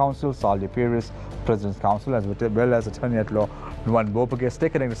 President's Counsel, Saldi Pieris, President's Counsel, as well as Attorney at Law Nuwan Bopake. Stay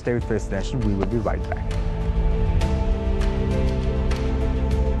connected, stay with Face the Nation. We will be right back.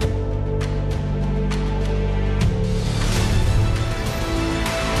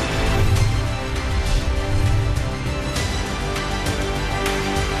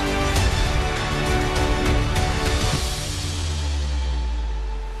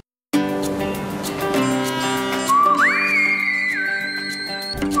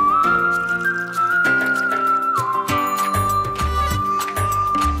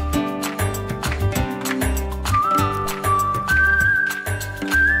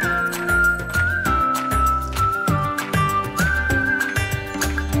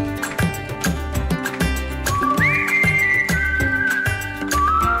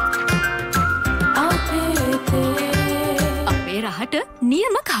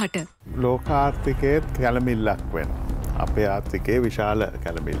 නියම කහට ලෝකාර්ථිකයත් කැළමිල්ලක් වෙන. අපේ ආර්ථිකය විශාල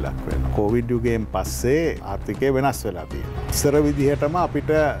කැළමිල්ලක් වෙන. Covid යුගයෙන් පස්සේ ආර්ථිකය වෙනස් වෙලා තියෙනවා. ඉස්සර විදිහටම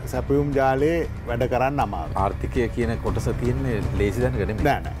අපිට සැපයුම් ජාලේ වැඩ කරන්න අමාරුයි. ආර්ථිකය කියන කොටස තියෙන්නේ ලේසි දැනක නෙමෙයි.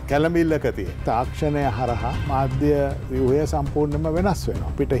 නෑ නෑ කැළමිල්ලක තියෙන. තාක්ෂණය හරහා මාධ්‍ය ව්‍යුහය සම්පූර්ණයෙන්ම වෙනස් වෙනවා.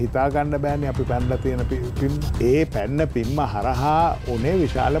 අපිට හිතා ගන්න බෑනේ අපි පැනලා තියෙන පිම්ම. ඒ පැන්න පිම්ම හරහා උනේ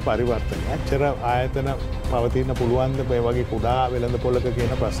විශාල පරිවර්තනයක්. ඇත්තට ආයතන පවතින්න පුළුවන්ද මේ වගේ කුඩා වෙළඳ පොළක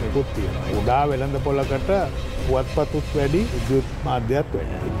කියන ප්‍රශ්නකුත් තියෙනවා. කුඩා වෙළඳ පොළකට පුවත්පතුත් වැඩි විද්‍යුත් මාධ්‍යත්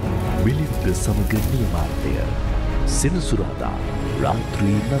වැඩි. විලිද්ද සමග නියමාර්ථය සෙනසුරාදා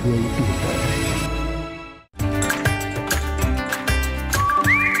රාත්‍රී 9:30.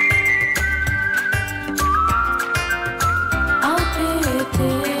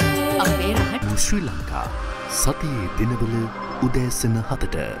 ශ්‍රී ලංකා සතියේ දිනවල උදෑසන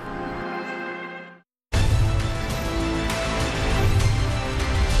 7ට.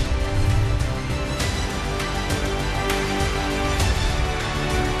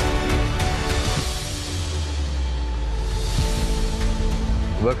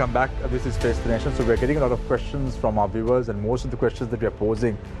 Welcome back. This is Face the Nation. So we're getting a lot of questions from our viewers, and most of the questions that we are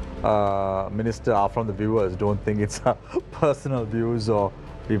posing, Minister, are from the viewers. Don't think it's personal views or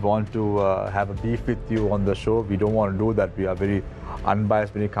we want to have a beef with you on the show. We don't want to do that. We are very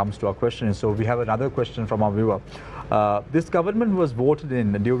unbiased when it comes to our questions. So we have another question from our viewer. This government was voted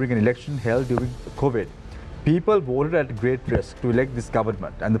in during an election held during COVID. People voted at great risk to elect this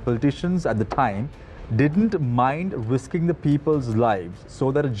government, and the politicians at the time didn't mind risking the people's lives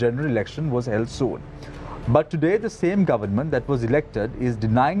so that a general election was held soon. But today, the same government that was elected is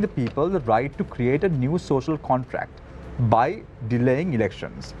denying the people the right to create a new social contract by delaying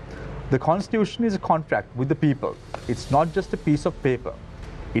elections. The Constitution is a contract with the people. It's not just a piece of paper.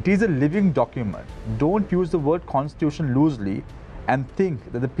 It is a living document. Don't use the word Constitution loosely and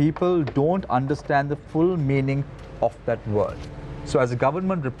think that the people don't understand the full meaning of that word. So as a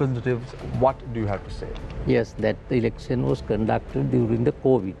government representative, what do you have to say? Yes, that the election was conducted during the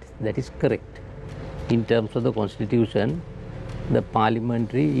COVID. That is correct. In terms of the Constitution, the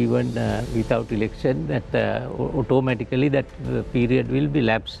parliamentary, even without election, that automatically that period will be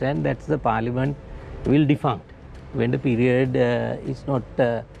lapsed, and that's the parliament will defunct when the period is not,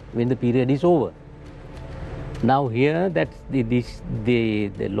 when the period is over. Now here, that's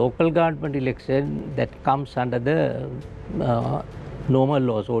the local government election that comes under the normal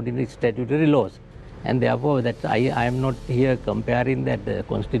laws, ordinary statutory laws, and therefore that I am not here comparing that the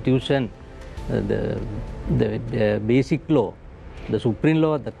Constitution, the basic law, the supreme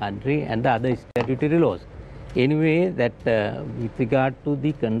law of the country, and the other statutory laws. Anyway, that with regard to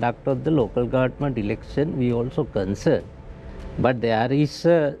the conduct of the local government election, we also concerned. But there is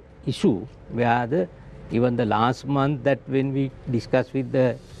a issue where even the last month that when we discussed with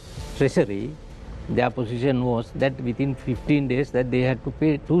the Treasury, their position was that within 15 days that they had to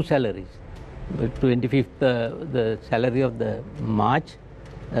pay 2 salaries. The 25th, the salary of the March,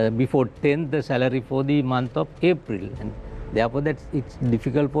 before 10th, the salary for the month of April. And therefore, it's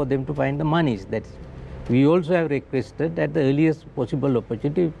difficult for them to find the monies. We also have requested at the earliest possible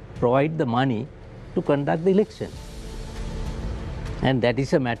opportunity provide the money to conduct the election. And that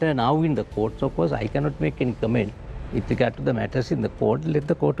is a matter now in the courts. Of course, I cannot make any comment with regard to the matters in the court. Let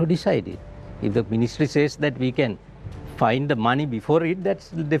the court decide it. If the ministry says that we can find the money before it, that's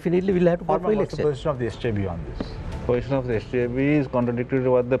definitely will have to go for election. What's the position of the SJB on this? Position of the SJB is contradictory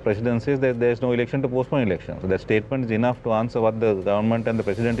to what the president says, that there is no election to postpone election. So that statement is enough to answer what the government and the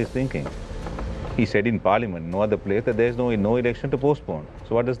president is thinking. He said in parliament, no other place, that there is no election to postpone.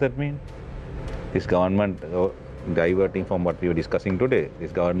 So what does that mean? This government, diverting from what we were discussing today,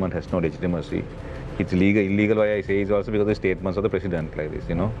 this government has no legitimacy. It's illegal why I say is also because of the statements of the president like this,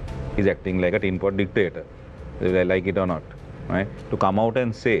 He's acting like a tin pot dictator, whether I like it or not, right? To come out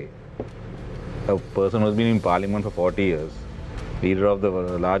and say, a person who's been in parliament for 40 years, leader of the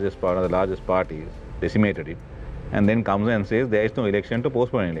largest parties, decimated it, and then comes and says there is no election to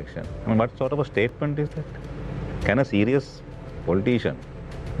postpone an election. I mean, what sort of a statement is that? Can a serious politician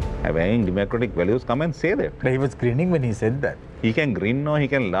having democratic values come and say that? But he was grinning when he said that. He can grin or he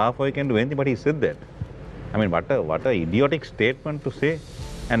can laugh or he can do anything, but he said that. I mean, what a idiotic statement to say.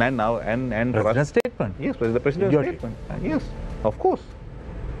 President's statement? Yes, the president's idiotic statement. Yes, of course.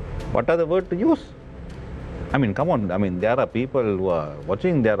 What are the words to use? I mean, come on. I mean, there are people who are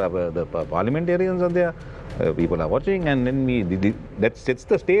watching. There are the parliamentarians are there. People are watching, and then that sets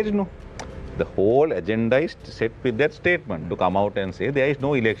the stage, The whole agenda is set with that statement to come out and say there is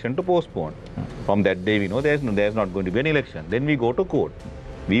no election to postpone. From that day, we know there is not going to be an election. Then we go to court.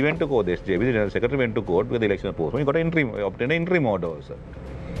 We went to court. The SJB, the General Secretary, went to court with the election postponed. We got obtained an interim order also.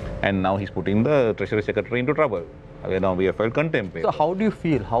 And now he's putting the Treasury Secretary into trouble. Now we have felt contempt. So how do you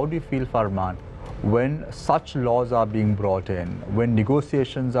feel? How do you feel, Farman, when such laws are being brought in, when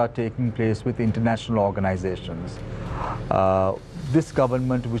negotiations are taking place with international organizations, this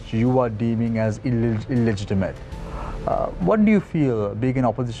government which you are deeming as illegitimate, what do you feel being an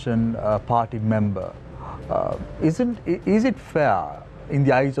opposition party member? Is it fair in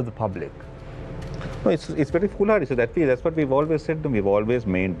the eyes of the public? No, it's very foolhardy. So that's what we've always said. We've always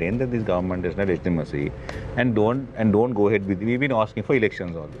maintained that this government has no legitimacy, and don't go ahead with. We've been asking for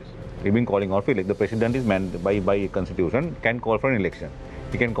elections always. We've been calling out for elections. The president is by constitution can call for an election.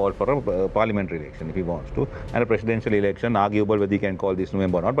 He can call for a parliamentary election if he wants to, and a presidential election, arguable whether he can call this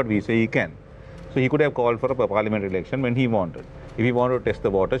November or not, but we say he can. So he could have called for a parliamentary election when he wanted. If he wanted to test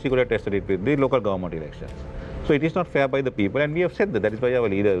the waters, he could have tested it with the local government elections. So it is not fair by the people, and we have said that. That is why our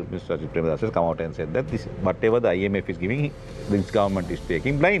leader, Mr. Sajid Premadas, has come out and said that whatever the IMF is giving, this government is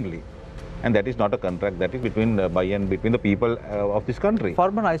taking blindly. And that is not a contract, that is between between the people of this country.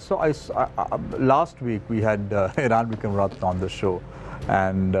 Farman, I saw last week we had Iran Vikramratne on the show,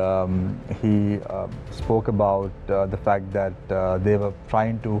 and he spoke about the fact that they were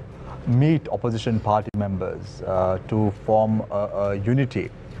trying to meet opposition party members to form a unity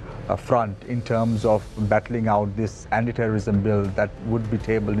front in terms of battling out this anti-terrorism bill that would be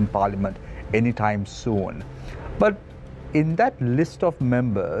tabled in Parliament anytime soon. But in that list of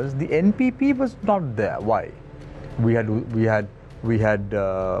members, the NPP was not there. Why? We had we had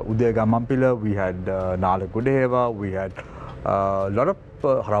Udaya Gamampila, we had Nala Gudeva, we had a lot of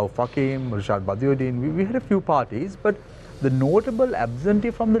Rauf Hakim, Rishad Badiuddin. We had a few parties, but the notable absentee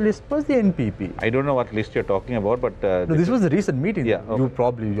from the list was the NPP. I don't know what list you're talking about, but no, this was the recent meeting. Yeah,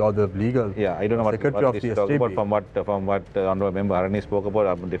 okay. You're the legal. Yeah, I don't know what list you're talking about. From what Honorable Member Harani spoke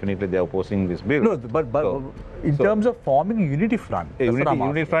about, definitely they are opposing this bill. No, but in terms of forming a unity front,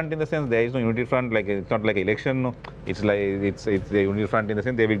 unity front in the sense there is no unity front. Like it's not like election. No. It's like it's the unity front in the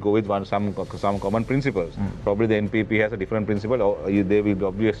sense they will go with some common principles. Probably the NPP has a different principle. Or they will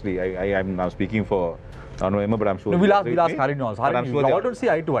obviously. I'm now speaking for. But I'm sure. No, we'll ask Harini also. We all don't see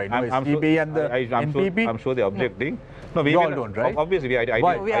eye to eye. No, SPB and the NPP. I'm sure they're objecting. No, we all don't, right? Obviously, we are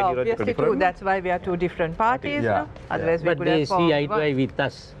obviously two. That's why we are two different parties. Yeah. Otherwise, we could have formed. But they see eye to eye with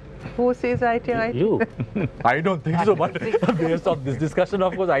us. Who says eye to eye? You. I don't think so, but based on this discussion,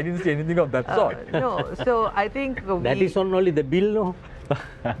 of course, I didn't see anything of that sort. No, so I think that is on only the bill, no?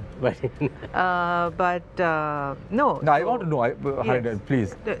 No. No, I want to know, yes.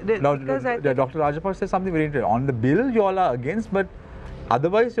 Please. Dr. Rajapaksa says something very interesting. On the bill, you all are against, but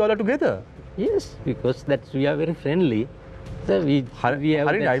otherwise, you all are together. Yes, because we are very friendly. So we have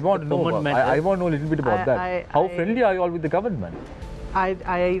Harini, I want to know a little bit about that. How friendly are you all with the government?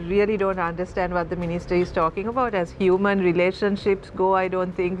 I really don't understand what the minister is talking about. As human relationships go, I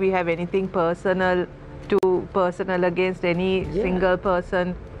don't think we have anything personal against any single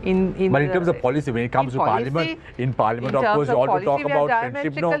person but in terms of policy, when it comes to Parliament, in Parliament, of course, you all to talk about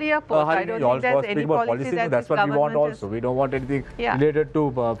friendship. No, I don't think there's any policy that that's what we want also. We don't want anything related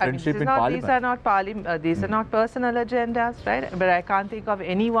to friendship in Parliament. These are not personal agendas, right? But I can't think of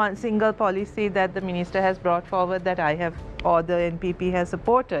any one single policy that the minister has brought forward that I have or the NPP has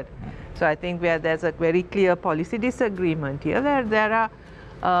supported. So I think there's a very clear policy disagreement here. There are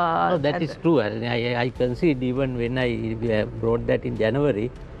no, that is true. I concede even when I brought that in January,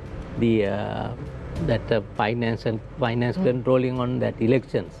 that finance controlling on that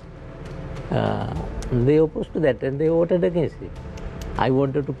elections. They opposed to that and they voted against it. I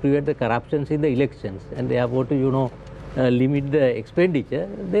wanted to prevent the corruptions in the elections and they have voted, limit the expenditure.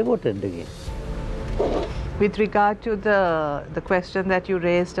 They voted against. With regard to the question that you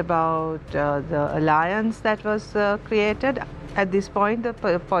raised about the alliance that was created, at this point,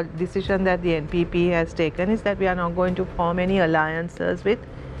 the decision that the NPP has taken is that we are not going to form any alliances with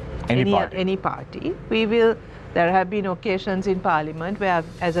any party. There have been occasions in Parliament where,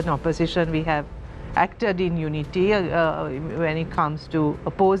 as an opposition, we have acted in unity when it comes to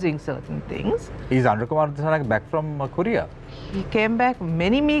opposing certain things. Is Andrew Kumar Dissanayake back from Korea? He came back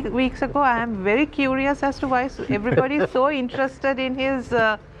many weeks ago. I am very curious as to why everybody is so interested in his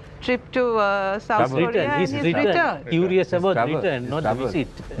trip to South Korea and his return. Curious about return, not visit.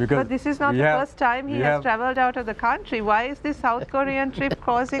 But this is not the first time he has travelled out of the country. Why is this South Korean trip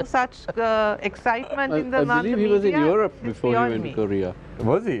causing such excitement in the I believe he was in Europe before he went to Korea.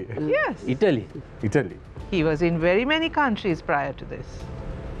 Was he? Yes. Italy. He was in very many countries prior to this.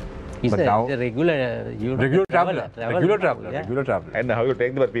 He's a regular traveler. And how you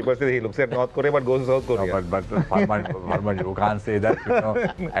take that? People say he looks at North Korea but goes to South Korea. No, but Farman, you can't say that.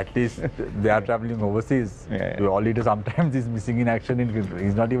 At least they are traveling overseas. All leader sometimes is missing in action.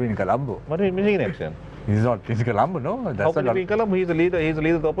 He's not even in Colombo. What is he missing in action? He's not in Colombo, no. That's how can he be in Colombo? He's the leader. He's the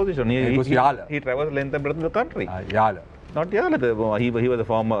leader of the opposition. He travels length and breadth of the country. Yala. Not Yala. He was a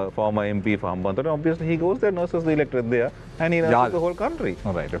former MP for Hambantota. Obviously, he goes there, nurses the electorate there, and he nurses the whole country.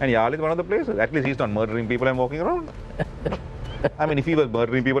 Right. And Yala is one of the places. At least he's not murdering people and walking around. I mean, if he was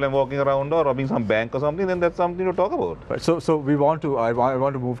murdering people and walking around or robbing some bank or something, then that's something to talk about. Right. So I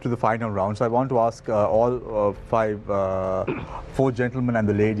want to move to the final round. So I want to ask all four gentlemen and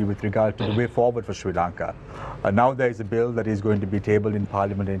the lady with regard to the way forward for Sri Lanka. Now there is a bill that is going to be tabled in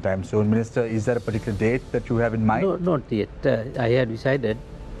Parliament anytime soon. Minister, is there a particular date that you have in mind? No, not yet. I had decided.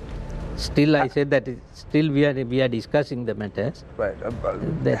 Still, I said that still we are discussing the matters. Right.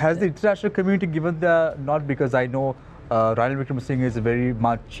 Has the international community given the nod? Because I know Ranil Wickremesinghe is very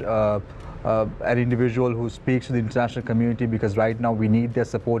much an individual who speaks to the international community, because right now we need their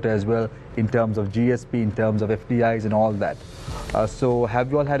support as well in terms of GSP, in terms of FDIs and all that. So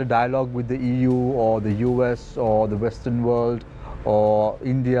have you all had a dialogue with the EU or the US or the Western world or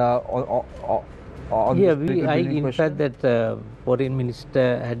India on in fact that foreign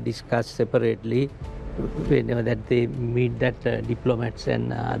minister had discussed separately that they meet that diplomats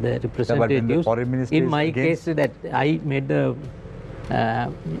and other representatives. In my case, that I made the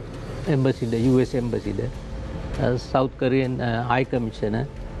embassy, the US embassy, the South Korean High Commissioner,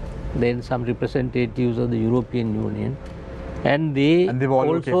 then some representatives of the European Union, And they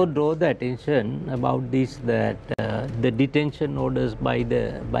also okay. draw the attention about this, that the detention orders by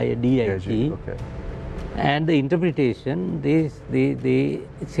a DIG okay. and the interpretation, they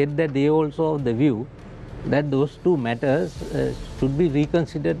said that they also have the view that those two matters should be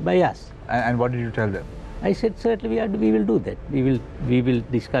reconsidered by us. And what did you tell them? I said certainly we will do that. We will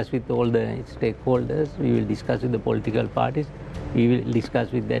discuss with all the stakeholders. We will discuss with the political parties. We will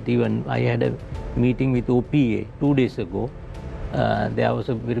discuss with that. Even I had a meeting with OPA 2 days ago. There was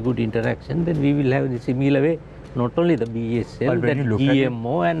a very good interaction. Then we will have in a similar way, not only the BSL, but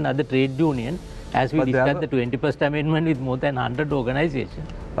GMO and other trade union, as we discussed the 21st Amendment with more than 100 organizations.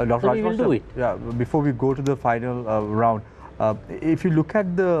 Dr. So we will do it. Yeah. Before we go to the final round, if you look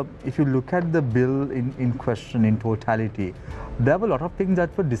at the bill in question in totality, there were a lot of things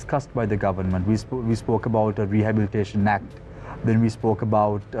that were discussed by the government. We spoke about a Rehabilitation Act. Then we spoke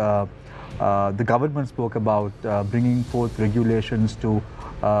about the government spoke about bringing forth regulations to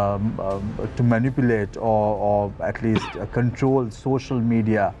manipulate or at least control social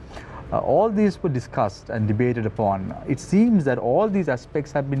media. All these were discussed and debated upon. It seems that all these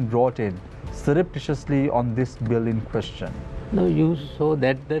aspects have been brought in surreptitiously on this bill in question. No, you saw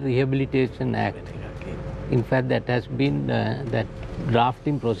that the Rehabilitation Act, in fact, that has been, that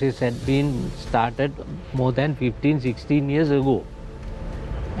drafting process had been started more than 15-16 years ago.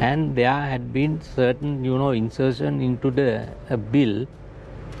 And there had been certain, insertion into the bill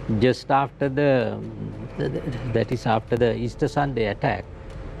just after that is after the Easter Sunday attack,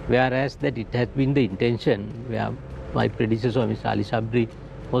 whereas that it had been the intention, where my predecessor, Mr. Ali Sabri,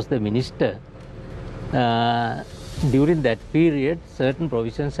 was the minister. During that period, certain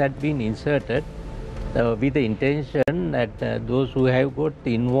provisions had been inserted with the intention that those who have got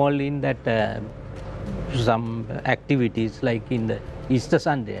involved in that some activities like in the Easter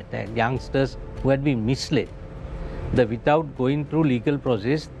Sunday attack, youngsters who had been misled, without going through legal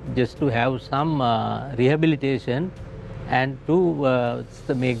process, just to have some rehabilitation and to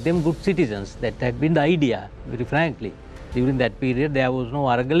make them good citizens. That had been the idea, very frankly. During that period, there was no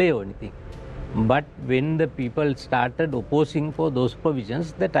argale or anything. But when the people started opposing for those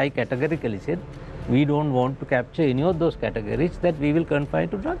provisions, that I categorically said, we don't want to capture any of those categories, that we will confine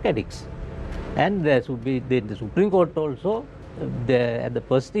to drug addicts. And there should be the Supreme Court also, at the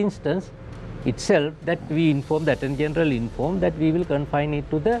first instance itself, that we informed, the Attorney General informed that we will confine it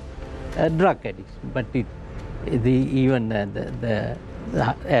to the drug addicts. But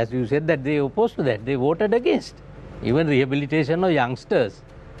as you said, that they opposed to that, they voted against. Even rehabilitation of youngsters.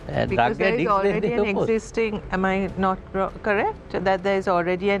 Because there is already an existing, am I not correct, that there is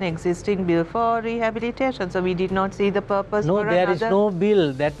already an existing bill for rehabilitation, so we did not see the purpose for another. No, there is no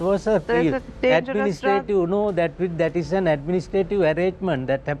bill. That was a administrative, that is an administrative arrangement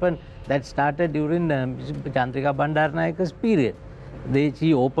that happened, that started during Chandrika Bandaranaike's period.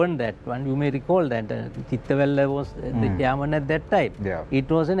 She opened that one, you may recall that Chittavella was the chairman at that time. Yeah. It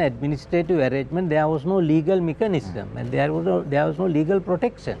was an administrative arrangement, there was no legal mechanism and there was no legal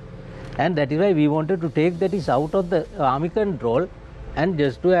protection. And that is why we wanted to take that is out of the army control and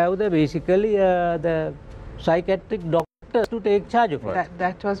just to have basically the psychiatric doctors to take charge of it.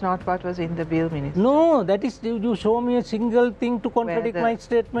 That was not what was in the bill, Minister. No, that is, you show me a single thing to contradict my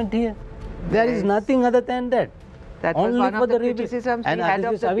statement here. There is nothing other than that. That was one of the criticisms we had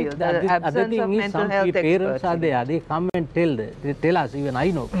of the bill, the absence of mental health parents experts. are there, they come and tell us, even I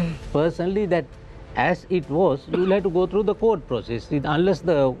know personally, that as it was, you will have to go through the court process. Unless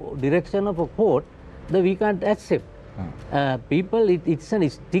the direction of a court, we can't accept. People, it's a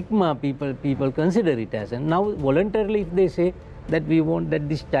stigma, people consider it as. And now voluntarily, if they say that we want that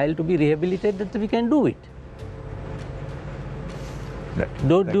this child to be rehabilitated, we can do it.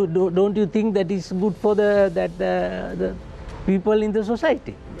 Don't you think that is good for the people in the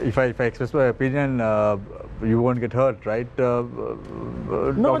society? If I express my opinion, you won't get hurt, right?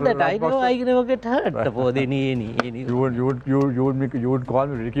 No, that I know I never get hurt for any. You would call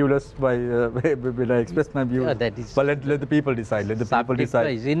me ridiculous by when I express my views. That is. But let the people decide. Let the people decide.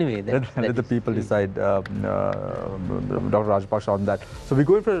 Anyway, let the people decide, Dr. Rajapaksa, on that. So we're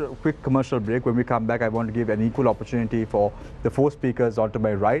going for a quick commercial break. When we come back, I want to give an equal opportunity for the 4 speakers onto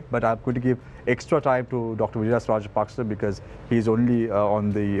my right, but I'm going to give extra time to Dr. Vijayadas Rajapaksa because he's only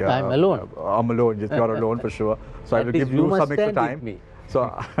on the. I'm alone. I'm alone. Yes, you're alone for sure. So I will give you some extra time. So,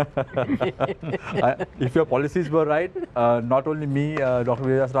 if your policies were right, not only me, Dr.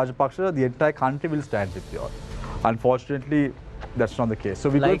 Vijayadas Rajapaksa, the entire country will stand with you. Unfortunately, that's not the case. So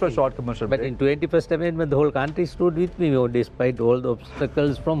we go for a short commercial break. But in 21st Amendment, the whole country stood with me despite all the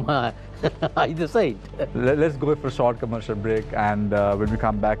obstacles from either side. Let's go for a short commercial break, and when we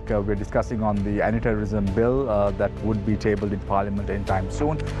come back, we're discussing on the anti-terrorism bill that would be tabled in Parliament anytime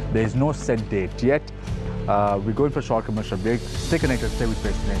soon. There is no set date yet. We're going for a short commercial break. Stay connected, stay with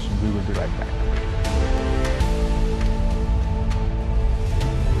Face the Nation. We will be right back.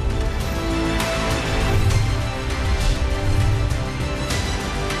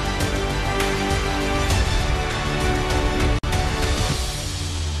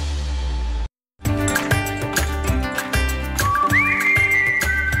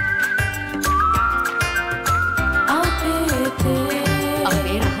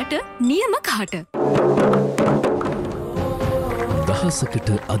 දහසකට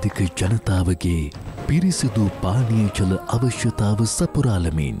අධික ජනතාවගේ පිරිසිදු පානීය ජල අවශ්‍යතාව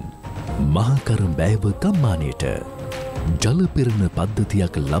සපුරාලමින් මහකරම් බෑව ගම්මානයට ජල පෙරණ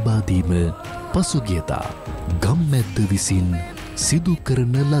පද්ධතියක් ලබාදීම පසුගියදා ගම්මැද්ද විසින් සිදු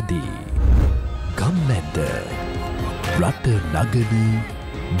කරන ලදී. ගම්මැද්ද රට නගන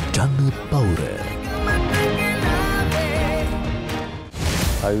ජන පෞර.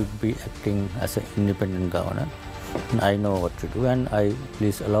 I would be acting as an independent governor. I know what to do, and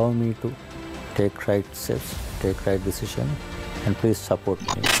please allow me to take right steps, take right decision, and please support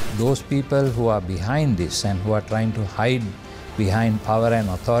me. Those people who are behind this and who are trying to hide behind power and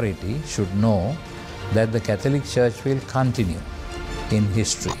authority should know that the Catholic Church will continue in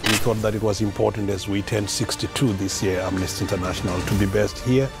history. We thought that it was important, as we turned 62 this year, Amnesty International, to be based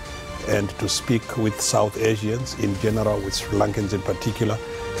here and to speak with South Asians in general, with Sri Lankans in particular,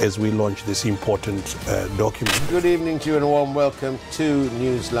 as we launch this important document. Good evening to you and a warm welcome to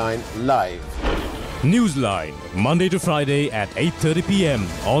Newsline Live. Newsline, Monday to Friday at 8:30 p.m.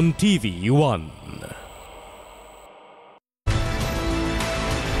 on TV1.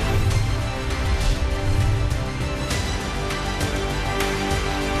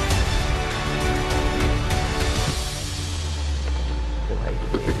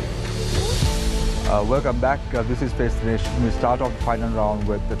 Welcome back. This is Face the Nation. We start off the final round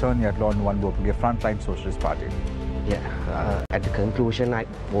with Attorney at Law Nwanbuopege, a frontline Socialist Party. Yeah, at the conclusion,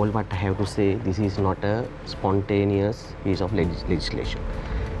 all what I have to say, this is not a spontaneous piece of legislation.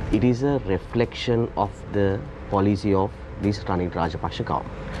 It is a reflection of the policy of this Ranil Rajapaksa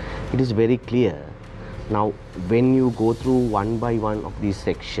government. It is very clear. Now, when you go through one by one of these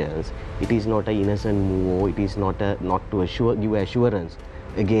sections, it is not an innocent move. It is not to give assurance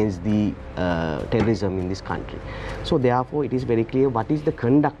against the terrorism in this country. So therefore it is very clear what is the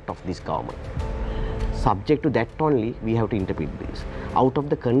conduct of this government. Subject to that only we have to interpret this. Out of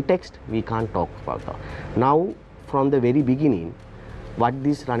the context we can't talk about that. Now from the very beginning what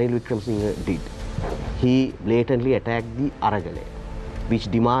this Ranil Wickremesinghe did, he blatantly attacked the Aragale,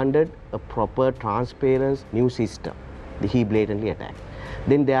 which demanded a proper transparent new system. He blatantly attacked.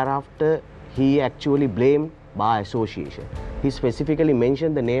 Then thereafter he actually blamed Bar Association. He specifically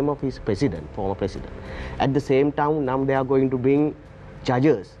mentioned the name of his president, former president. At the same time, now they are going to bring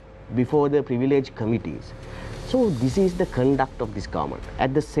judges before the privilege committees. So this is the conduct of this government.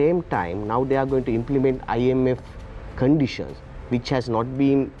 At the same time, now they are going to implement IMF conditions, which has not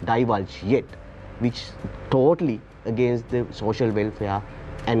been divulged yet, which totally against the social welfare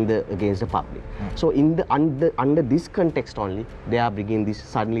and against the public. So in the under this context only, they are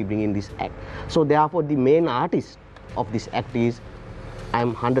suddenly bringing this act. So therefore the main artist of this act is, I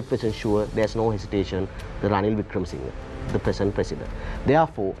am 100% sure there's no hesitation, the Ranil Wickremesinghe, the present president.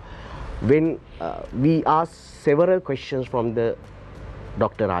 Therefore, when we ask several questions from the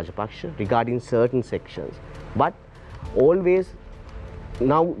Dr. Rajapaksa regarding certain sections, but always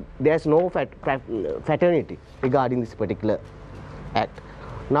now there's no fraternity regarding this particular act.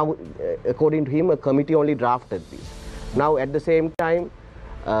 Now, according to him, a committee only drafted this. Now, at the same time,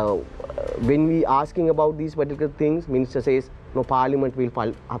 when we asking about these particular things, Minister says, no, Parliament will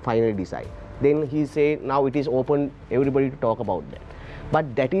finally decide. Then he say, now it is open, everybody to talk about that.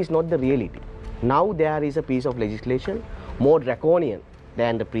 But that is not the reality. Now there is a piece of legislation more draconian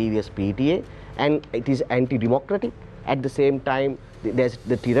than the previous PTA, and it is anti-democratic. At the same time, there's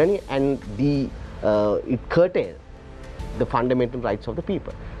the tyranny, and it curtails the fundamental rights of the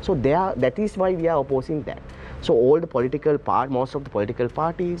people. So that is why we are opposing that. So all the most of the political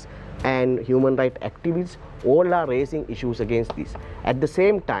parties and human rights activists, all are raising issues against this. At the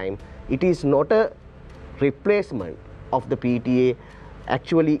same time, it is not a replacement of the PTA.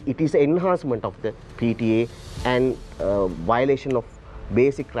 Actually, it is an enhancement of the PTA and violation of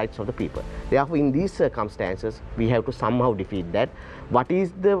basic rights of the people. Therefore, in these circumstances, we have to somehow defeat that. What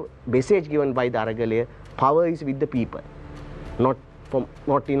is the message given by the Aragale? Power is with the people.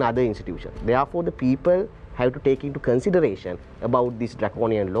 not in other institutions. Therefore, the people have to take into consideration about this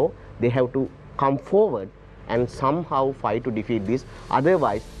draconian law. They have to come forward and somehow fight to defeat this.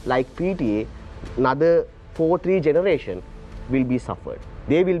 Otherwise, like PTA, another 4-3 generation will be suffered.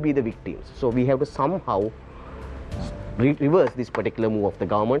 They will be the victims. So we have to somehow reverse this particular move of the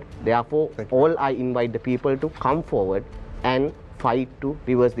government. Therefore, all I invite the people to come forward and fight to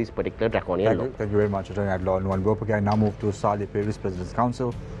reverse this particular draconian law. Thank you very much, Attorney at Law Nuwan. I now move to Sali Peris, President's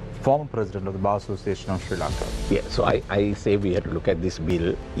Council, former President of the Bar Association of Sri Lanka. Yeah, so I say we have to look at this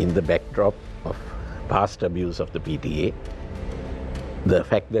bill in the backdrop of past abuse of the PTA, the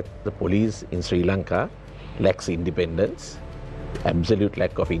fact that the police in Sri Lanka lacks independence, absolute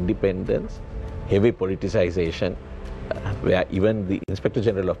lack of independence, heavy politicization, where even the Inspector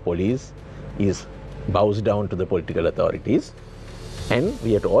General of Police bows down to the political authorities. And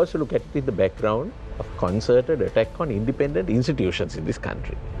we have to also look at it in the background of concerted attack on independent institutions in this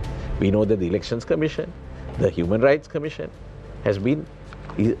country. We know that the Elections Commission, the Human Rights Commission has been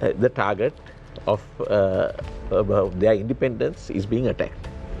the target of their independence is being attacked.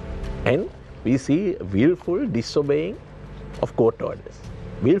 And we see willful disobeying of court orders.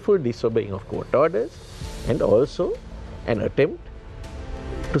 Willful disobeying of court orders, and also an attempt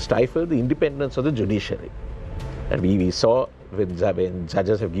to stifle the independence of the judiciary. And we saw when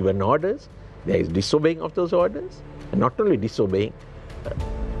judges have given orders, there is disobeying of those orders, and not only disobeying,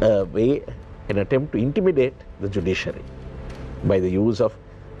 an attempt to intimidate the judiciary by the use of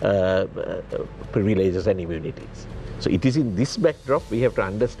privileges and immunities. So it is in this backdrop we have to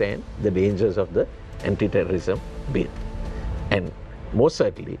understand the dangers of the anti-terrorism bill. And most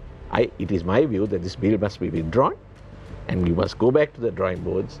certainly, it is my view that this bill must be withdrawn, and we must go back to the drawing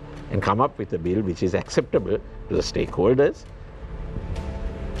boards and come up with a bill which is acceptable to the stakeholders.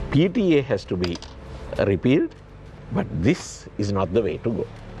 PTA has to be repealed, but this is not the way to go.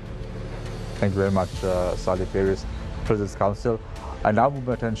 Thank you very much, Sali Peris, President's Council. I now move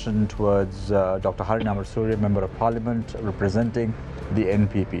my attention towards Dr. Harin Amarsurya, Member of Parliament representing the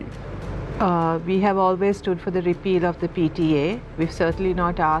NPP. We have always stood for the repeal of the PTA. We've certainly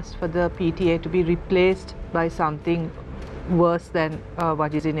not asked for the PTA to be replaced by something worse than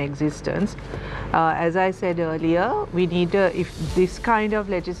what is in existence. As I said earlier, we need if this kind of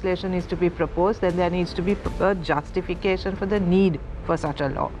legislation is to be proposed, then there needs to be a justification for the need for such a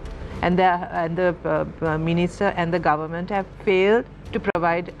law. And the minister and the government have failed to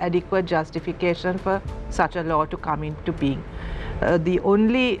provide adequate justification for such a law to come into being. The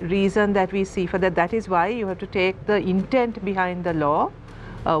only reason that we see for that is why you have to take the intent behind the law.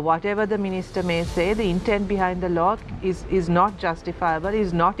 Whatever the minister may say, the intent behind the law is not justifiable,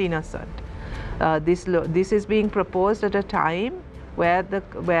 is not innocent. This is being proposed at a time where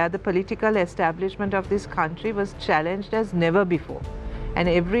the political establishment of this country was challenged as never before. And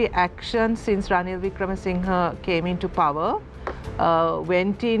every action since Ranil Wickremesinghe came into power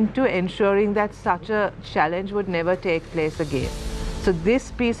went into ensuring that such a challenge would never take place again. So this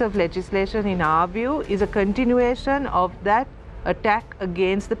piece of legislation, in our view, is a continuation of that attack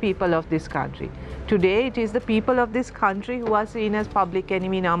against the people of this country. Today, it is the people of this country who are seen as public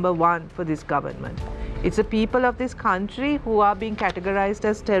enemy #1 for this government. It's the people of this country who are being categorized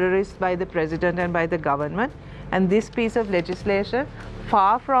as terrorists by the president and by the government. And this piece of legislation,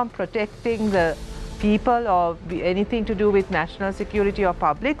 far from protecting the people or anything to do with national security or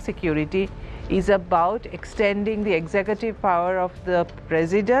public security, is about extending the executive power of the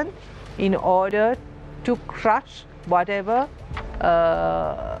president in order to crush whatever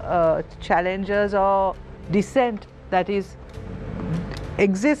challenges or dissent that is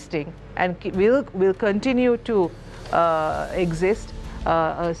existing and will continue to exist,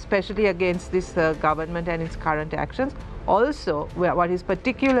 especially against this government and its current actions. Also, what is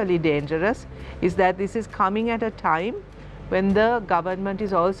particularly dangerous is that this is coming at a time when the government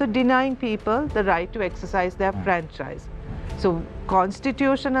is also denying people the right to exercise their franchise. So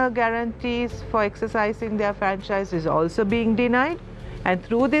constitutional guarantees for exercising their franchise is also being denied, and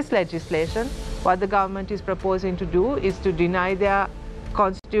through this legislation, what the government is proposing to do is to deny their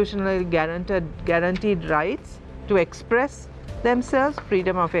constitutionally guaranteed rights to express themselves,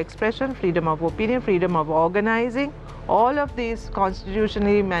 freedom of expression, freedom of opinion, freedom of organizing. All of these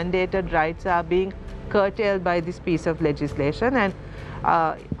constitutionally mandated rights are being curtailed by this piece of legislation, and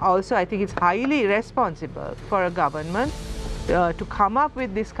also I think it's highly irresponsible for a government to come up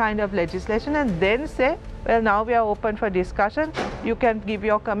with this kind of legislation and then say, well, now we are open for discussion, you can give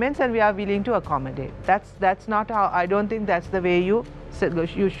your comments and we are willing to accommodate. That's not how, I don't think that's the way you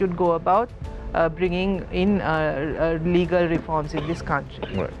should go about bringing in legal reforms in this country.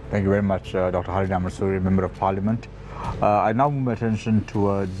 Right. Thank you very much, Dr. Harin Amarasuri, Member of Parliament. I now move my attention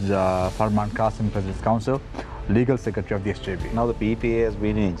towards Farman Qasim, President's Council, Legal Secretary of the SJB. Now the PTA has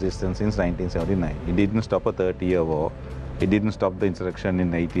been in existence since 1979. It didn't stop a 30-year war. It didn't stop the insurrection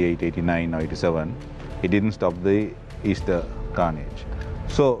in 88, 89 or 87. It didn't stop the Easter carnage.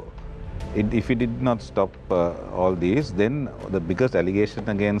 So if it did not stop all these, then the biggest allegation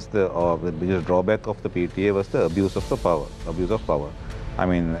against the biggest drawback of the PTA was the abuse of the power, I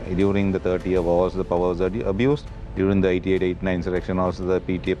mean, during the 30-year wars, the powers were abused. During the 88-89 insurrection also the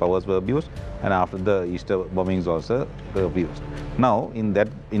PTA powers were abused, and after the Easter bombings also were abused. Now in that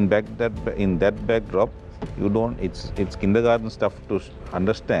backdrop, you don't, it's kindergarten stuff to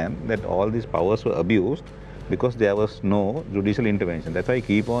understand that all these powers were abused because there was no judicial intervention. That's why I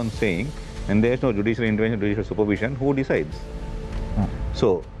keep on saying, when there is no judicial intervention, judicial supervision, who decides?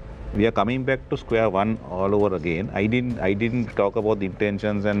 So we are coming back to square one all over again. I didn't talk about the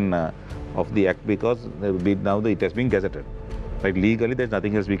intentions and of the act because now it has been gazetted. Right? Legally, there's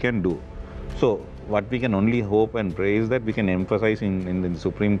nothing else we can do. So what we can only hope and pray is that we can emphasize in the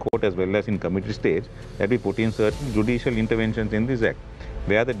Supreme Court as well as in committee stage that we put in certain judicial interventions in this act.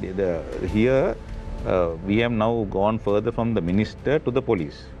 Where here we have now gone further from the minister to the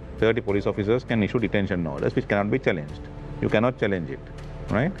police. 30 police officers can issue detention orders which cannot be challenged. You cannot challenge it.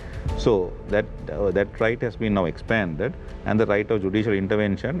 Right? So that right has been now expanded, and the right of judicial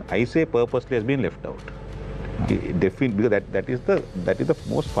intervention, I say purposely, has been left out. Because that is the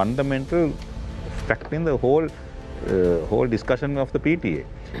most fundamental fact in the whole discussion of the PTA.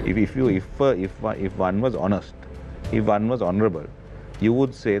 If one was honest, if one was honourable, you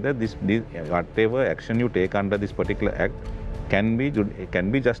would say that this whatever action you take under this particular act can be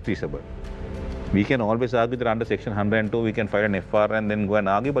justiciable. We can always argue that under Section 102 we can file an FR and then go and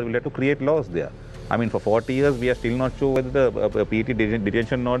argue, but we'll have to create laws there. I mean, for 40 years we are still not sure whether the PT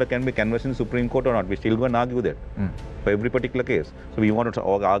detention order can be canvassed in the Supreme Court or not. We still go and argue that for every particular case. So we want to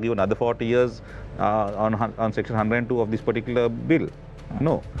argue another 40 years on Section 102 of this particular bill.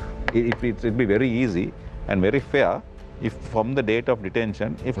 No, it'd be very easy and very fair if from the date of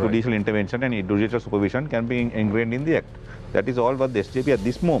detention, if judicial intervention and judicial supervision can be ingrained in the act. That is all what the SJP at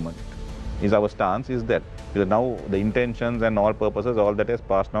this moment is our stance, is that because now the intentions and all purposes, all that has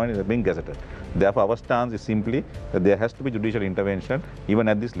passed now and is being gazetted. Therefore, our stance is simply that there has to be judicial intervention even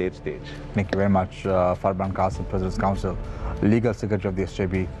at this late stage. Thank you very much, Farman Qasim, President's Council, Legal Secretary of the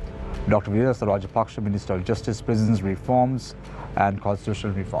SJB, Dr. Virasa Rajapaksa, Minister of Justice, Prisons Reforms and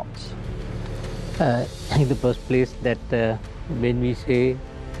Constitutional Reforms. In the first place, that when we say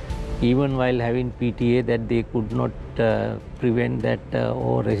even while having PTA that they could not prevent that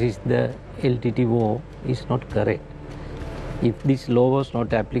or resist the LTT war is not correct. If this law was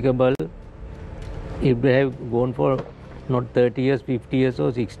not applicable, it would have gone for not 30 years, 50 years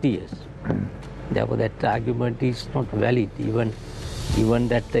or 60 years. Therefore, that argument is not valid. Even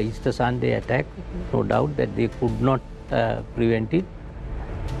that Easter Sunday attack, no doubt that they could not prevent it.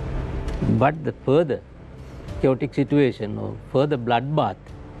 But the further chaotic situation or further bloodbath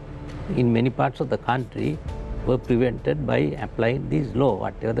in many parts of the country were prevented by applying this law,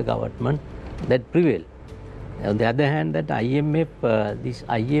 whatever the government that prevailed. On the other hand, that IMF, this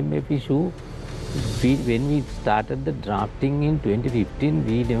IMF issue, when we started the drafting in 2015,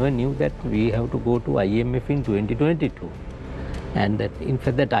 we never knew that we have to go to IMF in 2022. And that in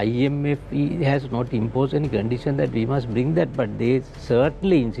fact that IMF has not imposed any condition that we must bring that, but they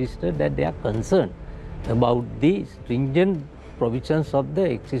certainly insisted that they are concerned about the stringent provisions of the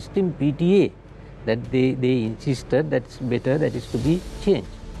existing PTA, that they insisted that's better, that is to be changed.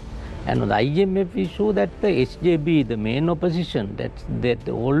 And on the IMF issue, that the SJB, the main opposition, that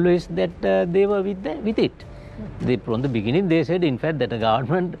always that they were with it. From the beginning they said in fact that the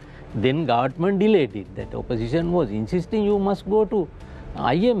government delayed it, that opposition was insisting you must go to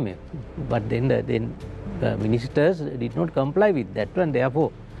IMF, but then the ministers did not comply with that one.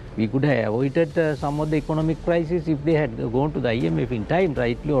 Therefore, we could have avoided some of the economic crisis if they had gone to the IMF in time,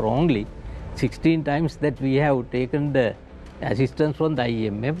 rightly or wrongly. 16 times that we have taken the assistance from the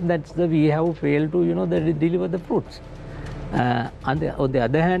IMF, we have failed to deliver the fruits. On the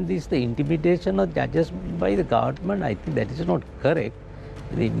other hand, this the intimidation of judges by the government, I think that is not correct.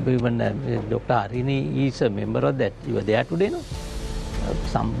 Even Dr. Harini is a member of that. You were there today, no?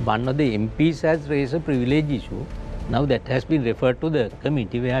 One of the MPs has raised a privilege issue. Now that has been referred to the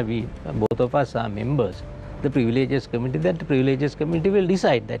committee where both of us are members. The privileges committee, that the privileges committee will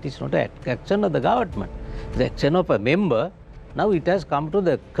decide. That is not an action of the government. The action of a member. Now it has come to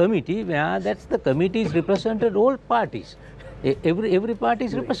the committee where the committee is represented all parties. Every party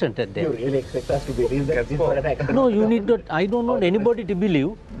is represented there. You really expect us to believe that this was an act? No, you need not. I don't want anybody to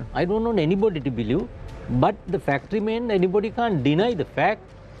believe. I don't want anybody to believe. But the fact remains, anybody can't deny the fact.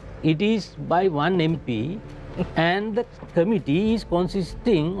 It is by one MP, and the committee is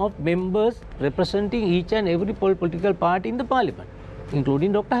consisting of members representing each and every political party in the parliament,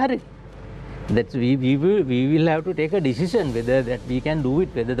 including Dr. Harry. That's we will have to take a decision whether that we can do it,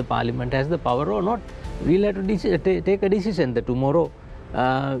 whether the parliament has the power or not. We'll have to take a decision that tomorrow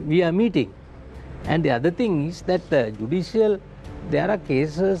we are meeting. And the other thing is that the judicial, there are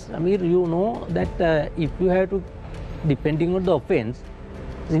cases, Amir, you know that if you have to, depending on the offence,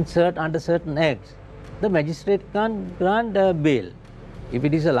 insert under certain acts, the magistrate can't grant bail. If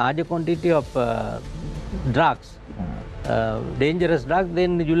it is a larger quantity of drugs, dangerous drugs,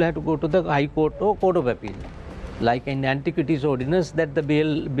 then you'll have to go to the High Court or Court of Appeal. Like in Antiquities Ordinance, that the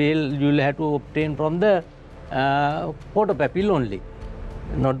bail you'll have to obtain from the Court of Appeal only,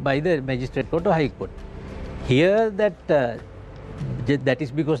 not by the Magistrate Court or High Court. Here that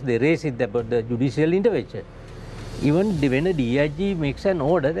is because they raise it about the judicial intervention. Even when a DIG makes an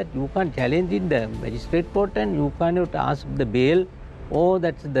order that you can't challenge in the Magistrate Court and you cannot ask the bail, or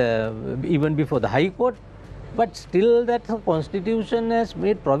that's even before the High Court, but still that the Constitution has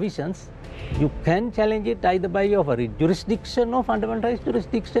made provisions. You can challenge it either by your jurisdiction or fundamental rights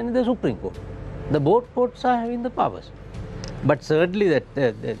jurisdiction in the Supreme Court. The both courts are having the powers. But certainly that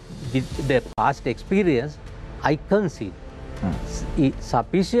the past experience, I concede,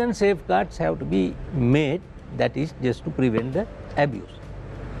 sufficient safeguards have to be made, that is just to prevent the abuse.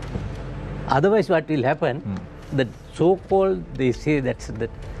 Otherwise what will happen, the so-called, they say that's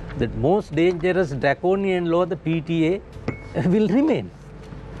the most dangerous draconian law, the PTA, will remain.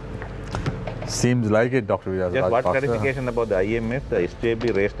 Seems like it, Dr. Vyas. Just one clarification about the IMF. The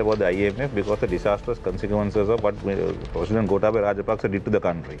SJB raised about the IMF because the disastrous consequences of what President Gotabaya Rajapaksa did to the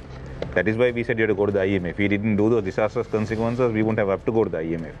country. That is why we said you have to go to the IMF. If he didn't do those disastrous consequences, we wouldn't have to go to the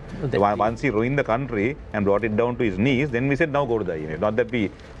IMF. So once he ruined the country and brought it down to his knees, then we said now go to the IMF. Not that we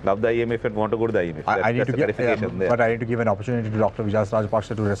love the IMF and want to go to the IMF. That's the clarification there. But I need to give an opportunity to Dr. Vyas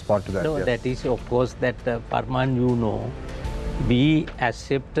Rajapaksa to respond to that. No, that is of course that Farman, you know, we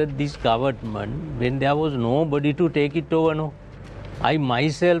accepted this government when there was nobody to take it over. No, I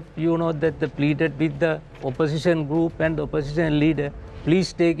myself, you know, that pleaded with the opposition group and the opposition leader,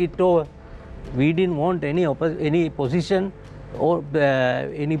 please take it over. We didn't want any position or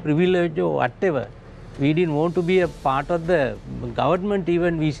any privilege or whatever. We didn't want to be a part of the government.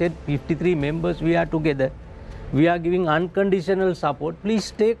 Even we said 53 members, we are together. We are giving unconditional support.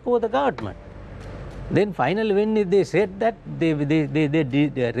 Please take over the government. Then finally, when they said that they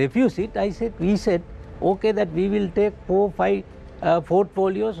refused it, we said, okay, that we will take 4-5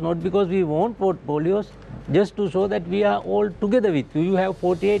 portfolios, not because we want portfolios, just to show that we are all together with you. You have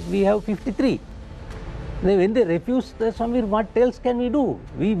 48, we have 53. Then when they refused, Samir, what else can we do?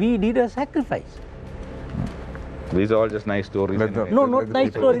 We did a sacrifice. These are all just nice stories. No, not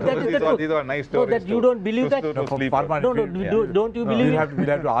nice stories. That is the truth. These are nice stories. No, that you don't believe that? Don't you believe it? We'll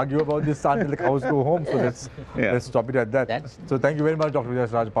have to argue about this until the cows go home. So let's stop it at that. So thank you very much, Dr. Vyas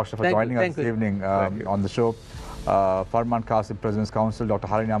Rajapaksa, for joining us this evening on the show. Farman Qasim, President's Council, Dr.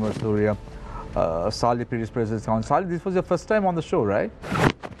 Harini Amar Surya, Salih, previous President's Council. Salih, this was your first time on the show, right?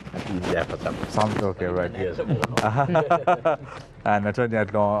 Yeah, for some. Sounds okay, right? Yes. And Attorney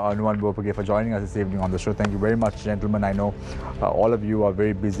at Law Anuwan Bopage for joining us this evening on the show. Thank you very much, gentlemen. I know all of you are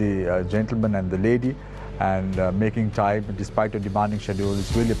very busy gentlemen and the lady, and making time despite your demanding schedule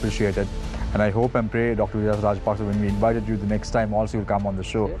is really appreciated. And I hope and pray, Dr. Vyas Rajapaksa, when we invited you the next time, also you'll come on the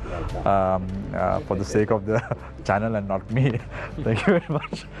show for the sake of the channel and not me. Thank you very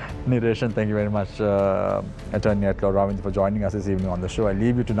much, Nireshan. Thank you very much, Attorney at Law Ravindra, for joining us this evening on the show. I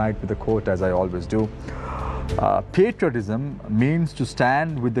leave you tonight with a quote, as I always do. Patriotism means to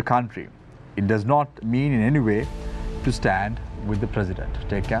stand with the country. It does not mean in any way to stand with the President.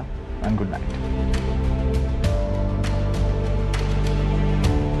 Take care and good night.